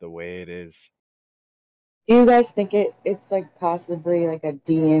that's just the way it is. Do you guys think it's like possibly like a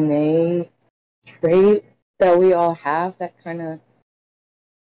DNA trait that we all have that kind of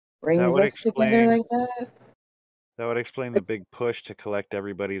brings us together like that? That would explain the big push to collect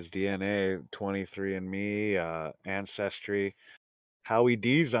everybody's DNA, 23andMe, Ancestry. Howie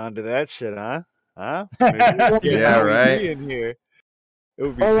D's onto that shit, huh? Huh? Yeah, right. In here. It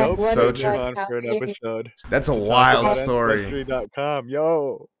would be dope so to on for an episode. That's a wild story. Ancestry.com,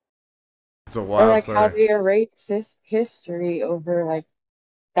 yo. It's a wild story. Or like how we erase history over like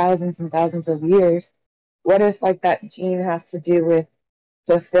thousands and thousands of years. What if like that gene has to do with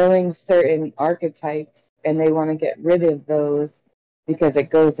fulfilling certain archetypes and they want to get rid of those because it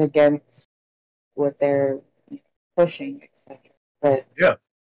goes against what they're pushing, etc. But yeah,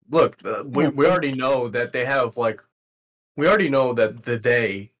 look, we already know that they have like, we already know that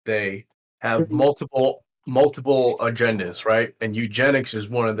they have multiple agendas, right? And eugenics is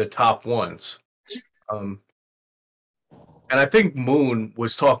one of the top ones. And I think Moon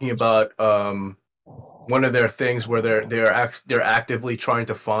was talking about one of their things where they're actively trying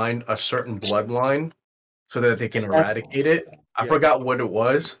to find a certain bloodline so that they can eradicate it. I forgot what it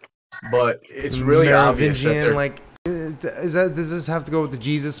was, but it's really obvious that Merovingian, like, does this have to go with the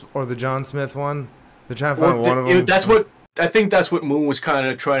Jesus or the John Smith one? They're trying to find one of them. That's what I think. That's what Moon was kind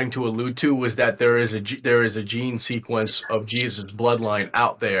of trying to allude to, was that there is a gene sequence of Jesus' bloodline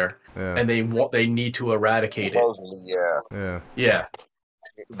out there, and they need to eradicate it. Yeah.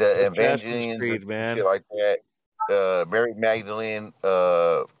 The Evangelians and shit like that. Mary Magdalene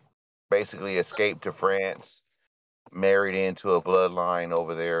basically escaped to France, married into a bloodline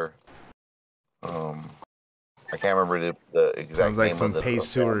over there. I can't remember the exact Sounds like name some of the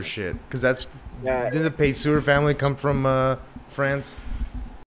Pessour shit. Because did the Pessour family come from France?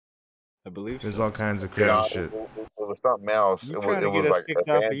 I believe there's all kinds of crazy shit. It was something else. It was like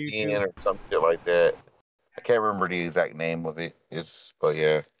Evangelian or some shit like that. I can't remember the exact name of it. But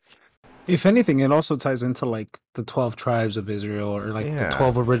yeah. If anything, it also ties into like the 12 tribes of Israel, or like the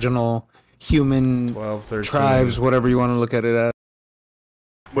 12 original human 12, 13 tribes, whatever you want to look at it as.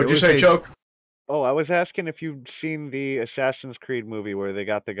 What'd you say, Choke? Oh, I was asking if you've seen the Assassin's Creed movie where they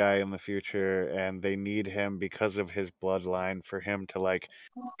got the guy in the future and they need him because of his bloodline for him to like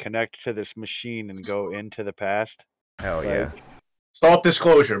connect to this machine and go into the past. Hell yeah. Soft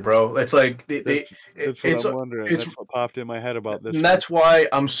disclosure, bro. It's like that's what I'm wondering. That's what popped in my head about this. And that's why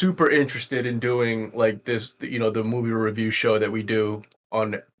I'm super interested in doing like this, the movie review show that we do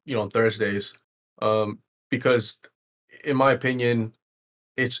on on Thursdays, because in my opinion,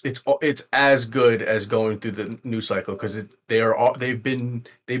 it's as good as going through the news cycle, because they've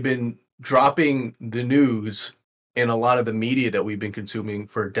been dropping the news in a lot of the media that we've been consuming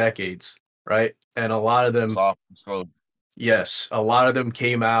for decades, right? And a lot of them. Yes, a lot of them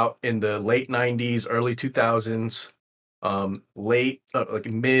came out in the late 90s, early 2000s, late like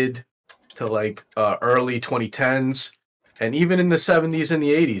mid to like early 2010s, and even in the 70s and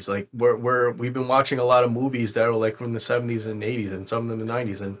the 80s. Like we've been watching a lot of movies that are like from the 70s and 80s, and some of them in the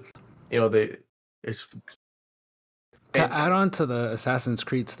 90s, and to add on to the Assassin's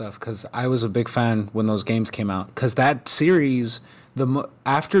Creed stuff, because I was a big fan when those games came out, because that series,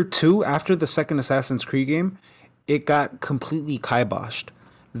 after the second Assassin's Creed game, it got completely kiboshed.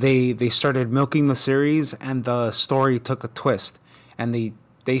 They started milking the series, and the story took a twist, and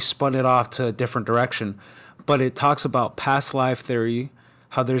they spun it off to a different direction. But it talks about past life theory,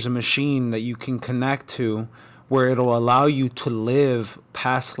 how there's a machine that you can connect to where it'll allow you to live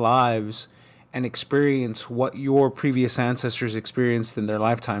past lives and experience what your previous ancestors experienced in their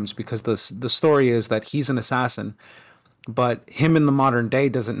lifetimes, because the story is that he's an assassin, but him in the modern day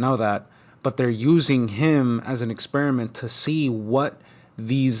doesn't know that. But they're using him as an experiment to see what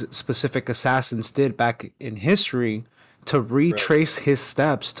these specific assassins did back in history, to retrace his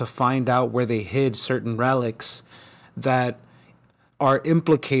steps, to find out where they hid certain relics that are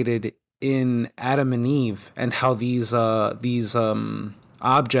implicated in Adam and Eve, and how these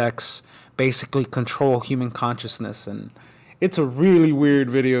objects basically control human consciousness. And it's a really weird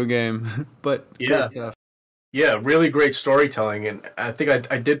video game, but yeah. good stuff. Yeah, really great storytelling, and I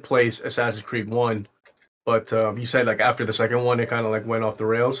think I did play Assassin's Creed 1, but you said like after the second one it kind of like went off the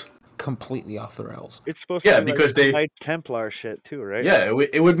rails. Completely off the rails. It's supposed to be because they Knights Templar shit too, right? Yeah,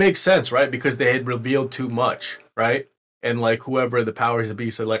 it would make sense, right? Because they had revealed too much, right? And like whoever the powers that be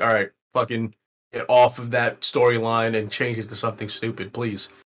said, like, all right, fucking get off of that storyline and change it to something stupid, please.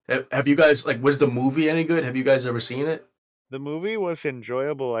 Have you guys was the movie any good? Have you guys ever seen it? The movie was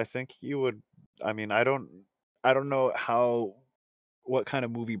enjoyable. I think you would. I mean, I don't know what kind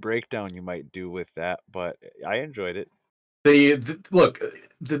of movie breakdown you might do with that, but I enjoyed it.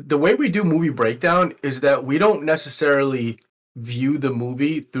 The way we do movie breakdown is that we don't necessarily view the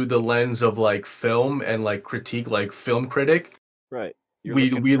movie through the lens of like film and like critique, like film critic. Right. We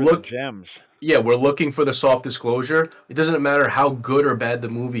look gems. Yeah, we're looking for the soft disclosure. It doesn't matter how good or bad the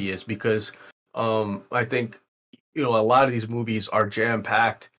movie is, because I think a lot of these movies are jam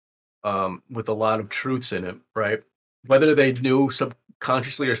packed with a lot of truths in it, right? Whether they knew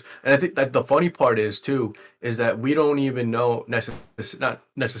subconsciously and I think that the funny part is that we don't even know not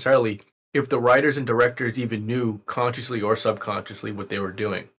necessarily if the writers and directors even knew consciously or subconsciously what they were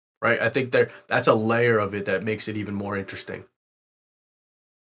doing, right? I think that's a layer of it that makes it even more interesting.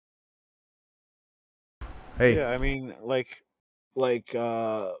 Hey. Yeah, I mean, like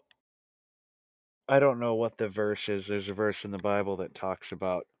I don't know what the verse is. There's a verse in the Bible that talks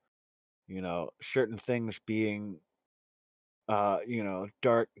about certain things being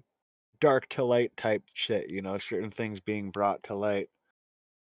dark to light type shit, certain things being brought to light,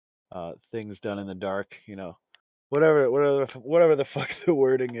 things done in the dark, whatever the fuck the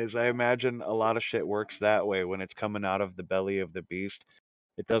wording is. I imagine a lot of shit works that way when it's coming out of the belly of the beast.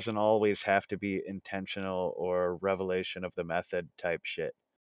 It doesn't always have to be intentional or revelation of the method type shit.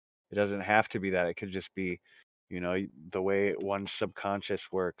 It doesn't have to be that. It could just be, the way one's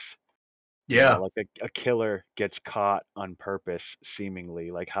subconscious works. Yeah. Like a killer gets caught on purpose,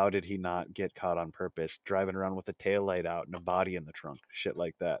 seemingly. Like, how did he not get caught on purpose? Driving around with a taillight out and a body in the trunk. Shit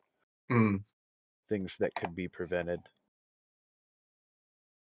like that. Things that could be prevented.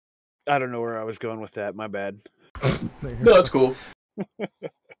 I don't know where I was going with that. My bad. No, that's cool.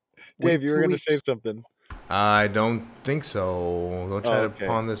 Dave, you were going to say something. I don't think so. Don't try to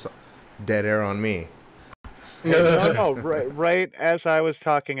pawn this dead air on me. No, right as I was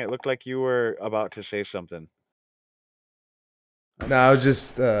talking, it looked like you were about to say something. No, I was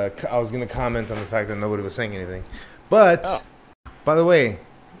just, I was going to comment on the fact that nobody was saying anything. But, by the way,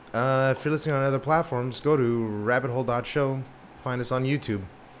 if you're listening on other platforms, go to rabbithole.show. Find us on YouTube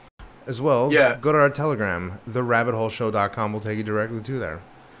as well. Yeah. Go to our Telegram, therabbitholeshow.com will take you directly to there.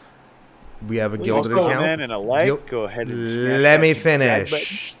 We have a Gilded account. And a like. Go ahead and let me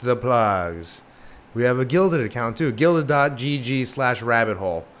finish the plugs. We have a Gilded account too,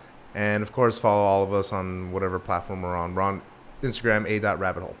 gilded.gg/rabbithole. And of course, follow all of us on whatever platform we're on. We're on Instagram,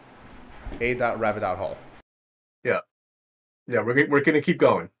 a.rabbithole. a.rabbit.hole. Yeah. Yeah, we're gonna keep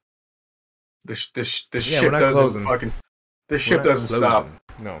going. This ship we're not doesn't closing. fucking. This ship doesn't stop.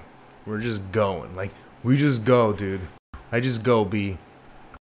 No, we're just going. Like, we just go, dude. I just go, B.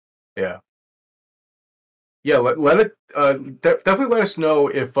 Yeah. Yeah, let it definitely let us know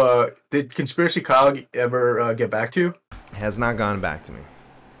if did Conspiracy Kyle ever get back to you? Has not gone back to me.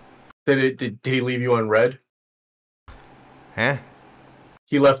 Did he leave you on red? Huh?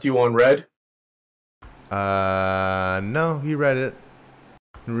 He left you on red? No, he read it.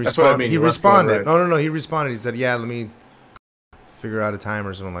 That's what I mean. He responded. No, he responded. He said, "Yeah, let me figure out a time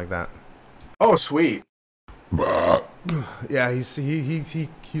or something like that." Oh, sweet. Yeah, he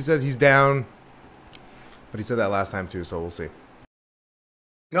said he's down. But he said that last time too, so we'll see.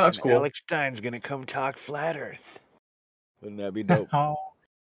 No, that's cool. Alex Stein's gonna come talk flat Earth. Wouldn't that be dope?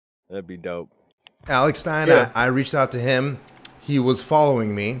 That'd be dope. Alex Stein, yeah. I reached out to him. He was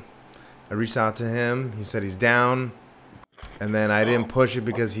following me. I reached out to him. He said he's down. And then I didn't push it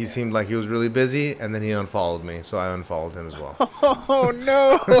because he seemed like he was really busy. And then he unfollowed me. So I unfollowed him as well. Oh,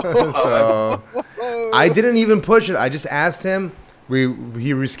 no. So I didn't even push it. I just asked him.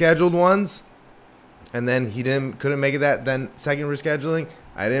 He rescheduled once. And then he couldn't make it then second rescheduling.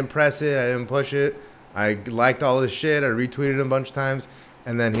 I didn't press it. I didn't push it. I liked all his shit. I retweeted him a bunch of times.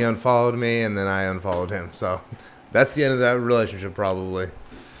 And then he unfollowed me, and then I unfollowed him. So that's the end of that relationship, probably.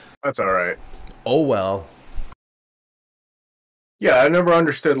 That's all right. Oh, well. Yeah, I never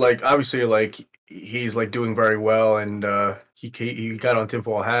understood, like, obviously, like, he's, like, doing very well, and he got on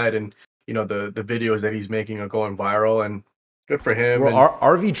Tinfoil Hat, and, you know, the videos that he's making are going viral, and good for him. Well,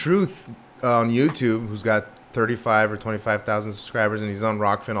 RV Truth on YouTube, who's got 35 or 25,000 subscribers, and he's on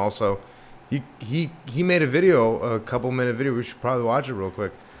Rockfin also. He made a video, a couple-minute video. We should probably watch it real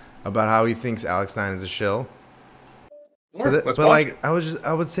quick about how he thinks Alex Stein is a shill. Sure, but like, I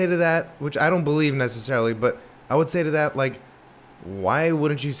would say to that, which I don't believe necessarily, but I would say to that, like, why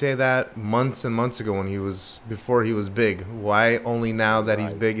wouldn't you say that months and months ago before he was big? Why only now that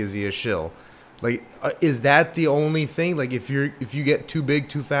he's big is he a shill? Like, is that the only thing? Like, if you get too big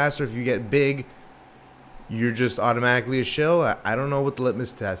too fast, or if you get big, you're just automatically a shill? I don't know what the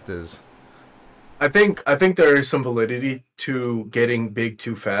litmus test is. I think there is some validity to getting big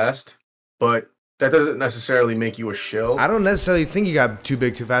too fast, but that doesn't necessarily make you a shill. I don't necessarily think he got too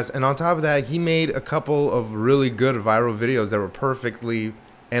big too fast. And on top of that, he made a couple of really good viral videos that were perfectly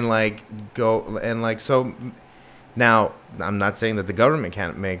so. Now, I'm not saying that the government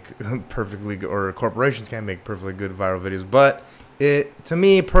can't make perfectly, or corporations can't make perfectly good viral videos, but to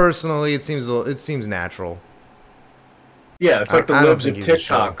me personally, it seems natural. Yeah, it's like the Libs and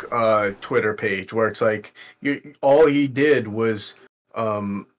TikTok Twitter page, where it's like all he did was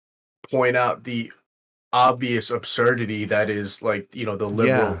point out the obvious absurdity that is, like, you know, the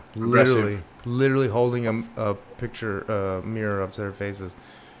liberal, literally holding a picture mirror up to their faces.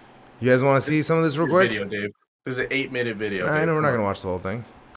 You guys want to see some of this real quick? Video, Dave. This is an 8-minute video. I know we're not gonna watch the whole thing.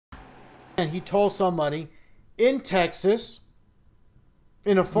 And he told somebody in Texas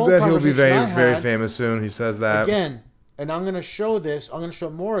in a phone that conversation he'll be very, I had, very famous soon. He says that again. And I'm going to show this. I'm going to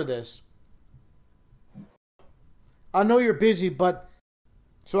show more of this. I know you're busy, but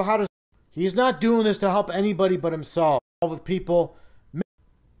so how does... He's not doing this to help anybody but himself. With people...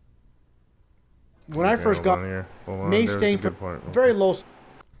 When I first got... May staying for very low...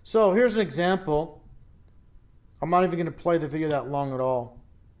 So here's an example I'm not even going to play the video that long at all.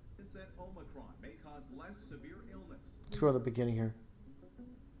 Let's go to the beginning here.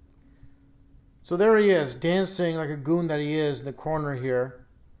 So there he is, dancing like a goon that he is in the corner here.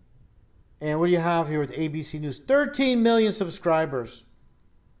 And what do you have here with ABC News? 13 million subscribers.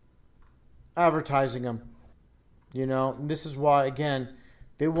 Advertising him. You know, and this is why, again,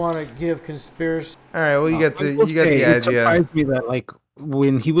 they want to give conspiracy. All right, well, you get the idea. It surprised me that, like,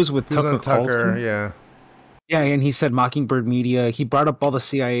 when he was with Tucker Carlson, yeah, and he said Mockingbird Media, he brought up all the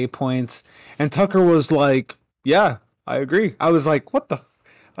CIA points, and Tucker was like, "Yeah, I agree." I was like, "What the,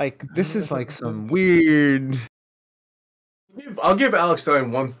 like, this is like some weird." I'll give Alex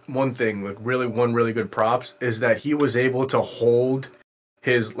Stein one thing, like one really good props is that he was able to hold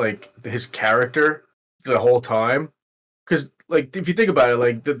his character the whole time, because like if you think about it,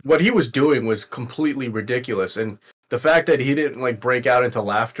 like what he was doing was completely ridiculous, and the fact that he didn't like break out into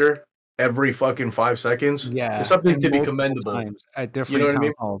laughter every fucking 5 seconds, is something to be commendable. At different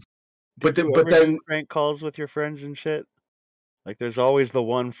town halls. But then prank calls with your friends and shit. Like, there's always the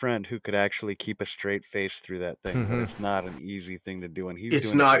one friend who could actually keep a straight face through that thing. But it's not an easy thing to do, and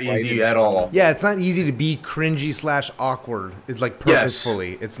it's not easy at all. Yeah, it's not easy to be cringy / awkward. It's like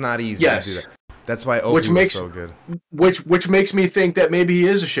purposefully. It's not easy to do that. That's why Opie was so good. Which makes me think that maybe he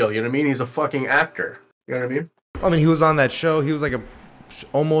is a shill. You know what I mean? He's a fucking actor. You know what I mean? I mean, he was on that show. He was like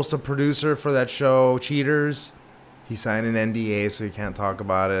almost a producer for that show, Cheaters. He signed an NDA, so he can't talk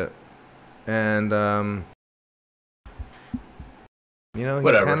about it. And you know,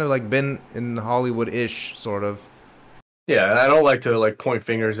 he's kind of like been in Hollywood-ish, sort of. Yeah, and I don't like to like point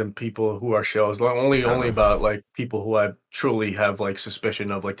fingers at people who are shills. Only about like people who I truly have like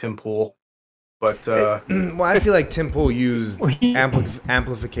suspicion of, like Tim Pool. But well, I feel like Tim Pool used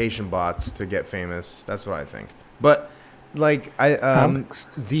amplification bots to get famous. That's what I think. But like like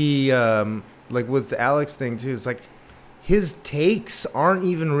with the Alex thing too, it's like his takes aren't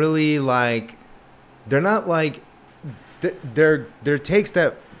even really like, they're not like they're takes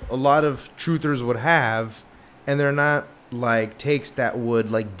that a lot of truthers would have, and they're not like takes that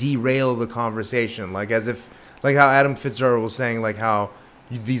would like derail the conversation, like as if like how Adam Fitzgerald was saying, like how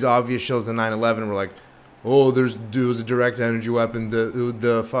these obvious shows in 9/11 were like, oh, there was a direct energy weapon,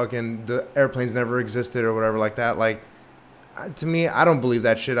 the airplanes never existed or whatever like that. Like, to me, I don't believe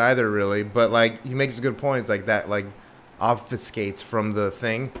that shit either, really. But like, he makes good points like that, like obfuscates from the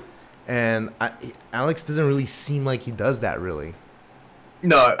thing, and Alex doesn't really seem like he does that really.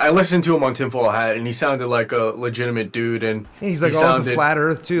 No, I listened to him on Tinfoil Hat, and he sounded like a legitimate dude, and he's like all into flat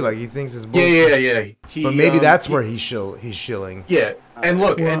Earth too. Like he thinks it's bullshit. Yeah. But maybe that's where he's shilling. Yeah, and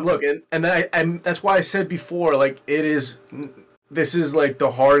that's why I said before, like this is like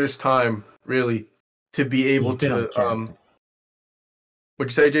the hardest time really to be able to.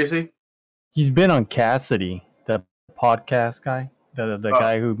 What'd you say, JC? He's been on Cassidy, the podcast guy, the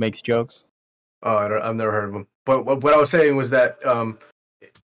guy who makes jokes. Oh, I've never heard of him. But what I was saying was that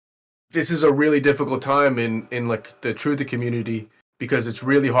this is a really difficult time in like the truther community, because it's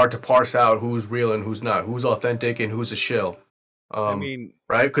really hard to parse out who's real and who's not, who's authentic and who's a shill. I mean,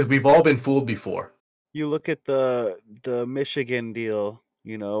 right? Because we've all been fooled before. You look at the Michigan deal,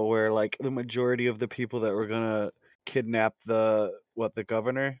 you know, where like the majority of the people that were gonna kidnap the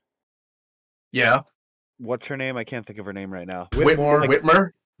governor. Yeah. What's her name? I can't think of her name right now.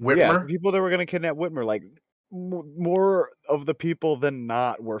 Whitmer. Yeah, the people that were gonna kidnap Whitmer, like more of the people than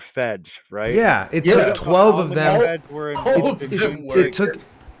not were feds, right? Yeah, it took 12 of them.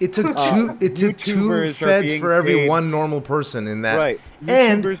 It took two feds for every one normal person in that. Right.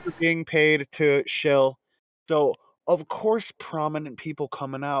 YouTubers are being paid to shill. So of course, prominent people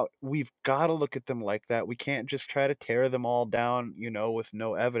coming out, we've got to look at them like that. We can't just try to tear them all down, you know, with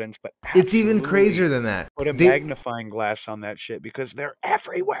no evidence. But it's even crazier than that. Put a magnifying glass on that shit, because they're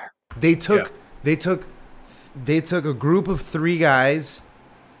everywhere. They took a group of 3 guys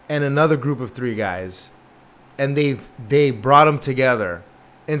and another group of 3 guys, and they brought them together.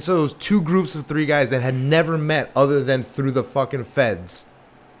 And so it was 2 groups of 3 guys that had never met other than through the fucking feds,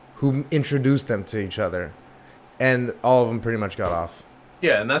 who introduced them to each other. And all of them pretty much got off.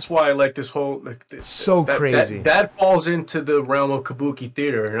 Yeah, and that's why like this whole crazy. That falls into the realm of kabuki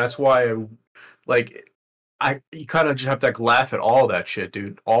theater, and that's why you kind of just have to like laugh at all that shit,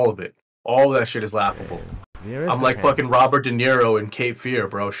 dude. All of it. All of that shit is laughable. I'm like fucking Robert De Niro in Cape Fear,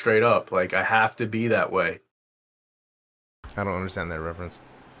 bro. Straight up, like I have to be that way. I don't understand that reference.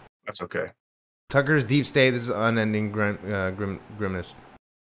 That's okay. Tucker's Deep State. This is unending grimness.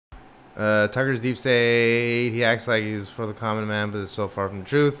 Tucker's Deep State. He acts like he's for the common man, but it's so far from the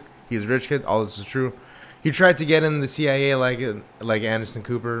truth. He's a rich kid. All this is true. He tried to get in the CIA like Anderson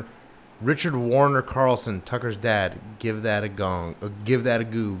Cooper, Richard Warner Carlson, Tucker's dad. Give that a gong. Give that a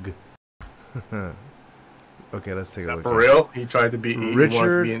goog. Okay, let's take a look. For real? He tried to be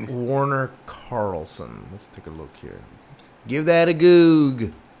Richard Warner Carlson. Let's take a look here. Give that a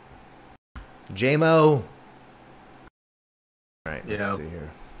goog. J-Mo. All right, let's see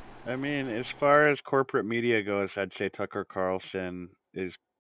here. I mean, as far as corporate media goes, I'd say Tucker Carlson is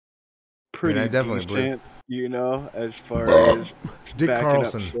pretty decent, you know, as far as Dick backing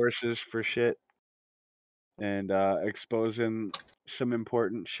Carlson. up sources for shit and exposing some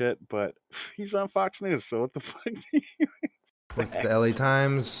important shit, but he's on Fox News, so what the fuck do you expect? The LA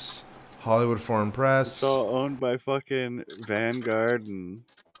Times, Hollywood Foreign Press. It's all owned by fucking Vanguard and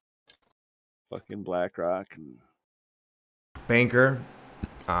fucking BlackRock and Banker.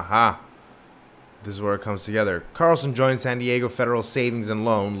 Aha. This is where it comes together. Carlson joined San Diego Federal Savings and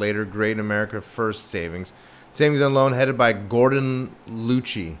Loan, later Great America First Savings. Savings and Loan headed by Gordon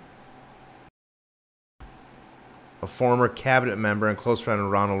Lucci, a former cabinet member and close friend of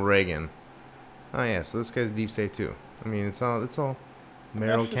Ronald Reagan. Oh yeah, so this guy's deep state too. I mean, it's all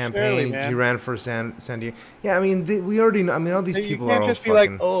mayoral campaign. Man. He ran for San Diego. Yeah, I mean, we already know. I mean, all these people are all You can't just be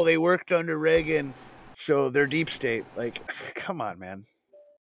like, oh, they worked under Reagan, so they're deep state. Like, come on, man.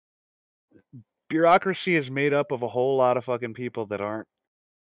 Bureaucracy is made up of a whole lot of fucking people that aren't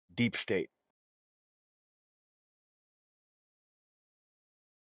deep state.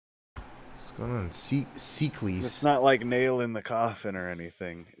 What's going on? Seekleys. It's not like nail in the coffin or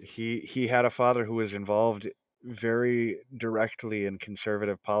anything. He had a father who was involved very directly in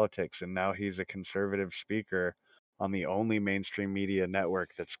conservative politics, and now he's a conservative speaker on the only mainstream media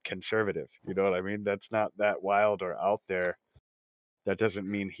network that's conservative. You know what I mean? That's not that wild or out there. That doesn't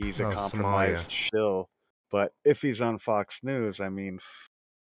mean he's a compromised shill. But if he's on Fox News, I mean...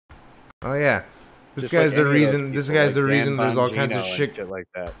 Oh, yeah. This guy's the reason. This guy's the reason there's all kinds of shit like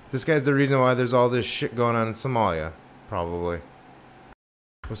that. This guy's the reason why there's all this shit going on in Somalia, probably.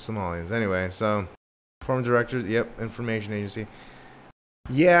 With Somalians. Anyway, so... Former directors, yep, information agency.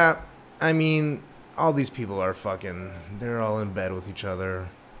 Yeah, I mean, all these people are fucking... They're all in bed with each other.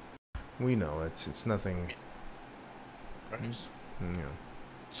 We know it. It's nothing... You know.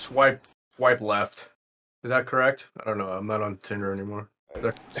 Swipe left. Is that correct? I don't know. I'm not on Tinder anymore.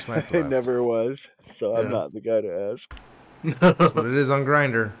 Swipe left. I never was, so I'm not the guy to ask. That's what it is on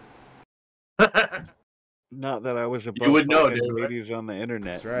Grindr. Not that I was above you would know, ladies on the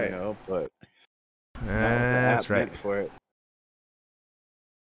internet, that's right. You know, but that's right. For it.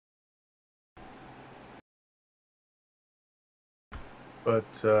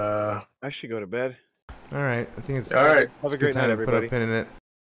 But I should go to bed. All right, I think it's all right. Have a great night, everybody. Put a pin in it.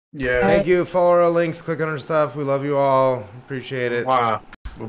 Yeah. Thank you. Follow our links. Click on our stuff. We love you all. Appreciate it. Wow.